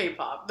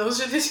K-pop. Those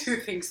are the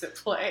 2 things that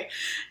play.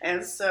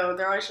 And so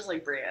they're always just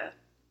like, Bria,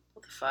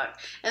 what the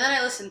fuck? And then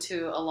I listen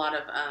to a lot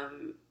of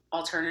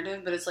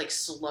alternative, but it's like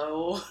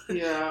slow,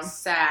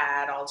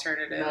 sad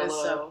alternative.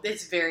 Mellow. So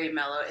it's very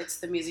mellow. It's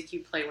the music you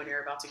play when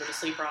you're about to go to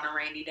sleep or on a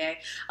rainy day.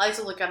 I like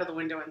to look out of the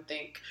window and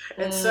think.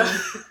 And so...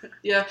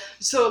 yeah.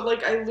 So,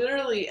 like, I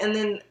literally... And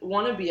then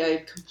Wannabe, I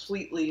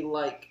completely,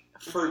 like...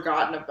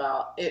 forgotten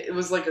about. It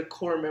was like a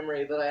core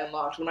memory that I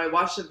unlocked. When I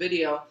watched the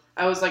video,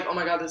 I was like, oh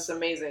my god, this is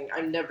amazing.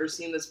 I've never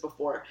seen this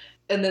before.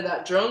 And then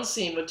that drone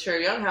scene with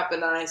Cherry Young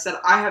happened, and I said,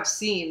 I have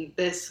seen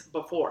this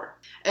before.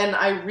 And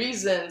I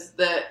reasoned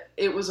that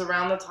it was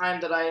around the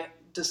time that I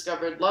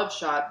discovered Love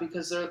Shot,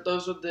 because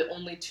those were the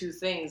only 2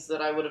 things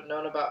that I would have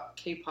known about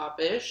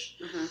K-pop-ish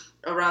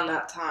around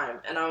that time.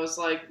 And I was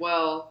like,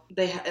 well,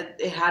 it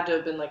had to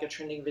have been like a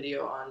trending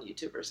video on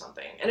YouTube or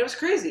something. And it was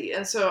crazy.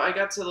 And so I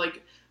got to,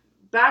 like,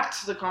 back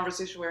to the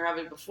conversation we were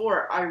having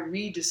before, I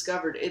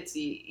rediscovered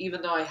ITZY,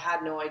 even though I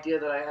had no idea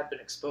that I had been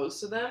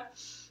exposed to them.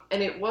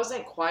 And it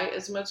wasn't quite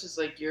as much as,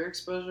 like, your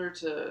exposure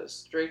to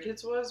Stray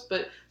Kids was,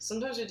 but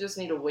sometimes you just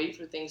need to wait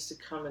for things to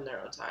come in their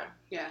own time.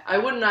 Yeah. I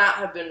would not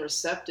have been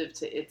receptive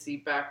to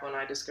ITZY back when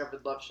I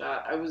discovered Love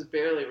Shot. I was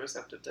barely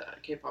receptive to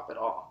K-pop at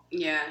all.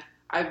 Yeah.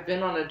 I've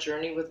been on a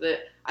journey with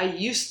it. I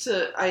used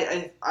to,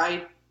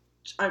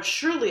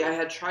 surely I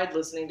had tried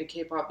listening to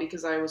K-pop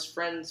because I was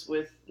friends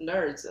with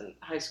nerds in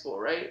high school,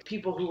 right?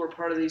 People who were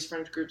part of these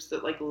friend groups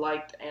that, like,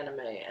 liked anime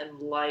and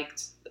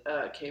liked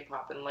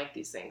K-pop and liked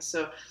these things.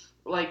 So,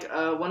 like,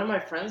 one of my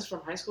friends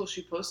from high school,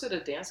 she posted a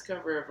dance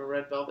cover of a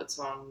Red Velvet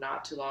song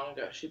not too long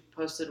ago. She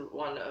posted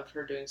one of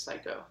her doing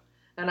Psycho.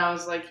 And I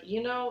was like,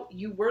 you know,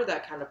 you were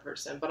that kind of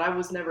person, but I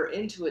was never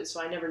into it,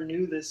 so I never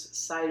knew this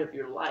side of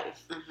your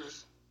life.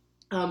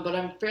 But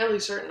I'm fairly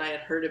certain I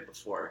had heard it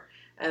before.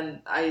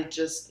 And I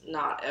just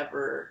not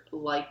ever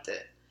liked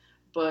it.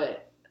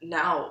 But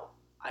now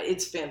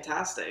it's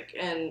fantastic.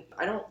 And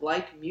I don't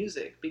like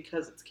music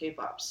because it's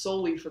K-pop,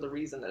 solely for the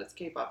reason that it's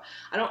K-pop.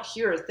 I don't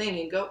hear a thing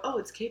and go, oh,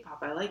 it's K-pop,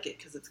 I like it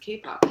because it's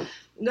K-pop.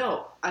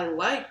 No, I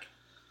like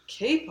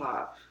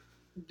K-pop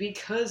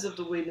because of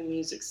the way the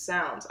music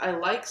sounds. I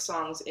like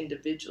songs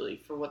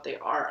individually for what they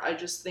are. I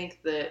just think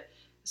that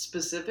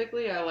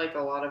specifically I like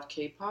a lot of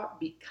K-pop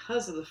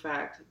because of the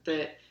fact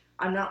that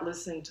I'm not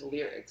listening to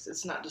lyrics.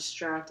 It's not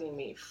distracting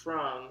me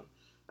from...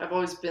 I've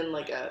always been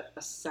like a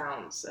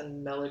sounds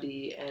and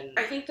melody and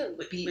I think that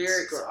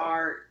lyrics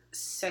are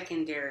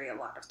secondary a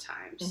lot of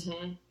times.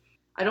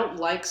 I don't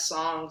like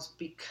songs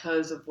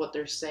because of what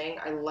they're saying.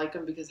 I like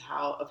them because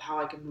of how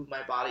I can move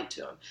my body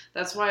to them.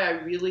 That's why I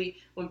really...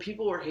 When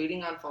people were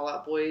hating on Fall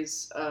Out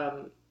Boy's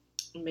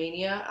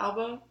Mania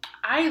album.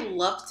 I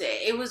loved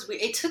it.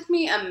 It took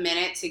me a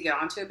minute to get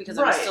onto it because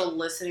I was still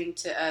listening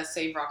to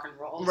Save Rock and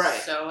Roll.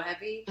 Right. So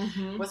heavy.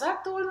 Mm-hmm. Was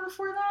that the one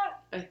before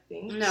that? I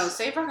think. No,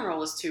 Save Rock and Roll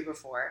was 2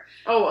 before.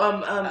 Oh,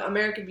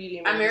 American Beauty,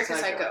 American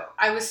Psycho.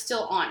 I was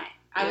still on it.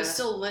 I Yeah. was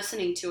still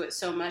listening to it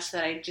so much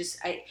that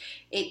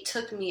it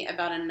took me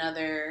about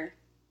another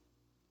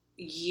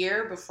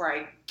year before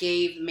I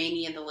gave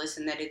Mania the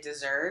listen that it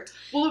deserved.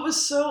 Well, it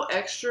was so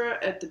extra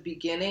at the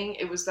beginning.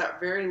 It was that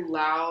very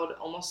loud,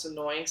 almost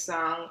annoying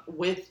sound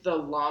with the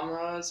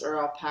llamas or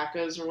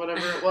alpacas or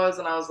whatever it was,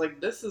 and I was like,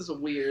 this is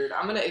weird.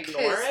 I'm gonna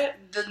ignore it.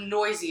 The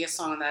noisiest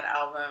song on that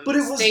album. But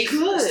it was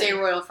good. Stay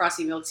Royal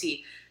Frosty Milk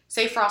Tea.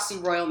 Say Frosty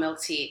Royal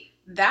Milk Tea.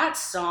 That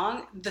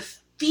song, the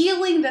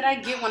feeling that I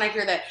get when I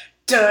hear that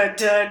da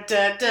da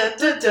da da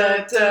da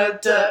da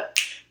da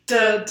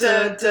da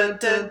da da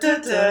da da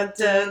da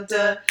da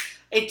da.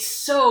 It's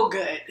so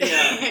good.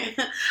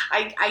 Yeah.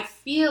 I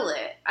feel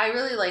it. I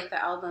really like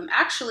the album.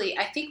 Actually,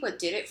 I think what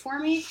did it for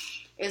me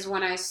is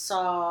when I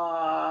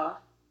saw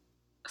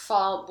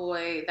Fall Out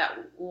Boy that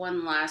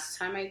one last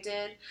time I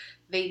did,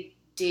 they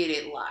did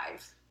it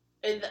live.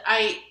 And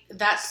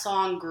that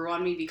song grew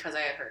on me because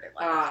I had heard it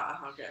live.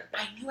 Ah, okay.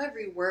 I knew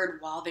every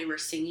word while they were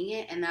singing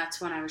it, and that's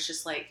when I was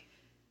just like,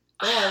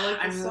 I like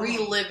I'm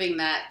reliving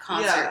that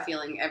concert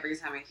feeling every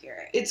time I hear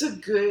it. It's a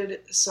good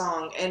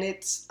song, and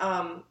it's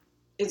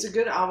a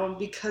good album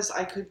because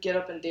I could get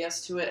up and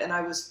dance to it, and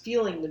I was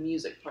feeling the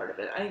music part of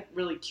it. I didn't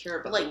really care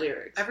about the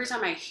lyrics. Every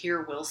time I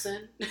hear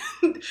Wilson,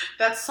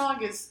 that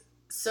song is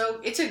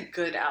it's a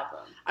good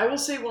album. I will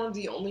say one of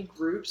the only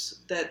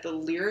groups that the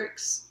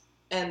lyrics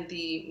and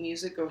the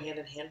music go hand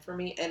in hand for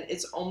me, and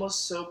it's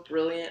almost so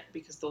brilliant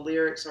because the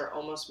lyrics are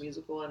almost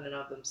musical in and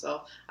of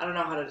themselves. I don't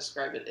know how to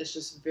describe it. It's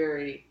just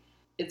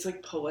it's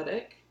like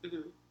poetic.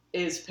 Mm-hmm.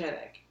 Is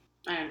Panic.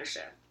 I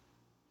understand.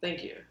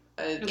 Thank you.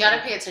 You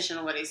gotta pay attention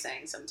to what he's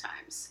saying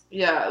sometimes.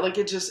 Yeah, like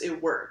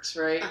it works,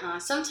 right?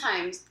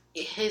 Sometimes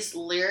his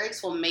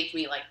lyrics will make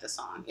me like the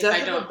song.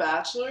 Death of a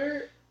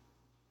Bachelor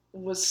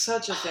was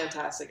such a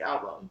fantastic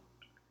album.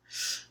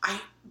 I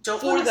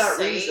don't want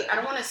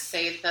to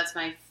say that's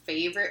my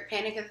favorite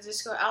Panic at the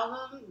Disco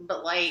album,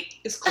 but like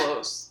it's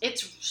close.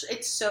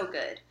 It's so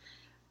good.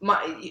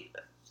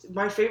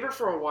 My favorite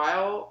for a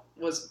while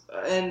was,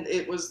 and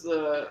it was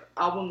the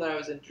album that I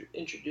was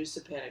introduced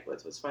to Panic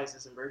with, was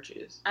Vices and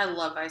Virtues. I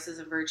love Vices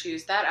and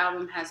Virtues. That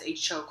album has a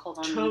chokehold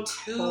on me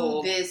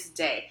to this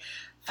day.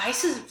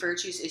 Vices and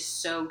Virtues is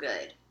so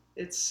good.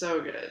 It's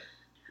so good.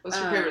 What's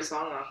your favorite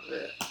song off of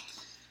it?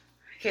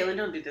 Caitlin,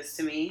 don't do this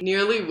to me.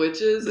 Nearly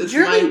Witches is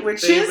my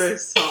favorite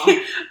song.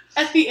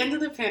 At the end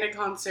of the Panic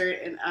concert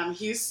in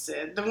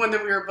Houston, the one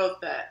that we were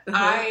both at,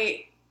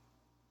 I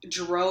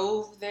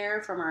drove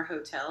there from our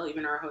hotel,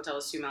 even our hotel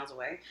was 2 miles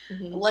away,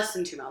 less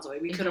than 2 miles away.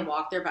 We could have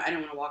walked there, but I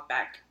didn't want to walk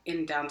back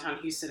in downtown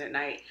Houston at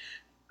night.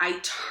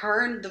 I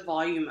turned the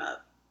volume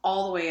up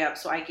all the way up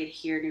so I could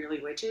hear Nearly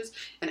Witches,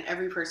 and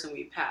every person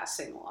we passed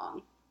sang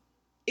along.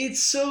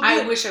 It's so good.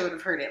 I wish I would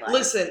have heard it live.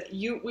 Listen,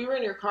 we were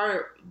in your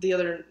car the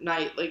other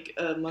night, like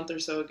a month or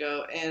so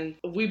ago, and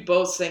we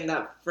both sang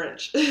that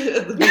French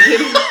at the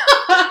beginning.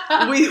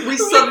 we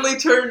suddenly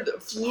turned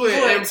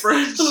fluent in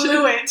French.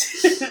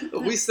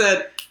 Fluent. We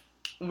said,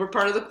 we're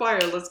part of the choir,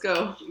 let's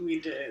go. We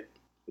did.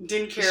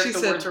 Didn't care if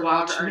the words were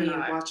wrong or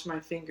not. Watch my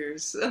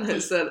fingers. And I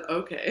said,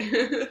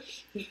 okay.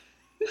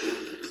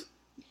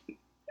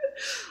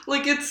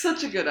 Like, it's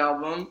such a good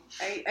album.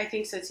 I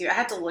think so too. I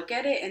had to look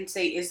at it and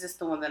say, is this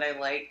the one that I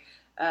like?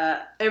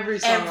 Every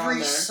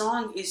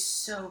song is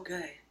so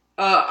good.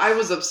 I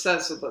was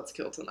obsessed with Let's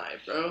Kill Tonight,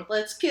 bro.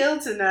 Let's Kill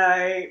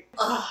Tonight.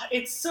 Oh,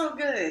 it's so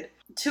good.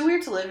 Too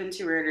Weird to Live and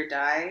Too Rare to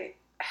Die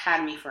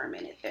had me for a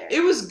minute there.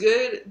 It was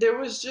good. There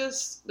was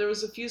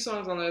a few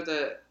songs on there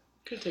that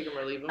could take them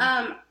or leave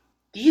them.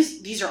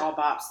 These are all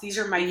bops. These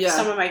are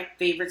some of my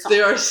favorite songs.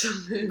 They are so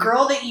good.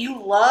 Girl That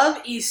You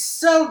Love is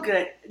so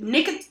good. Worse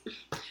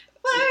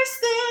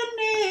than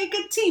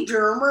nicotine.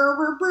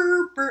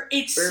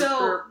 It's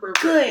so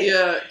good.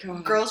 Yeah.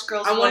 God. Girls.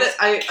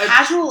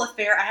 Casual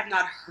Affair. I have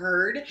not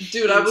heard.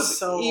 Dude, I was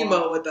so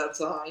emo with that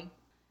song.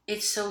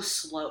 It's so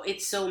slow.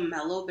 It's so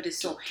mellow, but it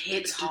still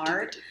hits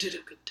hard.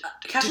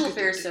 Casual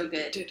Affair is so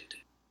good.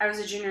 I was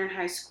a junior in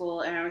high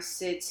school, and I would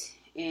sit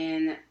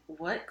in,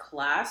 what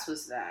class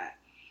was that?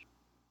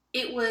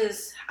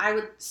 I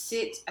would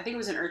sit, I think it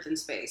was in Earth and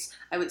Space.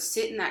 I would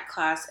sit in that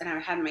class, and I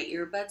had my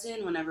earbuds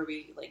in whenever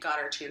we got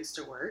our chance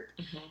to work,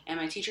 and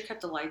my teacher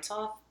kept the lights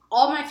off.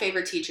 All my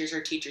favorite teachers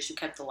are teachers who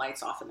kept the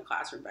lights off in the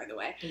classroom, by the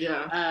way.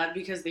 Yeah.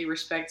 Because they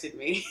respected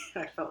me.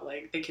 I felt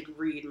like they could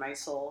read my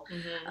soul.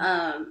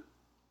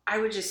 I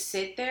would just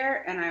sit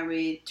there, and I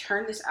would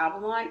turn this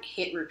album on,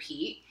 hit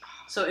repeat,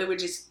 so it would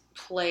just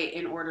play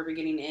in order,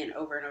 beginning to end,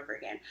 over and over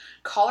again.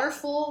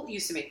 Colorful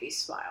used to make me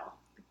smile.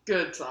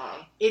 Good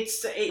song. It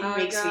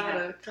makes me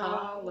happy.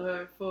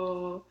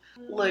 Colorful.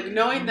 Look,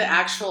 knowing the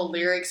actual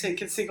lyrics and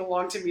can sing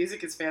along to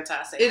music is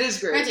fantastic. It is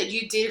great. Granted,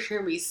 you did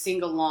hear me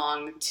sing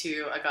along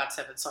to a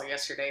GOT7 song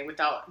yesterday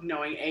without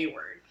knowing a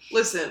word.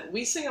 Listen,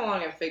 we sing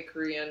along in fake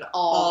Korean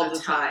all the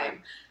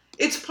time.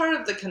 it's part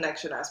of the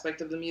connection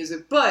aspect of the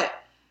music,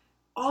 but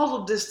all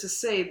of this to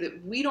say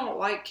that we don't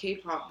like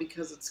K-pop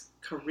because it's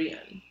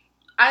Korean.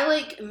 I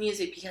like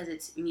music because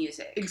it's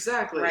music.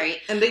 Exactly. Right?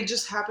 And they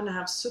just happen to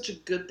have such a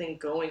good thing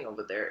going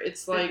over there.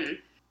 It's like,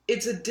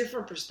 it's a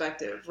different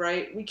perspective,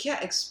 right? We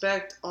can't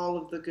expect all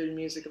of the good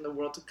music in the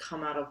world to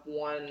come out of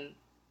one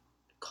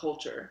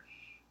culture.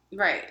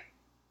 Right.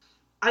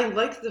 I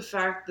like the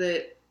fact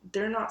that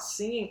they're not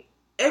singing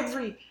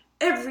every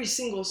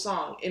single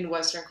song in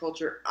Western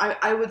culture.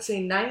 I would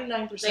say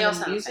 99%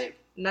 of music.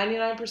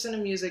 99% of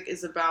music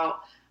is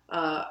about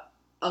a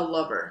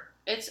lover.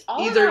 It's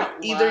all either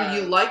about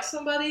you like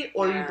somebody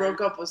or Yeah. you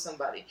broke up with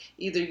somebody.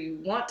 Either you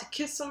want to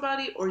kiss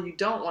somebody or you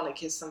don't want to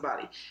kiss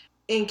somebody.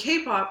 In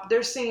K-pop,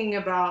 they're singing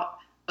about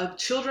a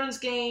children's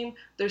game.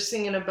 They're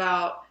singing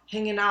about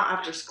hanging out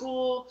after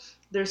school.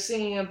 They're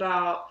singing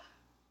about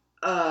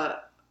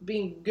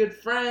being good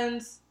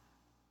friends.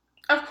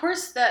 Of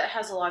course, that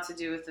has a lot to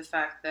do with the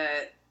fact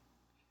that,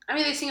 I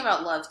mean, they sing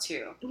about love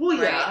too. Well,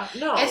 right? yeah,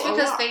 no, it's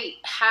because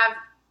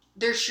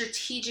they're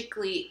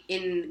strategically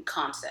in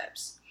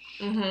concepts.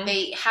 Mm-hmm.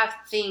 They have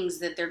things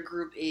that their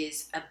group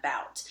is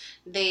about.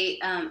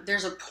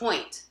 There's a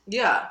point.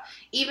 Yeah.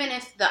 Even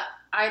if the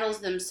idols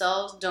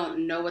themselves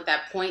don't know what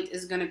that point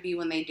is going to be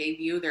when they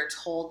debut, they're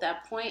told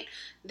that point.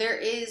 There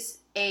is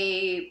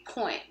a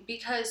point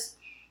because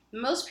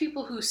most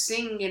people who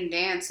sing and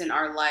dance in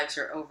our lives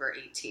are over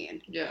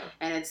 18. Yeah.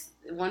 And it's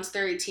once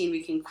they're 18,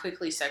 we can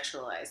quickly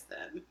sexualize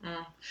them.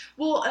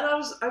 Well, and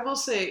I will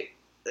say,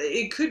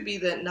 it could be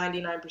that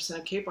 99%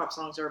 of K-pop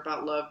songs are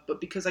about love, but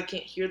because I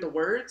can't hear the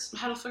words,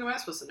 How the fuck am I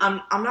supposed to know?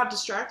 I'm not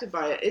distracted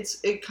by it.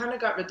 It kind of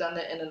got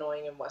redundant and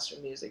annoying in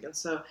Western music, and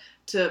so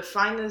to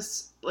find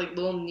this like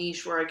little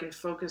niche where I can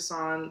focus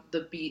on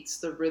the beats,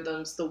 the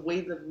rhythms, the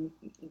way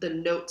the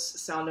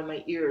notes sound in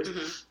my ears,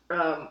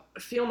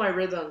 "Feel My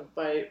Rhythm"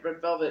 by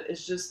Red Velvet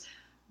is just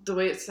the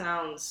way it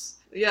sounds.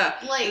 Yeah,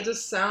 like, it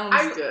just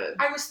sounds good.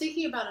 I was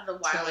thinking about it a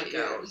while my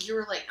ago. ears. You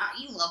were like,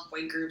 you love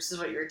boy groups is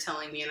what you were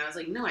telling me. And I was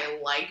like, no, I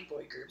like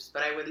boy groups,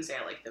 but I wouldn't say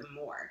I like them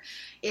more.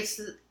 It's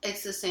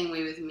the same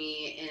way with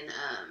me in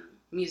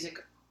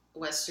music,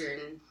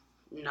 Western,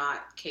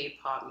 not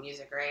K-pop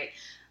music, right?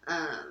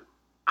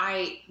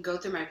 I go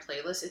through my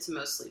playlist. It's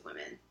mostly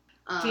women.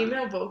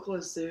 Female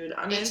vocalists, dude.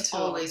 It's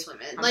always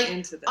women. I'm like,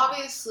 into them.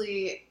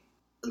 Obviously,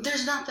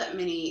 there's not that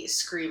many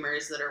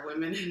screamers that are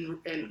women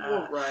in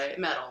right.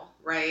 metal,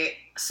 right?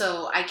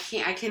 So I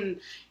can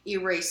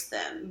erase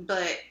them.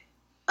 But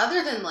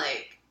other than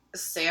like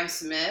Sam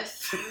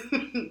Smith,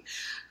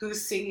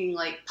 who's singing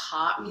like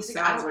pop music,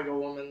 Sounds like a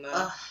woman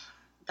though.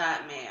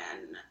 That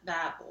man,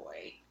 that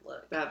boy,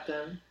 look. That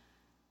them.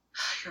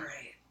 You're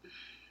right.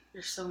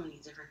 There's so many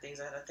different things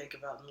I have to think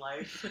about in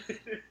life.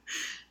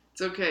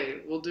 It's okay.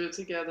 We'll do it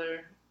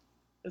together.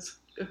 It's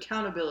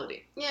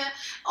accountability. Yeah.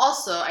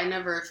 Also, I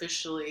never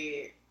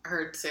officially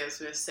heard Sam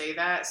Smith say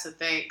that, so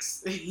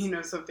thanks. You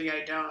know something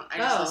I don't. I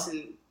just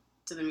listen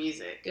to the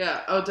music.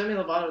 Yeah. Oh, Demi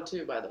Lovato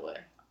too, by the way.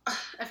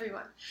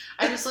 Everyone.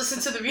 I just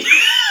listen to the music.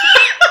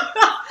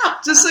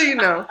 Just so you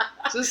know.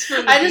 Just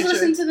for the I just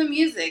future. listen to the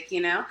music,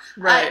 you know?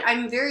 Right.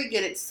 I'm very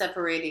good at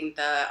separating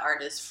the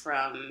artist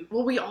from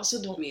we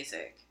also don't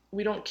music.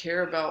 We don't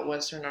care about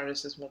Western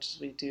artists as much as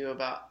we do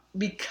about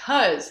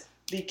because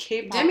the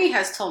K-pop. Demi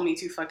has told me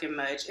too fucking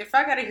much. If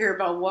I gotta hear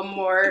about one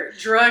more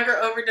drug or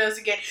overdose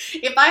again,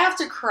 if I have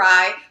to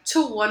cry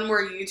to one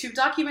more YouTube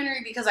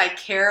documentary because I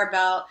care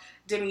about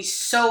Demi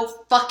so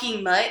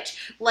fucking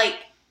much, like,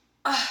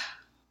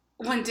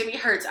 when Demi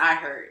hurts, I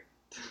hurt.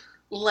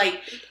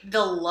 Like,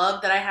 the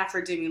love that I have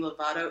for Demi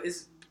Lovato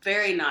is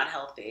very not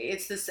healthy.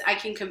 It's this, I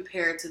can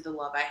compare it to the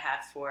love I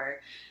have for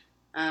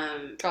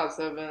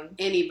GOT7.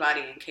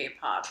 Anybody in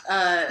K-pop.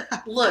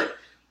 Look,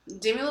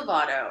 Demi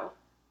Lovato,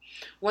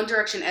 One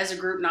Direction as a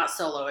group, not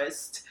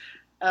soloist.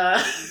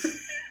 Agreed.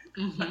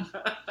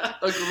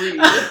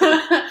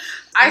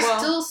 I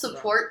still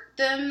support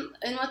them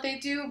in what they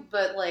do,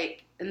 but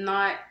like, I'm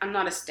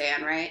not a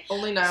stan, right?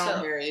 Only Niall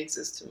and Harry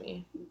exists to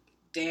me.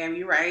 Damn,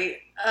 you're right.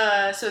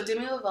 So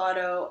Demi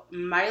Lovato,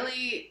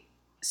 Miley,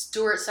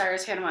 Stewart,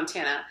 Cyrus, Hannah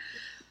Montana.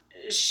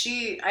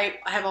 I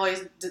have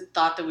always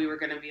thought that we were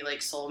going to be like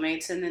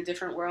soulmates in a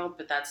different world,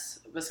 but that's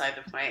beside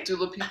the point. Dua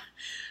Lipa.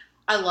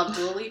 I love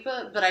Dua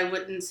Lipa, but I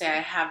wouldn't say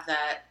I have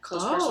that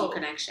close personal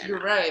connection. You're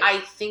right. I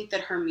think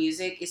that her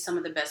music is some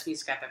of the best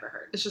music I've ever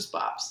heard. It's just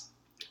bops.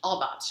 All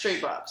bops.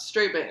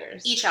 Straight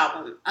bangers. Each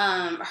album.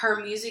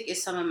 Her music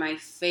is some of my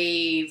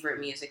favorite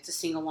music to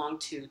sing along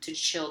to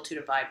chill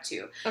to vibe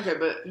to. Okay,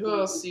 but who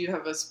else do you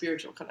have a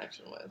spiritual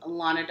connection with?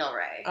 Lana Del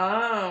Rey.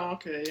 Oh,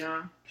 okay,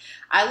 yeah.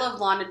 I love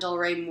Lana Del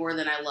Rey more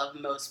than I love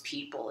most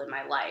people in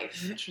my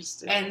life.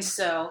 Interesting. And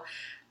so,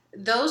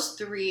 those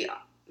three...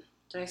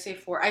 Did I say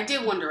four? I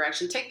did One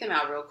Direction. Take them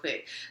out real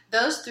quick.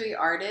 Those three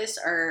artists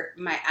are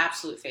my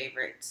absolute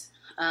favorites.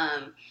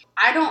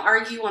 I don't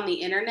argue on the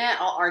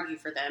internet. I'll argue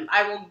for them.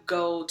 I will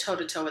go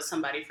toe-to-toe with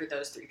somebody for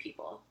those three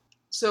people.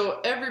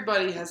 So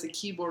everybody has a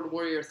keyboard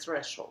warrior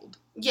threshold.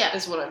 Yeah.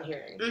 Is what I'm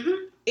hearing.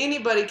 Mm-hmm.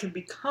 Anybody can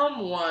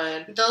become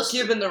one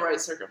given the right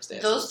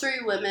circumstances. Those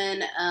 3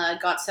 women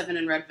got 7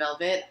 in Red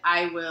Velvet.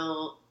 I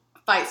will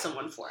fight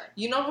someone for it.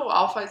 You know who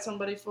I'll fight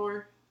somebody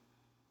for?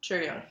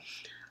 Cherry Young.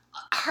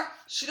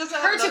 She doesn't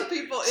have enough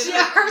people in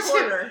her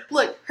corner.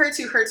 Look, her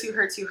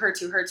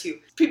too.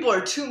 People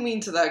are too mean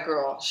to that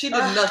girl. She did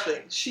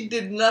nothing. She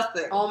did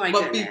nothing. Oh my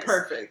but goodness. Be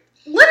perfect.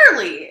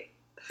 Literally.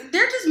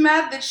 They're just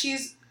mad that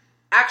she's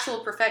actual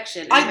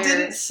perfection. I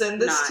didn't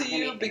send this to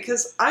you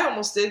because I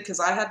almost did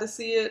because I had to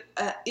see it.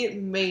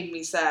 It made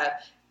me sad.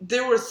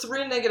 There were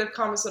 3 negative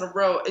comments in a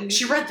row. And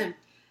she read them.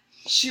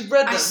 She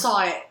read them. I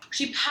saw it.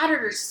 She patted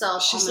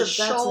herself on the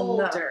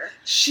shoulder.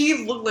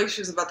 She looked like she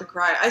was about to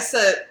cry. I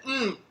said,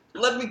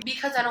 let me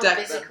because I don't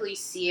physically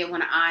see it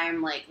when I'm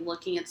like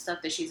looking at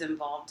stuff that she's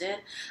involved in.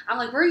 I'm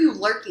like, where are you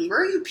lurking? Where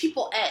are you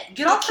people at?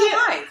 Get off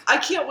my life. I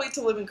can't wait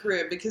to live in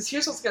Korea because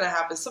here's what's gonna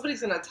happen.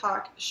 Somebody's gonna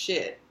talk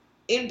shit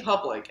in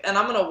public, and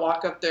I'm gonna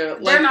walk up there like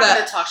that. They're not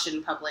gonna talk shit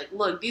in public.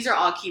 Look, these are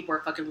all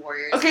keyboard fucking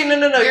warriors. Okay, no,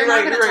 you're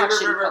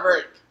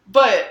right.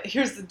 But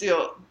here's the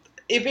deal.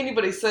 If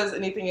anybody says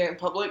anything in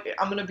public,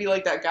 I'm going to be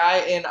like that guy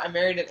in I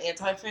Married an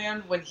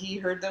Anti-Fan when he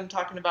heard them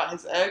talking about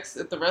his ex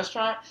at the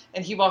restaurant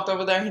and he walked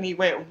over there and he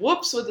went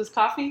whoops with his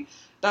coffee.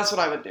 That's what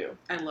I would do.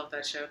 I love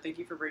that show. Thank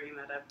you for bringing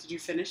that up. Did you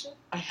finish it?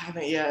 I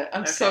haven't yet.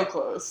 I'm so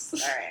close. All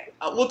right.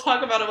 We'll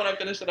talk about it when I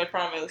finish it, I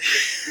promise.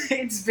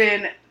 It's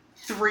been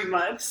 3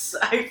 months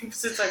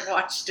since I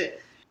watched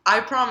it. I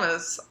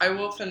promise I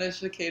will finish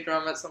the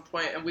K-drama at some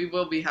point, and we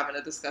will be having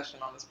a discussion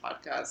on this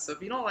podcast. So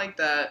if you don't like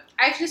that...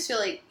 I just feel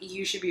like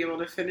you should be able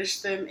to finish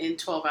them in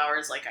 12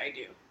 hours like I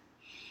do.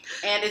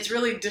 And it's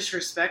really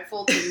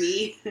disrespectful to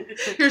me.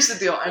 Here's the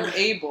deal. I'm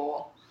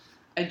able.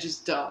 I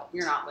just don't.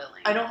 You're not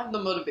willing. I don't have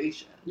the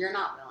motivation. You're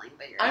not willing,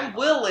 but I'm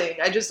willing.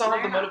 I just don't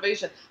have the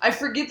motivation. I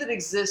forget that it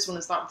exists when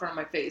it's not in front of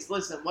my face.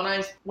 Listen, when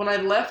I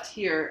left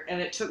here,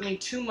 and it took me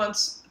 2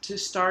 months to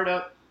start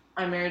up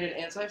I Married an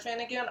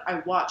Anti-Fan again, I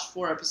watch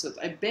 4 episodes.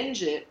 I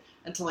binge it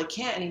until I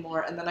can't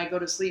anymore, and then I go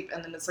to sleep,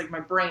 and then it's like my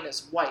brain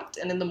is wiped.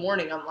 And in the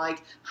morning, I'm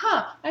like,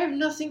 I have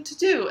nothing to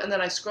do. And then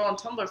I scroll on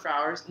Tumblr for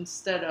hours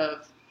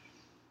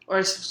or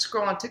I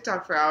scroll on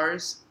TikTok for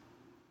hours,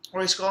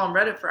 or I scroll on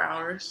Reddit for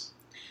hours.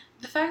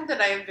 The fact that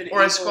I've been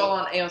I scroll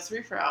on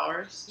AO3 for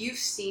hours. You've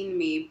seen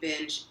me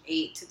binge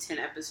 8 to 10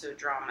 episode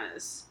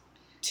dramas,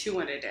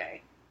 2 in a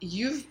day.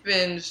 You've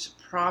binged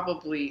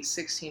probably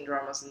 16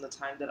 dramas in the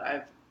time that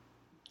I've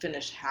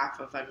finished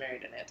half of I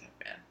Married an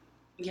Anti-Fan.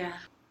 Yeah.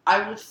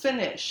 I will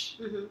finish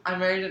I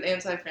Married an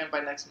Anti-Fan by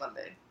next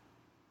Monday.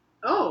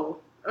 Oh,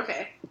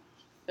 okay.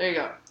 There you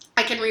go.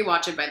 I can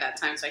rewatch it by that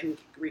time so I can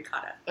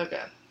re-caught up.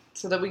 Okay.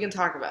 So that we can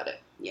talk about it.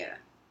 Yeah.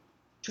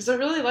 Because I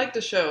really like the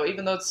show,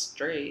 even though it's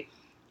straight.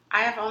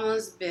 I have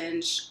almost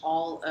binged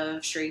all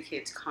of Stray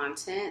Kids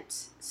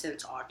content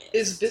since August.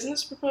 Is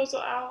Business Proposal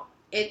out?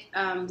 It,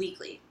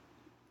 weekly.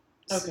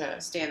 Okay.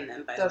 Stand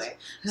them, by the way.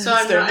 So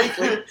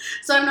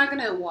I'm not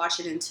going to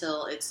watch it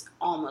until it's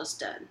almost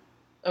done.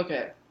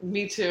 Okay.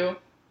 Me too.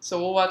 So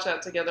we'll watch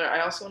that together. I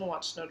also want to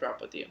watch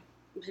Snowdrop with you.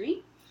 With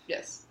me?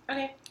 Yes.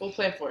 Okay. We'll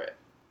plan for it.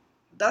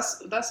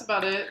 That's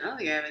about it. I don't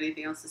think I have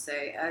anything else to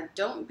say.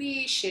 Don't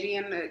be shitty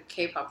in the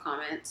K-pop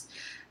comments.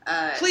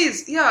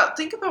 Please, yeah,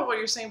 think about what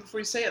you're saying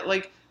before you say it.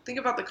 Like, think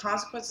about the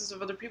consequences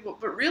of other people.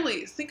 But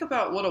really, think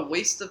about what a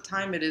waste of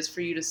time it is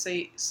for you to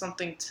say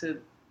something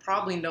to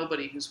probably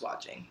nobody who's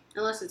watching.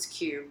 Unless it's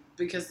Cube,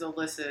 because they'll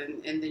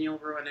listen, and then you'll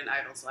ruin an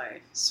idol's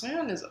life.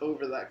 Soyeon is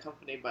over that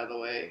company, by the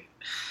way.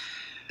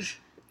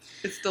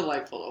 It's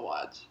delightful to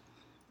watch.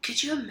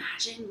 Could you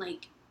imagine,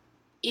 like,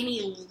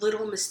 any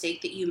little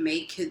mistake that you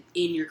make in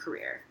your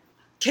career?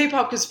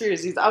 K-pop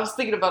conspiracies. I was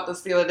thinking about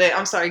this the other day.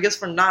 I'm sorry, I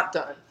guess we're not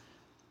done.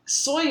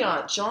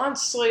 John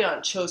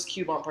Soyeon chose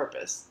Cube on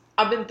purpose.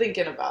 I've been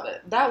thinking about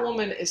it. That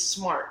woman is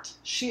smart.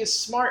 She is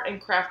smart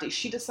and crafty.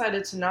 She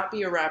decided to not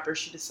be a rapper.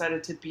 She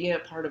decided to be a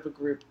part of a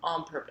group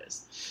on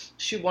purpose.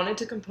 She wanted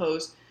to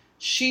compose.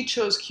 She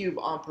chose Cube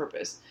on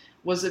purpose.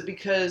 Was it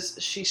because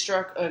she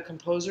struck a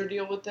composer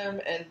deal with them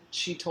and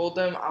she told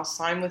them, I'll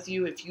sign with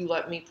you if you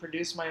let me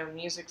produce my own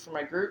music for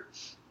my group?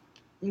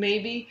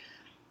 Maybe.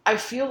 I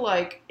feel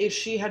like if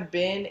she had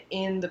been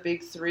in the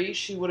big 3,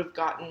 she would have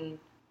gotten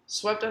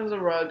swept under the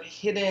rug,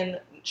 hidden.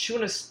 She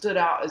wouldn't have stood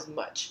out as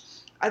much.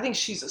 I think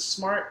she's a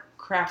smart,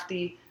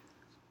 crafty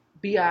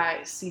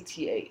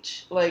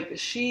B-I-C-T-H. Like,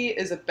 she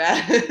is a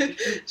bad...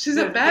 she's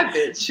a bad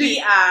bitch.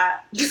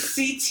 B-I-C-T-H.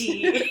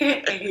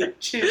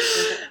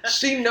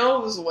 She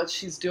knows what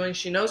she's doing.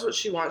 She knows what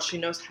she wants. She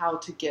knows how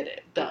to get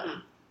it done. Mm-hmm.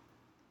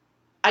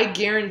 I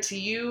guarantee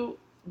you,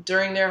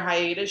 during their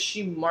hiatus,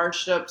 she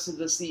marched up to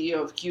the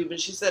CEO of Cube and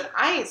she said,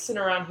 I ain't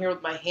sitting around here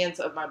with my hands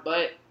up my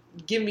butt.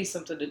 Give me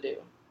something to do.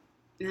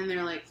 And then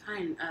they're like,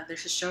 fine,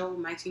 there's a show,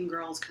 My Teen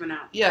Girl is coming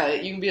out. Yeah,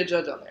 you can be a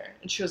judge on there.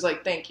 And she was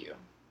like, thank you.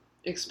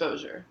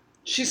 Exposure.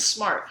 She's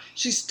smart.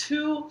 She's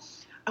too,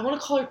 I want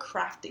to call her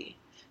crafty.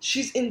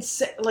 She's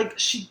insane. Like,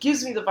 she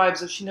gives me the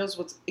vibes of she knows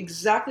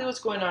exactly what's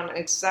going on and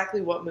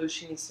exactly what moves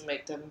she needs to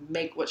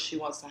make what she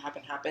wants to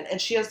happen. And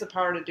she has the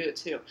power to do it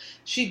too.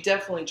 She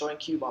definitely joined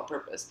Cube on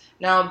purpose.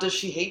 Now, does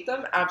she hate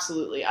them?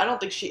 Absolutely. I don't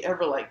think she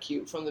ever liked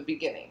Cube from the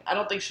beginning. I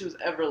don't think she was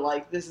ever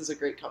like, this is a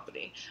great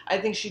company. I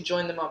think she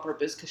joined them on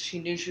purpose because she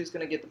knew she was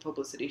going to get the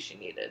publicity she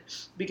needed.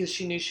 Because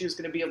she knew she was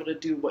going to be able to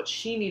do what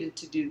she needed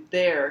to do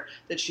there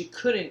that she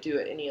couldn't do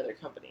at any other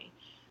company.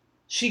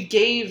 She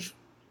gave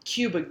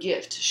Cube a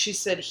gift. She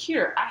said,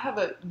 here, I have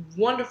a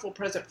wonderful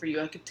present for you.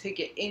 I could take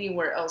it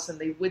anywhere else and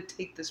they would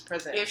take this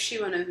present. If she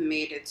wouldn't have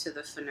made it to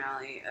the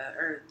finale,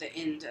 or the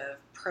end of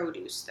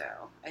Produce,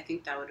 though, I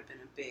think that would have been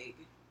a big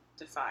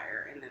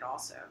defier in it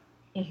also.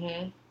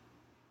 Mm-hmm.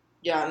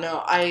 Yeah,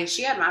 no,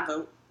 She had my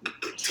vote.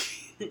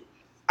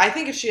 I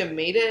think if she had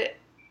made it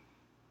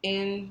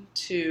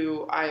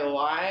into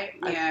IOI...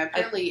 Yeah,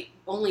 apparently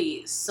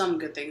only some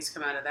good things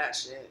come out of that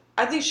shit.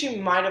 I think she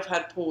might have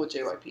had pull with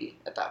JYP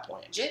at that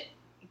point. Jip?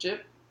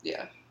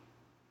 Yeah.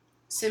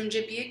 Sim,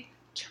 Jip, Yig?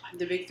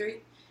 The big three?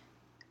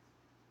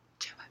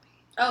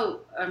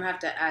 Oh, I'm going to have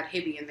to add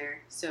Hibby in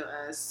there. So,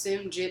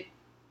 Sim, Jip,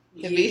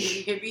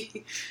 Hibby.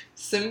 Hibby.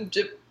 Sim,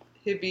 Jip,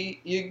 Hibby,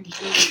 Yig.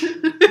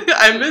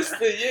 I missed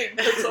the Yig.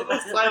 That's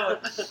almost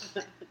silent.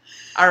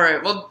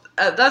 Alright, well,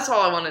 that's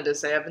all I wanted to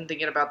say. I've been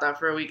thinking about that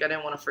for a week. I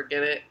didn't want to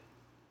forget it.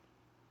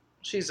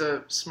 She's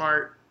a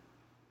smart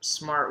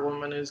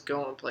woman who's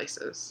going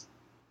places.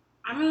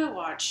 I'm going to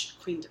watch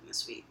Queendom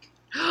this week.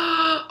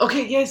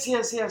 Okay, yes.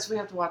 We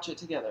have to watch it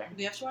together.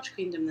 We have to watch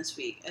Queendom this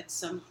week at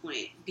some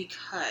point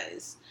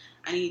because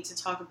I need to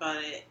talk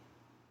about it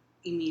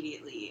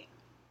immediately.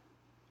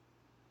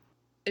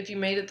 If you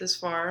made it this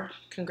far,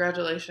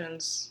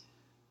 congratulations.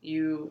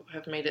 You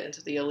have made it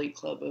into the elite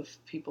club of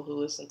people who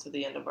listen to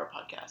the end of our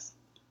podcast.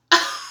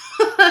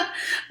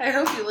 I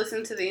hope you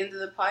listen to the end of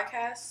the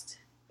podcast.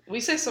 We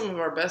say some of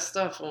our best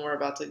stuff when we're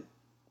about to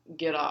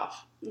get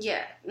off.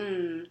 Yeah.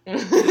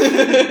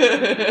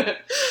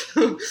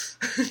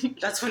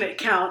 That's when it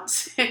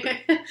counts.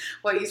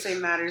 What you say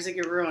matters. It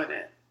can ruin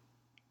it.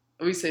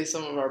 We say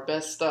some of our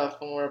best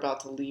stuff when we're about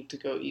to leave to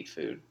go eat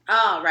food.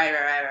 Oh, right.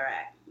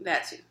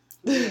 That too.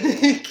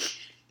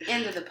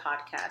 End of the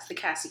podcast. The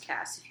Cassie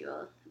cast, if you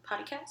will.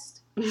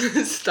 Podcast?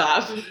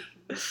 Stop.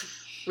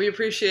 We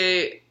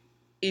appreciate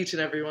each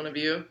and every one of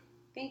you.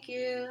 Thank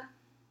you.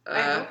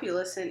 I hope you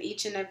listen.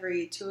 Each and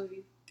every 2 of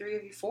you, 3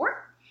 of you,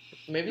 4?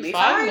 Maybe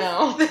 5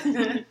 now.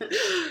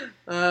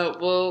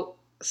 We'll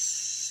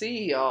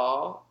see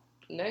y'all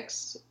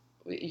next.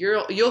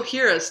 You'll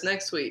hear us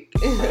next week.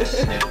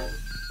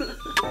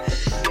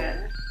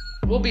 Yeah.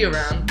 We'll be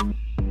around.